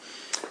get it.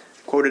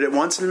 Quoted it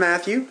once in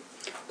Matthew,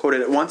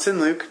 quoted it once in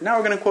Luke, now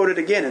we're going to quote it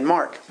again in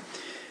Mark.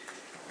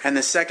 And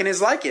the second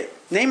is like it,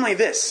 namely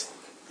this: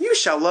 "You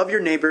shall love your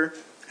neighbor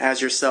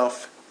as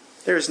yourself.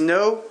 There is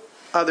no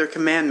other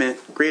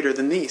commandment greater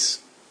than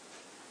these."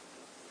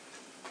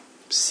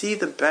 See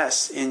the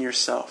best in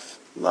yourself.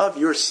 Love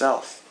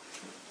yourself.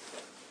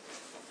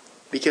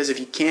 Because if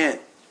you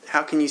can't,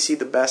 how can you see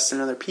the best in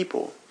other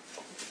people?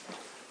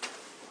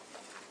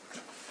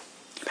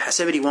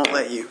 Passivity won't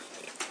let you.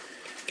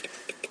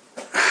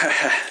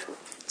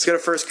 Let's go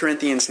to 1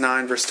 Corinthians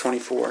 9, verse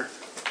 24.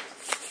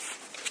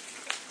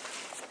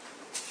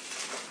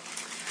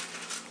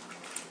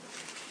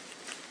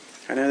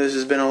 I know this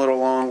has been a little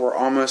long. We're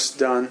almost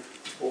done.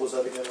 What was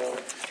that again, Ron?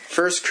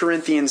 1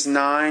 Corinthians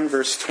 9,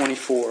 verse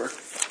 24. It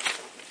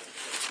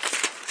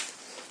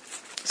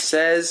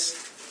says,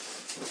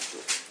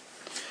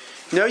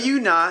 "Know you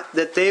not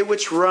that they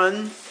which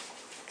run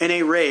in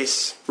a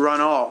race run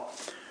all,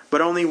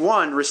 but only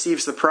one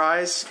receives the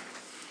prize?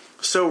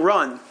 So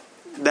run,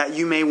 that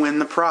you may win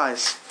the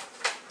prize."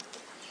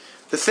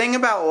 The thing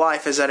about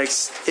life is that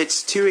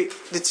it's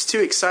too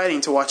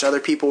exciting to watch other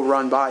people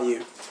run by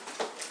you.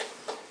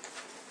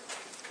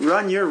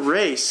 Run your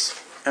race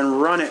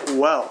and run it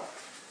well.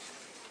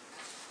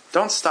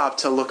 Don't stop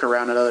to look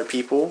around at other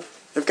people.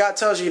 If God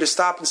tells you to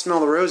stop and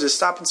smell the roses,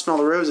 stop and smell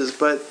the roses.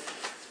 But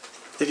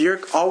if you're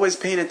always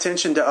paying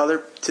attention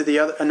to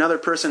another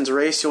person's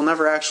race, you'll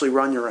never actually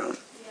run your own.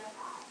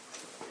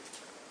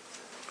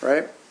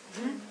 Right?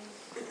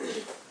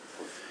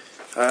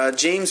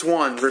 James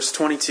 1, verse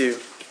 22.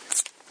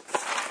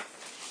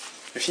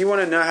 If you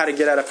want to know how to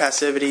get out of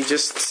passivity,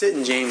 just sit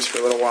in James for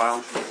a little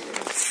while.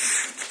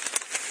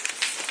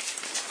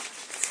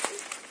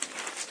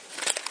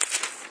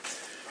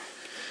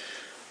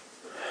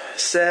 It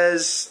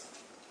says,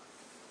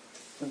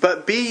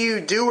 "But be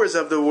you doers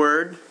of the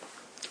word,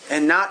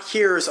 and not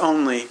hearers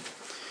only.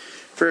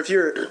 For if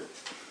you're..."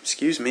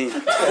 Excuse me.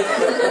 All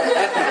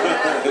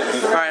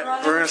right,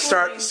 we're going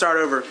to start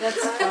over.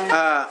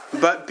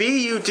 "But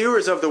be you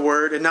doers of the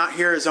word and not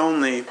hearers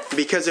only,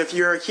 because if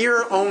you're a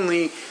hearer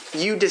only,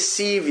 you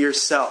deceive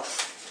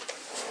yourself."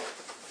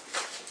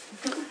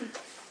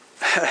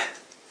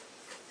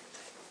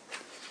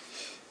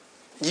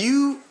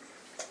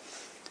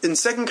 In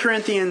 2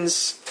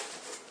 Corinthians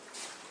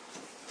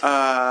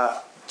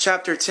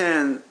chapter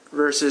 10,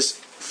 verses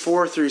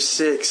 4 through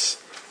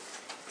 6,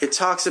 it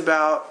talks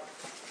about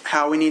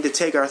how we need to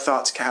take our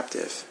thoughts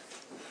captive.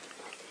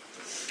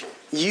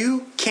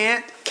 You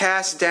can't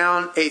cast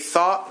down a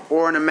thought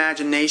or an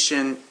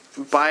imagination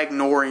by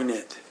ignoring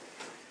it.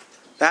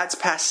 That's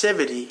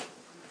passivity.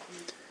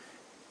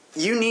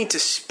 You need to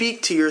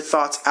speak to your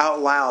thoughts out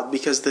loud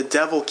because the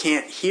devil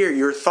can't hear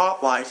your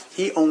thought life.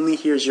 He only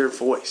hears your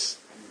voice.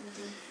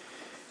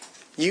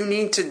 You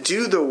need to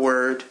do the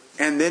word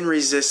and then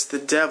resist the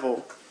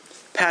devil.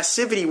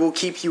 Passivity will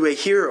keep you a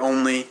hearer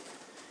only,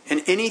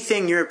 and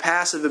anything you're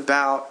passive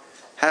about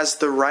has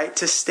the right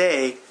to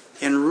stay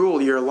and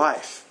rule your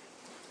life.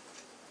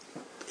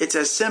 It's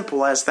as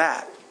simple as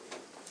that.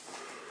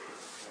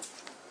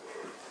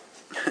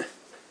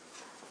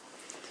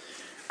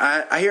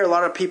 I hear a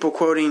lot of people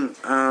quoting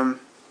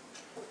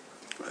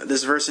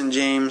this verse in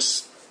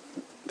James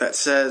that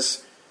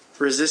says,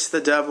 resist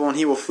the devil and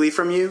he will flee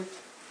from you.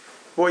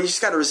 Boy, you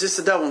just got to resist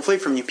the devil and flee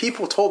from you.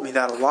 People told me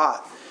that a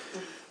lot.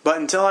 But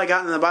until I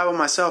got into the Bible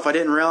myself, I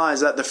didn't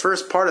realize that the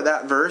first part of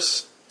that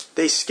verse,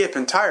 they skip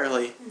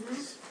entirely.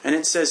 Mm-hmm. And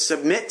it says,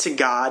 submit to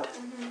God,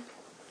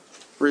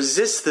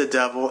 resist the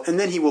devil, and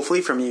then he will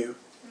flee from you.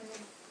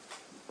 Mm-hmm.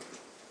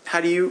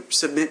 How do you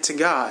submit to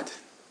God?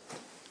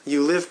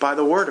 You live by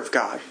the Word of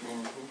God.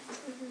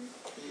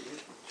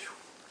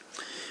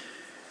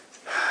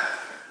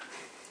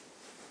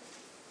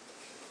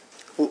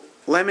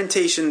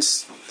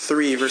 Lamentations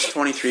 3, verse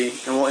 23,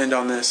 and we'll end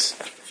on this,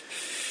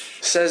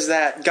 says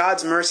that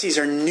God's mercies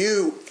are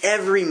new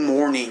every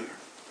morning.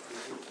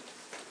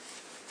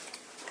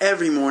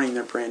 Every morning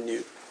they're brand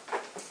new.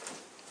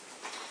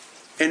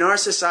 In our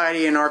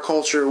society, in our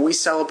culture, we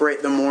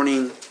celebrate the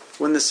morning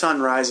when the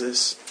sun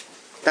rises.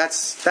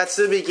 That's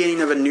the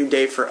beginning of a new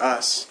day for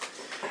us.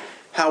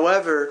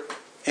 However,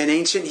 in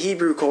ancient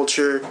Hebrew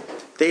culture,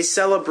 they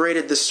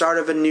celebrated the start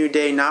of a new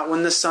day not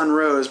when the sun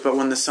rose, but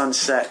when the sun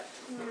set.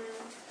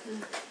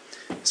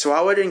 So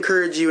I would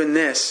encourage you in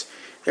this.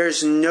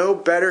 There's no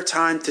better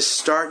time to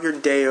start your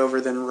day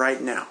over than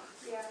right now.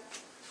 Yeah.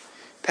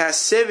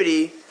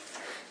 Passivity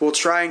will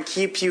try and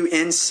keep you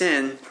in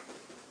sin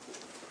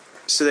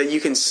so that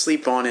you can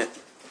sleep on it.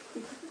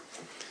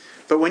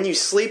 But when you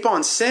sleep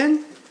on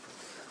sin,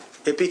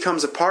 it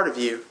becomes a part of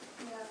you.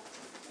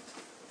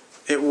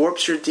 Yeah. It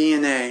warps your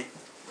DNA.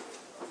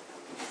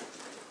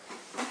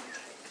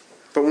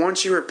 But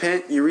once you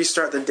repent, you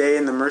restart the day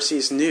and the mercy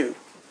is new.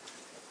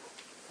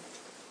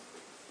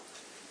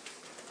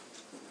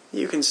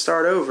 You can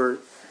start over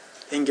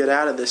and get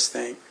out of this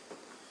thing.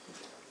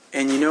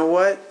 And you know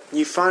what?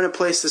 You find a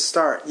place to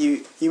start.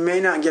 You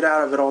may not get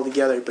out of it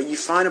altogether, but you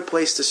find a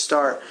place to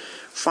start.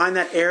 Find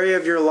that area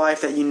of your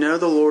life that you know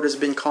the Lord has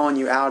been calling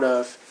you out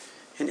of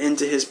and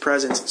into His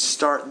presence.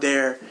 Start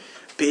there.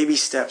 Baby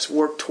steps.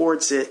 Work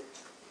towards it.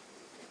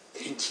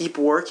 And keep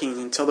working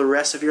until the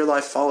rest of your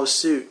life follows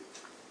suit.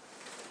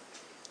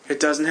 It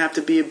doesn't have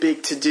to be a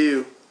big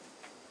to-do.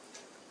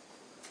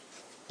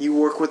 You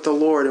work with the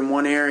Lord in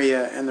one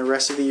area and the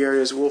rest of the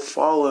areas will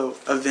follow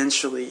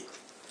eventually.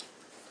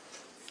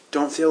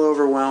 Don't feel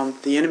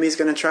overwhelmed. The enemy is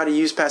going to try to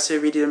use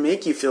passivity to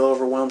make you feel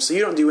overwhelmed so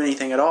you don't do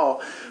anything at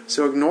all.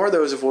 So ignore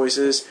those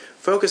voices,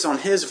 focus on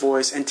His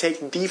voice, and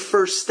take the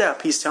first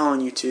step He's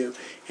telling you to,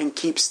 and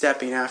keep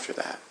stepping after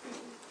that.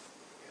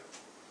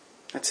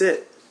 That's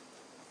it.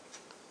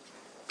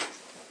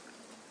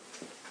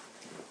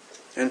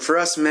 And for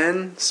us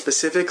men,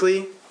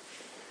 specifically,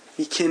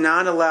 we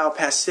cannot allow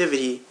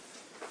passivity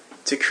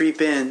to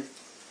creep in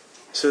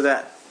so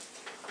that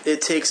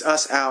it takes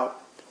us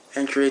out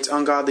and creates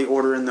ungodly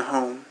order in the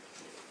home.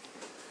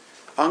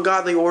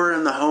 Ungodly order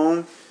in the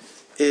home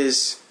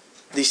is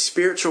the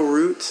spiritual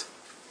root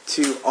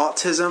to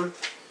autism.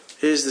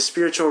 It is the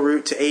spiritual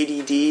root to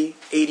ADD,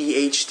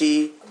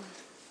 ADHD.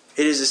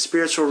 It is the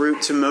spiritual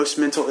root to most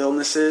mental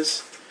illnesses.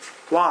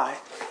 Why?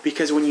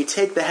 Because when you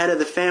take the head of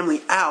the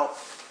family out,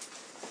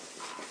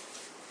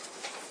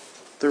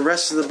 the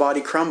rest of the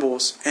body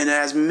crumbles. And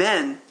as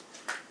men,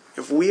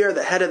 if we are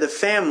the head of the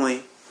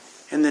family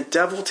and the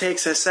devil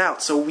takes us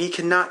out so we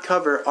cannot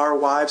cover our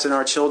wives and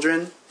our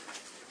children,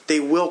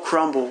 they will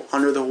crumble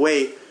under the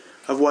weight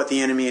of what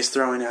the enemy is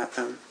throwing at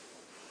them.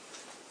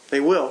 They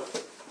will.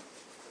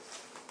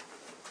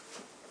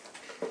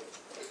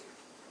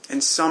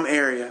 In some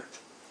area.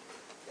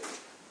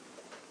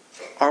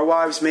 Our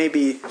wives may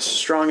be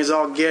strong as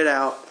all get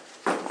out.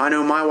 I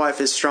know my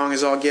wife is strong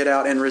as all get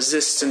out and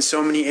resists in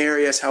so many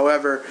areas.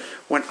 However,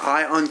 when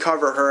I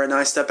uncover her and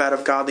I step out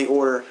of godly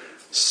order,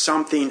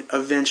 something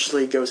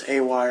eventually goes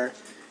haywire.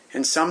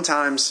 And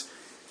sometimes,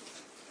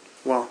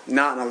 well,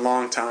 not in a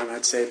long time,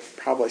 I'd say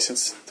probably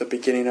since the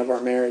beginning of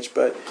our marriage,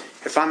 but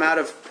if I'm out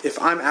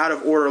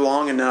of order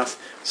long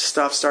enough,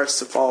 stuff starts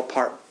to fall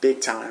apart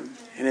big time,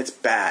 and it's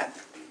bad.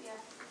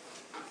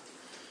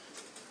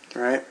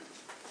 All right?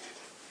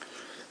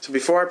 So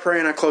before I pray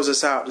and I close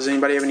this out, does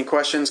anybody have any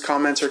questions,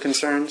 comments, or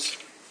concerns?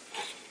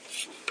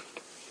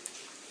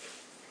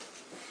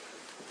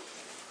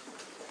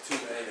 Too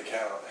bad the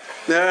count.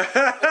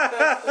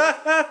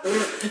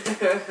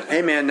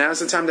 Hey man, now's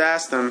the time to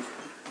ask them.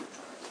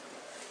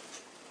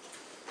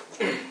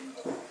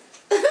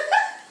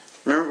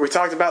 Remember, we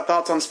talked about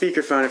thoughts on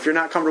speakerphone. If you're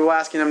not comfortable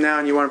asking them now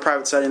and you want a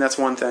private setting, that's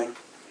one thing.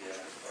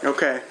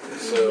 Okay.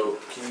 So,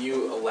 can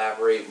you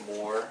elaborate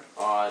more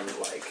on,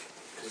 like,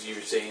 because you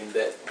were saying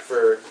that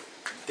for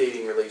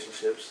dating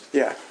relationships,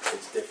 Yeah.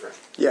 it's different.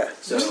 Yeah,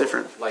 So, it's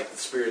different. like the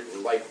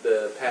spirit, like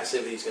the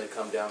passivity is going to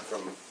come down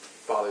from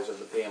fathers of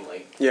the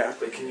family. Yeah.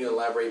 But can you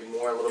elaborate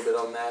more a little bit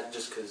on that?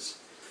 Just because,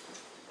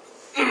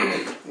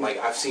 like,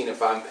 I've seen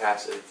if I'm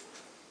passive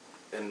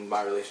in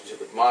my relationship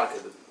with Monica,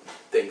 that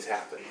things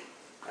happen.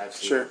 I've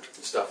seen Sure.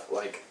 stuff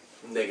like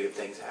negative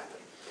things happen.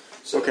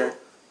 So, Okay.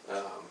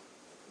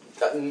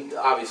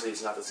 Obviously,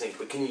 it's not the same,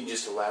 but can you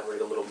just elaborate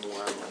a little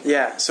more on that?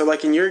 Yeah, so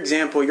like in your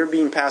example, you're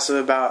being passive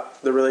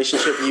about the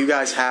relationship you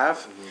guys have.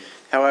 Mm-hmm.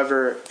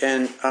 However,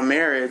 in a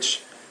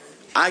marriage,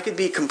 I could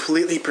be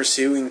completely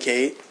pursuing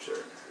Kate, Sure.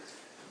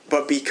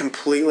 but be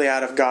completely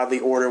out of godly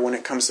order when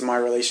it comes to my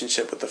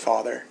relationship with the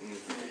Father.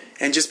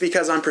 And just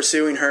because I'm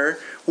pursuing her,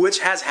 which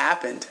has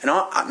happened, and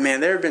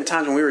man, there have been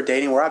times when we were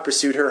dating where I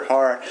pursued her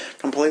hard,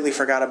 completely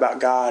forgot about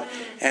God,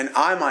 and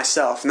I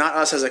myself, not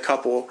us as a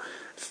couple,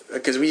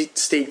 because we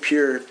stayed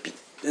pure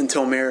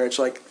until marriage,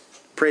 like,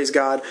 praise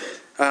God,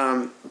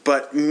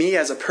 but me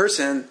as a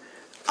person,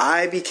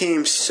 I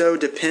became so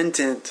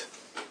dependent.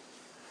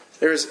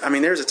 There's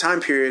a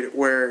time period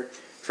where,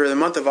 for the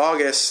month of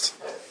August,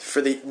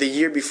 for the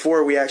year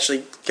before we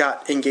actually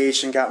got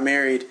engaged and got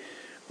married,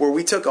 where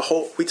we took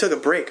a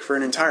break for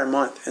an entire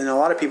month, and a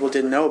lot of people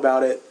didn't know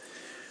about it,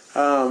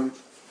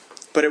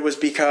 but it was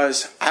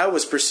because I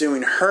was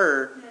pursuing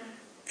her,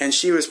 and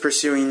she was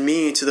pursuing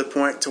me to the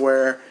point to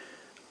where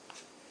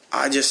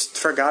I just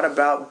forgot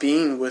about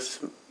being with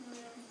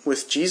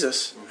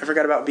Jesus. I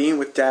forgot about being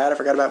with Dad. I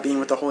forgot about being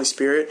with the Holy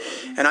Spirit.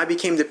 And I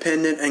became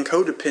dependent and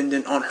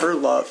codependent on her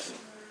love.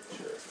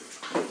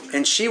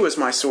 And she was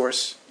my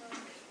source.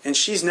 And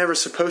she's never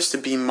supposed to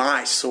be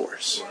my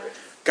source.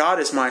 God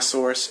is my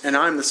source, and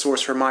I'm the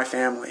source for my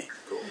family.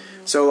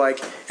 So, like,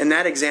 in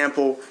that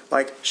example,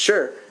 like,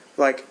 sure,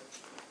 like,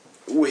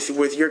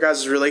 with your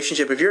guys'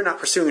 relationship, if you're not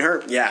pursuing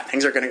her, yeah,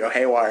 things are going to go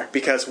haywire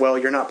because, well,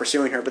 you're not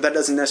pursuing her. But that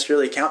doesn't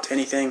necessarily count to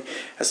anything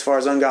as far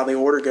as ungodly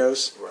order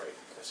goes. Right.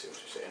 I see what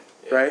you're saying.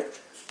 Yeah. Right?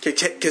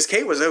 Because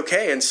Kate was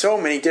okay in so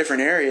many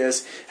different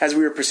areas as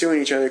we were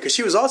pursuing each other, because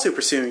she was also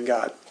pursuing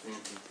God.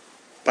 Mm-hmm.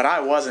 But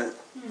I wasn't.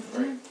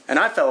 Right. And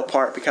I fell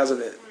apart because of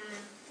it.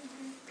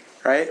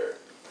 Right? Sure.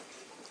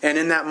 And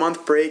in that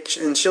month break,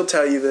 and she'll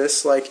tell you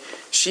this, like,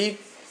 she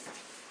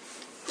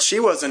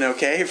wasn't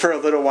okay for a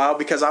little while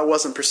because I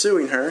wasn't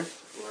pursuing her.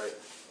 Right.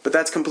 But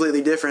that's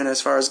completely different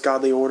as far as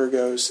godly order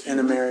goes in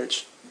a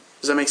marriage.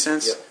 Does that make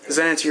sense? Yep. Does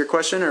that answer your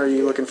question, or are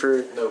you looking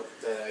for... Nope,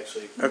 that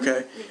actually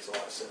Okay. makes a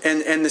lot of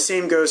sense. And the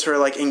same goes for,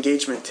 like,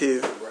 engagement,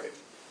 too. Right.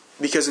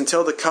 Because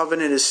until the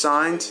covenant is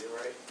signed, You're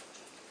right.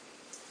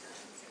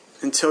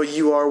 until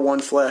you are one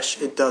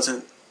flesh, it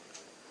doesn't.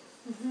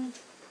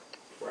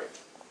 Right.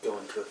 Go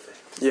into effect.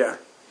 Yeah.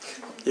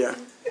 Yeah.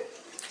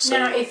 So,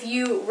 Now, if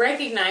you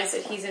recognize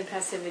that he's in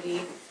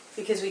passivity,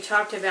 because we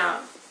talked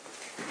about,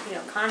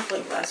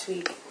 conflict last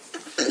week,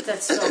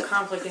 that's still a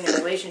conflict in the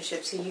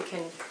relationship, so you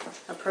can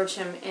approach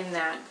him in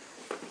that,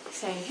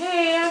 saying,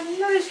 "Hey, I've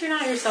noticed you're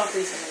not yourself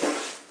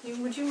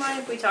recently. Would you mind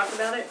if we talk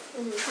about it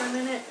for a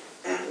minute?"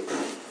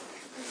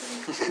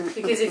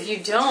 Because if you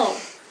don't,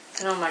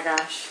 then oh my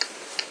gosh,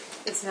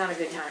 it's not a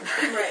good time.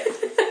 Right.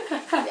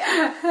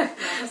 Yeah.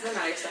 Because then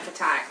I accept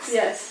attacks.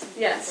 Yes.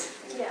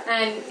 Yeah.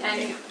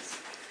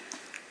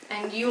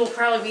 And you will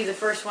probably be the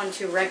first one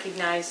to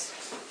recognize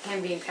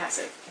him being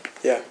passive.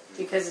 yeah.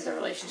 Because of the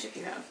relationship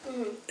you have.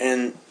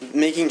 And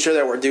making sure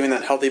that we're doing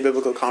that healthy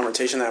biblical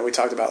conversation that we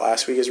talked about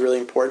last week is really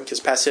important, because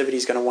passivity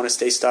is going to want to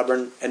stay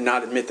stubborn and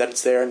not admit that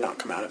it's there and not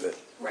come out of it.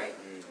 Right.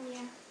 Yeah.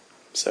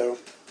 So,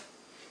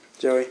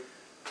 Joey?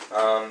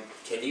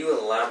 Can you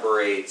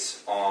elaborate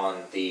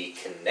on the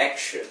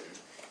connection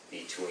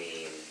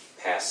between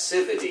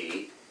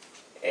passivity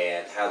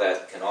and how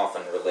that can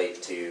often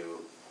relate to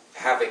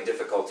having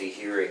difficulty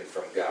hearing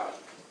from God?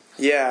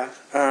 Yeah.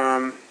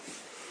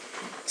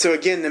 So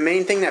again, the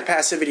main thing that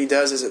passivity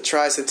does is it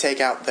tries to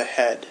take out the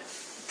head.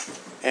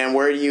 And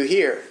where do you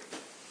hear?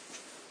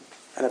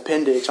 An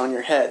appendage on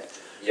your head.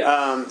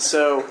 Yeah.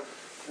 So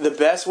the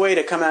best way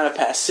to come out of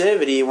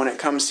passivity when it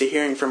comes to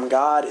hearing from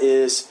God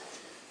is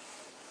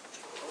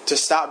to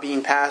stop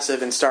being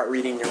passive and start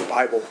reading your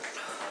Bible.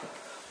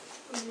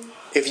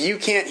 If you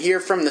can't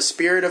hear from the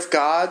Spirit of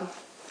God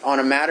on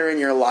a matter in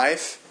your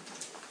life,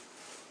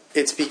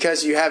 it's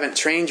because you haven't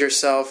trained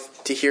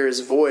yourself to hear His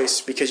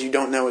voice, because you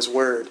don't know His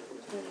Word.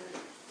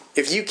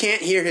 If you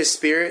can't hear His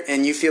Spirit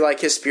and you feel like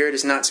His Spirit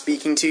is not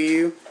speaking to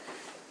you,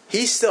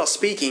 He's still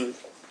speaking.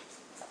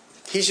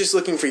 He's just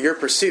looking for your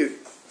pursuit.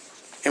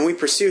 And we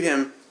pursue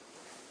Him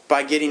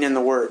by getting in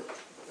the Word.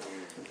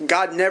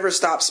 God never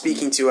stops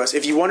speaking to us.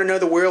 If you want to know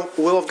the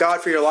will of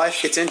God for your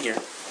life, it's in here.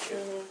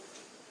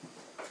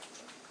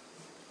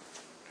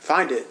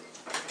 Find it.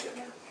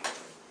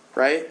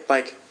 Right?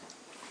 Like,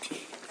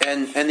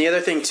 And the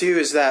other thing too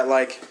is that,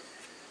 like,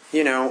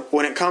 you know,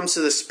 when it comes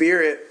to the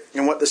Spirit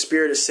and what the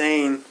Spirit is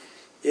saying,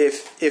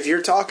 if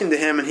you're talking to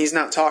Him and He's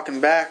not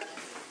talking back,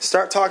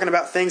 start talking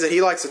about things that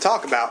He likes to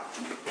talk about.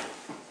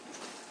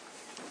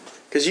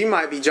 Because you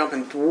might be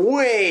jumping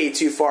way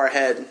too far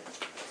ahead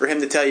for Him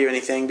to tell you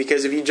anything.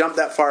 Because if you jump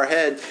that far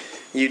ahead,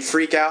 you'd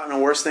freak out and the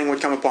worst thing would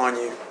come upon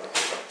you.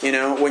 You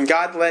know, when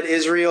God led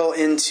Israel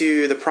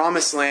into the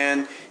Promised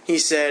Land, He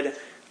said,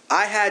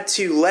 I had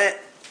to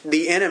let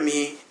the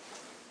enemy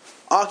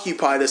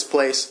occupy this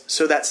place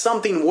so that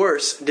something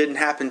worse didn't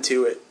happen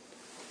to it.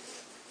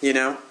 You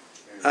know?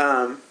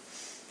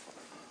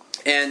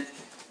 And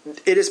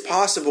it is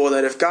possible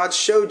that if God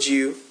showed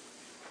you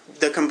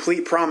the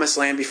complete Promised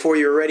Land before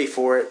you were ready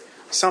for it,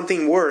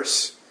 something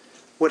worse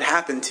would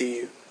happen to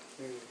you.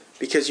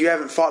 Because you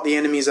haven't fought the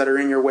enemies that are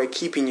in your way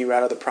keeping you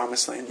out of the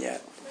Promised Land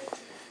yet.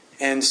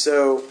 And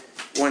so,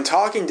 when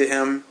talking to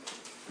Him,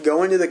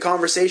 go into the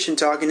conversation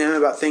talking to Him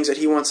about things that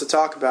He wants to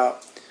talk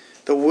about.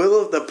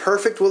 The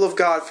perfect will of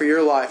God for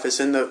your life is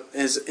in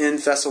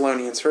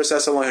Thessalonians, 1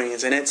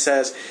 Thessalonians, and it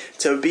says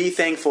to be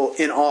thankful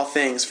in all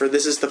things, for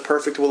this is the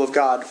perfect will of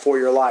God for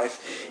your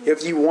life.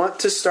 If you want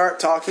to start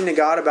talking to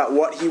God about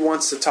what He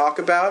wants to talk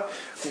about,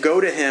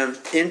 go to Him,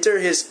 enter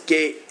His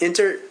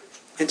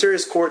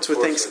courts with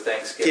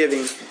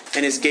thanksgiving,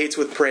 and His gates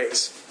with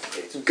praise.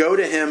 Go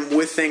to Him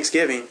with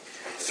thanksgiving.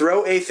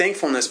 Throw a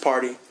thankfulness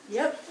party.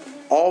 Yep.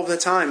 All the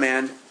time,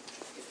 man.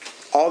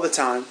 All the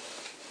time.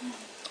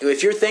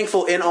 If you're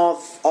thankful in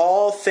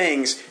all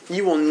things,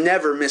 you will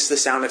never miss the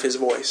sound of His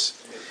voice.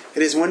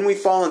 It is when we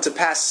fall into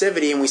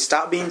passivity and we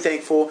stop being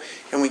thankful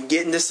and we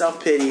get into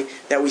self-pity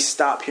that we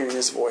stop hearing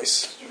His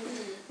voice.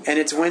 And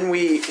it's when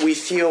we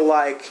feel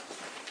like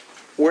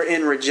we're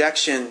in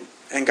rejection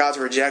and God's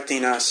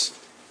rejecting us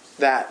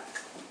that,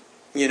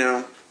 you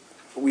know,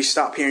 we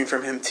stop hearing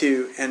from Him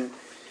too.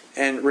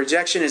 And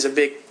rejection is a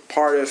big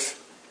part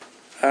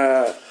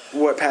of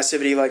what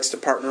passivity likes to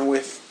partner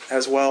with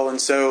as well.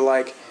 And so,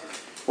 like,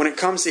 when it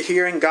comes to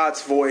hearing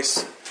God's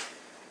voice,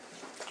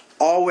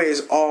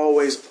 always,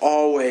 always,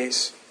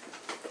 always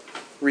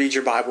read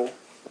your Bible.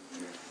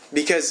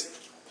 Because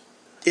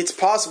it's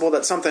possible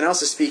that something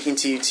else is speaking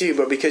to you too,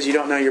 but because you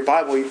don't know your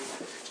Bible,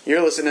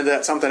 you're listening to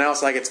that something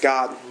else like it's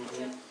God.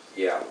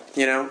 Yeah.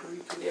 You know?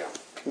 Yeah.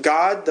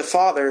 God, the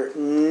Father,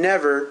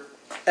 never,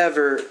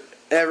 ever,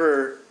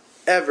 ever,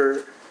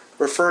 ever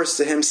refers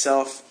to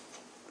Himself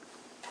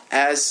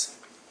as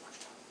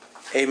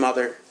a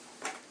mother.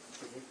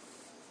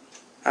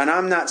 And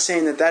I'm not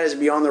saying that is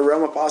beyond the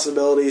realm of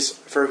possibilities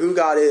for who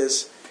God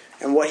is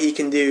and what He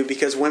can do,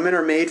 because women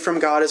are made from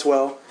God as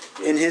well,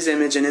 in His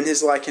image and in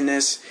His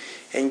likeness.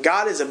 And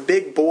God is a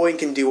big boy and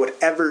can do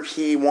whatever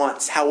He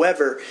wants.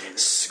 However,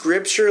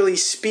 scripturally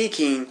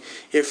speaking,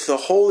 if the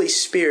Holy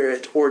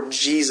Spirit or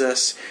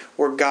Jesus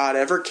or God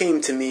ever came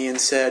to me and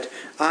said,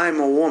 I'm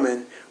a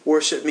woman,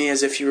 worship me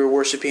as if you were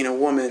worshiping a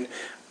woman,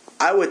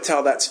 I would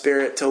tell that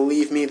spirit to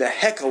leave me the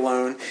heck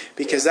alone,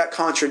 because that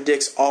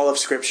contradicts all of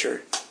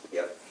Scripture.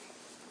 Yep.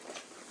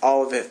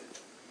 All of it.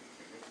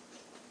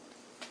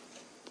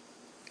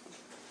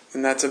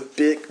 And that's a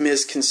big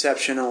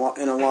misconception in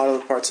a lot of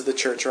the parts of the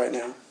church right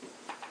now.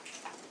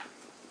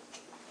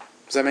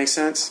 Does that make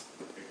sense?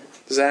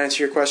 Does that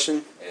answer your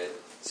question? It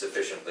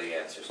sufficiently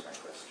answers my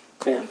question.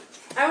 Cool.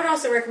 I would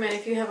also recommend,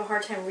 if you have a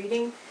hard time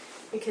reading,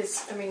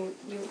 because, I mean,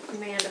 you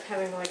may end up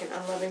having like an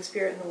unloving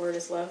spirit, and the word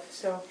is love,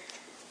 so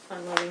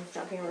unloving,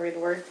 not being able to read the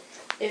word.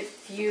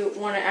 If you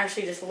want to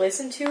actually just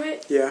listen to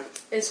it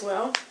as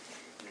well,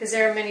 because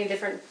there are many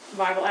different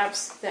Bible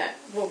apps that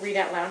will read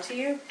out loud to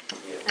you.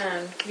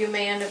 You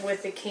may end up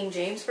with the King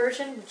James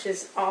Version, which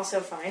is also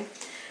fine.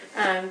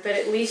 But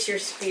at least your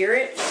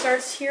spirit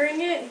starts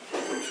hearing it.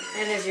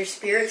 And as your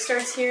spirit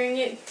starts hearing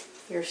it,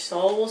 your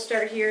soul will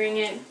start hearing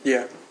it.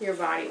 Yeah. Your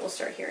body will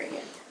start hearing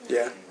it.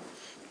 Yeah.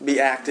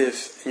 Be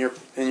active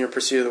in your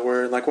pursuit of the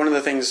Word. Like, one of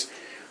the things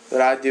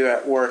that I do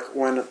at work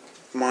when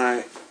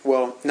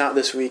not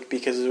this week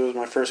because it was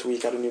my first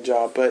week at a new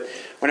job, but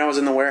when I was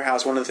in the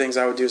warehouse, one of the things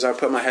I would do is I would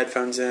put my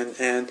headphones in,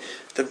 and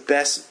the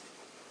best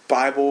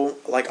Bible,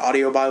 like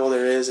audio Bible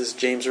there is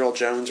James Earl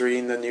Jones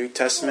reading the New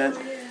Testament.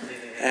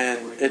 And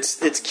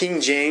it's King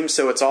James,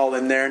 so it's all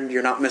in there, and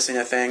you're not missing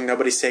a thing.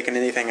 Nobody's taking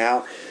anything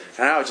out.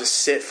 And I would just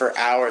sit for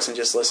hours and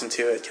just listen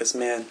to it, because,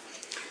 man,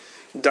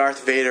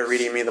 Darth Vader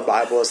reading me the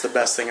Bible is the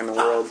best thing in the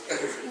world.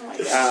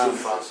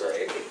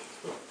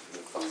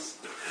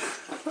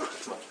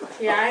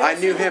 I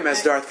knew him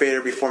as Darth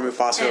Vader before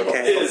Mufasa,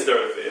 okay? It is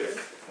Darth Vader.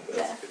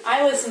 Yeah.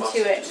 I listen to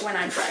it when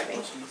I'm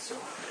driving.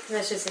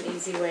 That's just an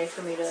easy way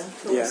for me to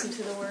listen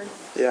to the Word.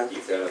 Yeah.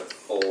 You've got a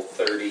full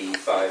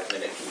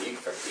 35-minute commute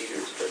from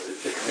Petersburg.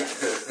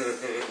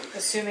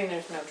 Assuming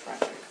there's no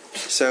traffic.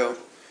 So,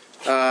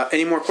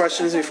 any more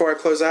questions before I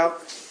close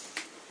out?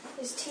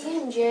 Is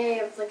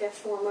TMJ like a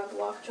form of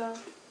lockjaw?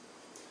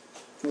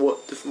 What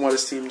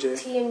is TMJ?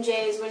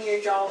 TMJ is when your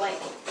jaw like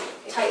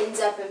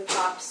tightens up and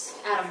pops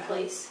out of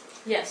place.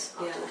 Yes.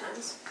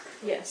 Oftentimes.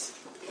 Yes.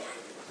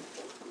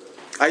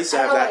 I used to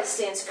I have don't know that. what it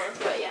stands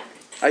for, but yeah.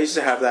 I used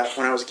to have that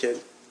when I was a kid.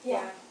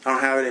 Yeah. I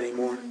don't have it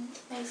anymore.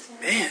 Nice to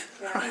have. Man,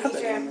 I don't have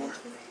that anymore.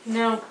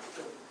 No.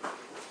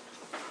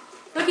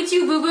 Look at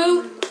you, boo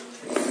boo.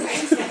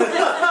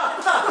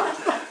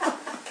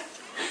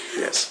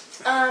 Yes.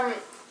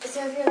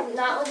 So if you're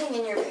not living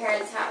in your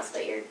parents' house,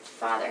 but your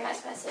father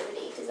has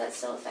passivity, does that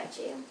still affect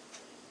you?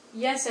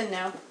 Yes and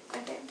no.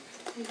 Okay.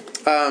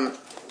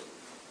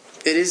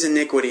 It is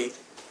iniquity,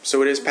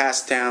 so it is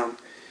passed down.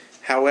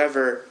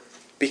 However,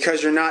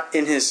 because you're not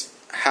in his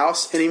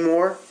house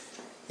anymore,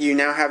 you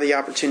now have the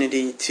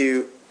opportunity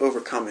to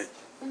overcome it.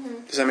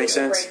 Mm-hmm. Does that make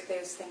sense?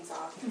 Break those things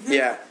off. Mm-hmm.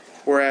 Yeah.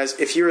 Whereas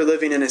if you were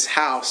living in his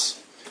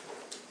house,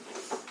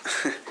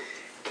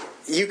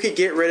 you could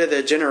get rid of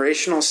the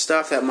generational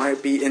stuff that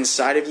might be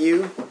inside of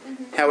you.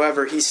 Mm-hmm.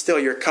 However, he's still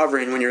your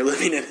covering when you're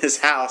living in his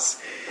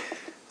house.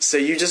 So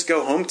you just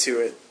go home to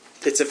it.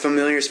 It's a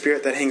familiar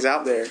spirit that hangs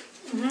out there.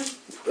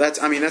 Mm-hmm.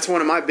 That's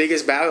one of my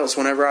biggest battles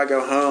whenever I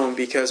go home,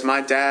 because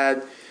my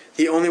dad,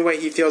 the only way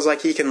he feels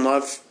like he can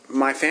love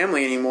my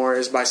family anymore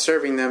is by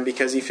serving them,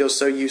 because he feels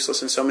so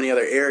useless in so many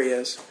other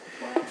areas.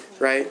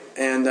 Right?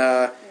 And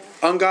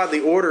ungodly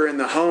order in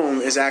the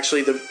home is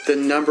actually the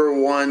number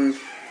one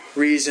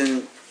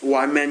reason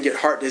why men get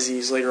heart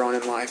disease later on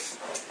in life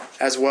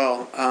as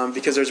well,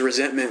 because there's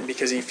resentment,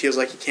 because he feels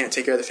like he can't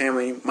take care of the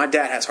family. My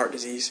dad has heart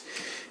disease,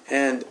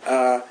 and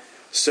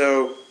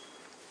so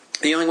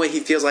the only way he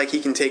feels like he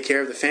can take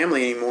care of the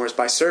family anymore is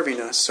by serving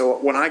us. So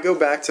when I go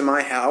back to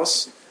my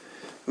house,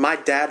 my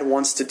dad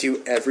wants to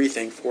do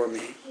everything for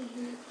me.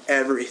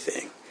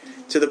 Everything.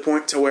 To the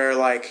point to where,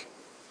 like,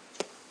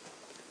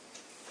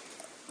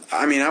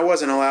 I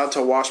wasn't allowed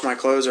to wash my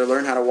clothes or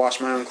learn how to wash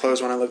my own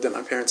clothes when I lived at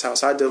my parents'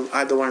 house. I had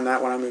to learn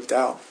that when I moved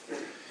out.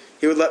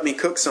 He would let me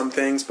cook some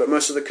things, but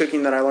most of the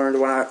cooking that I learned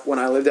when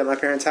I lived at my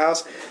parents'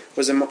 house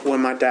was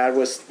when my dad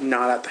was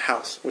not at the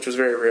house, which was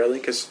very rarely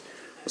because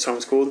I was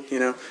homeschooled, you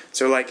know.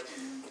 So, like,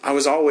 I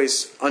was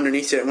always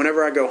underneath it. And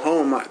whenever I go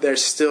home,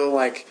 there's still,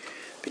 like,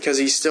 because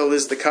he still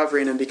is the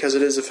covering and because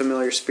it is a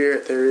familiar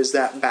spirit, there is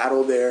that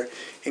battle there.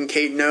 And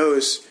Kate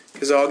knows,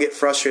 because I'll get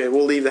frustrated.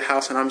 We'll leave the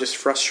house and I'm just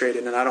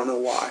frustrated and I don't know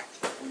why.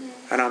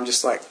 And I'm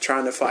just, like,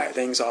 trying to fight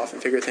things off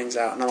and figure things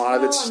out. And a lot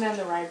of it's... and then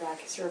the ride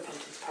back is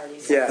repentance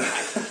parties. Yeah.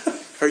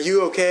 Are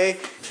you okay?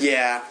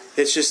 Yeah.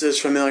 It's just those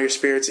familiar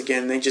spirits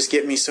again. They just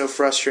get me so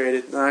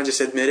frustrated. And I just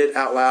admit it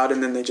out loud,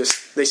 and then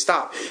they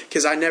stop.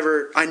 Because I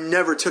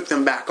never took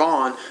them back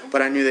on,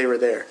 but I knew they were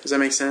there. Does that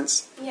make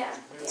sense? Yeah.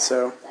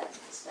 So. That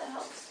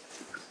helps.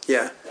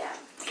 Yeah. Yeah.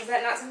 Is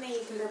that not something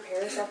you can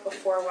prepare yourself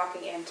before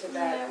walking into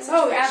that situation?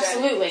 Oh,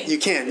 absolutely. You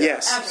can,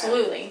 yes.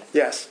 Absolutely.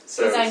 Yes.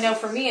 Because I know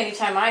for me,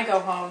 anytime I go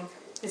home,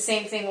 the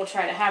same thing will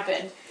try to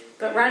happen.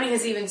 But Ronnie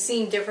has even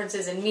seen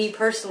differences in me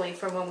personally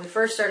from when we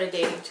first started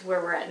dating to where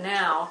we're at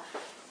now.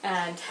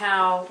 And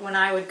how when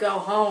I would go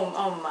home,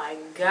 oh my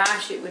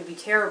gosh, it would be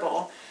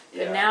terrible.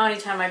 But now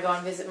anytime I go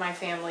and visit my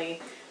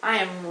family, I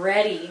am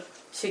ready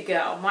to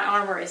go. My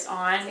armor is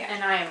on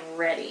and I am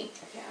ready.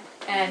 Yeah.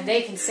 And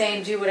they can say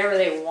and do whatever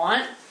they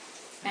want,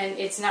 and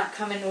it's not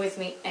coming with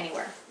me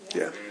anywhere.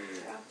 Yeah.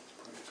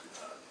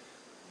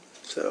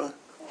 So.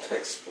 That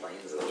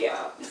explains it.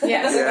 Yeah.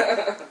 Yes.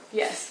 Yeah.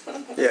 Yes.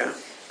 Yeah.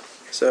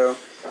 So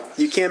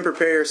you can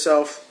prepare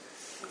yourself.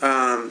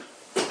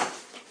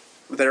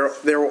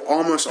 There will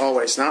almost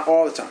always, not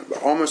all the time,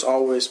 but almost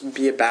always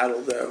be a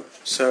battle, though.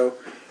 So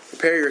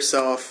prepare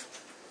yourself,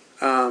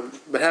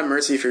 but have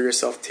mercy for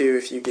yourself too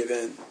if you give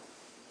in.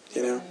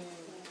 You know,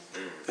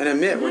 and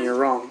admit when you're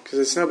wrong, because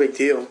it's no big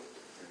deal.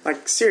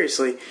 Like,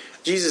 seriously,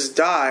 Jesus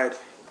died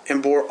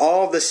and bore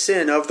all the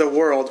sin of the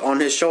world on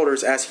his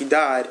shoulders as he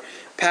died,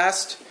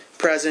 past,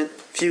 present,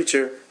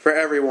 future, for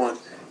everyone.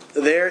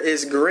 There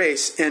is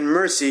grace and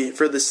mercy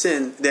for the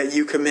sin that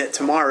you commit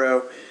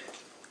tomorrow.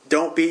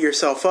 Don't beat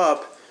yourself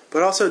up,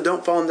 but also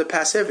don't fall into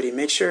passivity.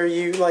 Make sure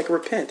you, like,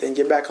 repent and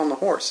get back on the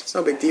horse. It's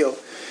no big deal.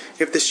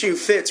 If the shoe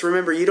fits,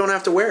 remember, you don't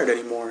have to wear it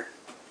anymore.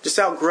 Just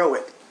outgrow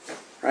it,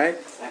 right?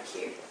 It's not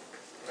cute.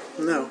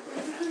 No.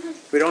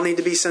 We don't need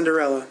to be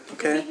Cinderella,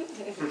 okay?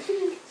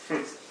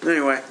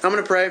 Anyway, I'm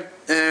going to pray,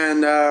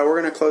 and we're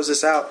going to close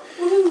this out.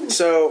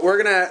 So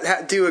we're going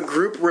to do a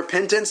group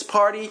repentance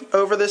party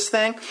over this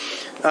thing.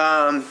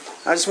 I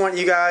just want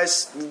you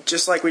guys,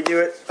 just like we do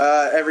it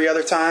every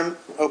other time,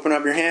 open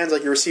up your hands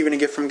like you're receiving a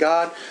gift from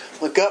God.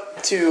 Look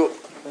up to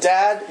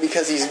Dad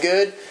because he's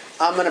good.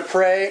 I'm going to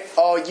pray.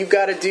 All you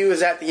got to do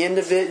is at the end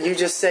of it, you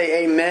just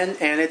say amen,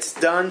 and it's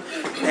done.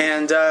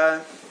 And,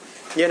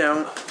 you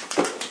know,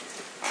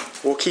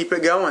 we'll keep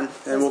it going,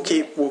 and we'll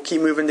keep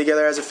moving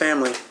together as a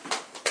family.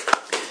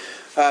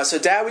 So,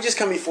 Dad, we just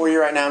come before you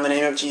right now in the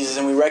name of Jesus,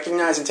 and we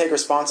recognize and take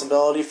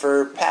responsibility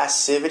for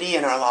passivity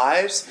in our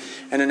lives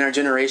and in our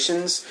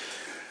generations.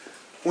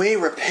 We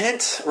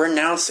repent,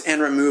 renounce,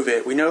 and remove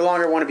it. We no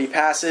longer want to be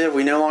passive.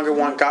 We no longer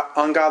want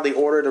ungodly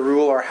order to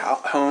rule our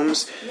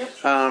homes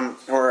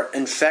or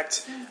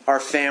infect our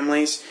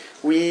families.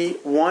 We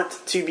want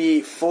to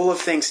be full of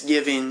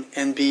thanksgiving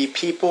and be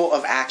people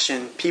of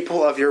action,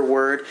 people of your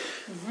word.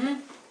 Mm-hmm.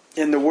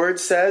 And the word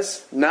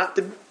says not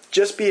to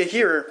just be a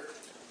hearer,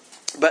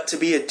 but to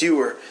be a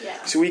doer.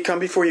 Yeah. So we come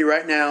before you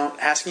right now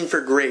asking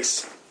for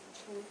grace.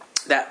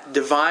 that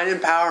divine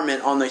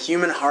empowerment on the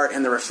human heart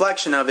and the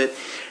reflection of it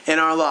in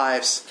our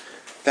lives,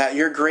 that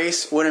your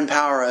grace would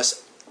empower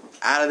us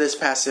out of this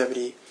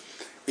passivity.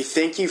 We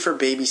thank you for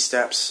baby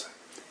steps.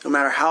 No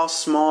matter how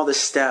small the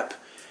step,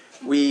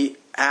 we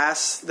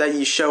ask that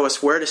you show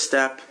us where to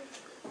step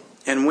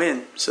and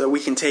when, so that we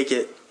can take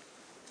it.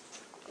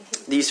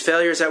 These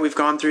failures that we've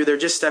gone through, they're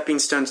just stepping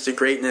stones to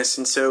greatness.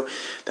 And so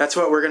that's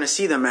what we're going to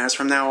see them as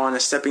from now on,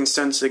 as stepping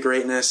stones to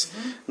greatness.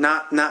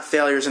 Not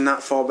failures and not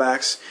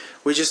fallbacks.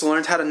 We just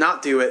learned how to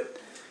not do it.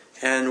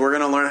 And we're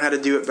going to learn how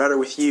to do it better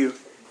with you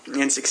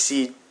and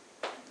succeed.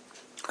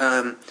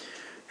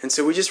 And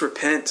so we just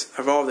repent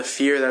of all the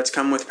fear that's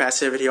come with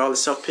passivity, all the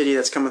self-pity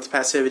that's come with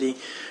passivity,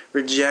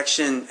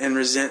 rejection and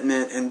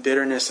resentment and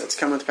bitterness that's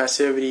come with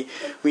passivity.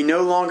 We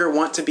no longer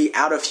want to be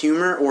out of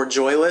humor or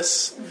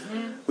joyless.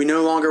 We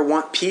no longer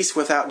want peace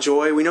without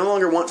joy. We no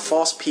longer want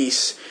false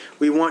peace.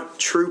 We want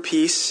true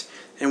peace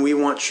and we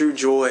want true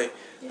joy.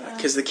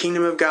 Because the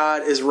kingdom of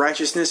God is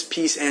righteousness,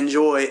 peace, and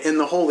joy in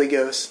the Holy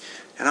Ghost.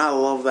 And I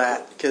love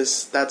that,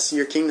 because that's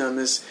your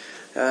kingdom.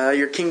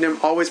 Your kingdom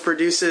always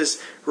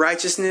produces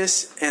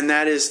righteousness, and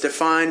that is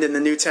defined in the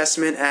New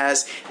Testament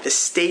as the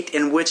state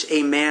in which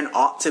a man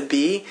ought to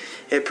be.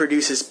 It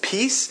produces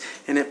peace,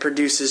 and it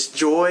produces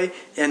joy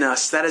in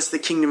us. That is the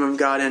kingdom of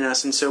God in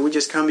us. And so we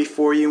just come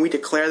before you, and we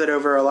declare that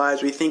over our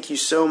lives. We thank you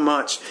so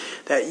much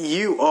that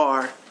you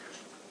are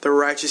the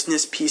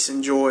righteousness, peace,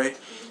 and joy.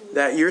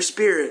 That your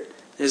Spirit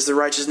is the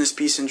righteousness,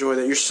 peace, and joy.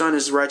 That your Son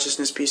is the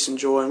righteousness, peace, and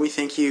joy. And we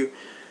thank you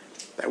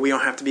that we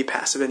don't have to be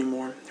passive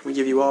anymore. We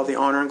give you all the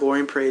honor and glory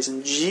and praise.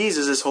 In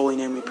Jesus' holy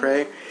name we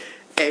pray.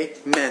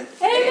 Amen.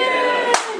 Amen.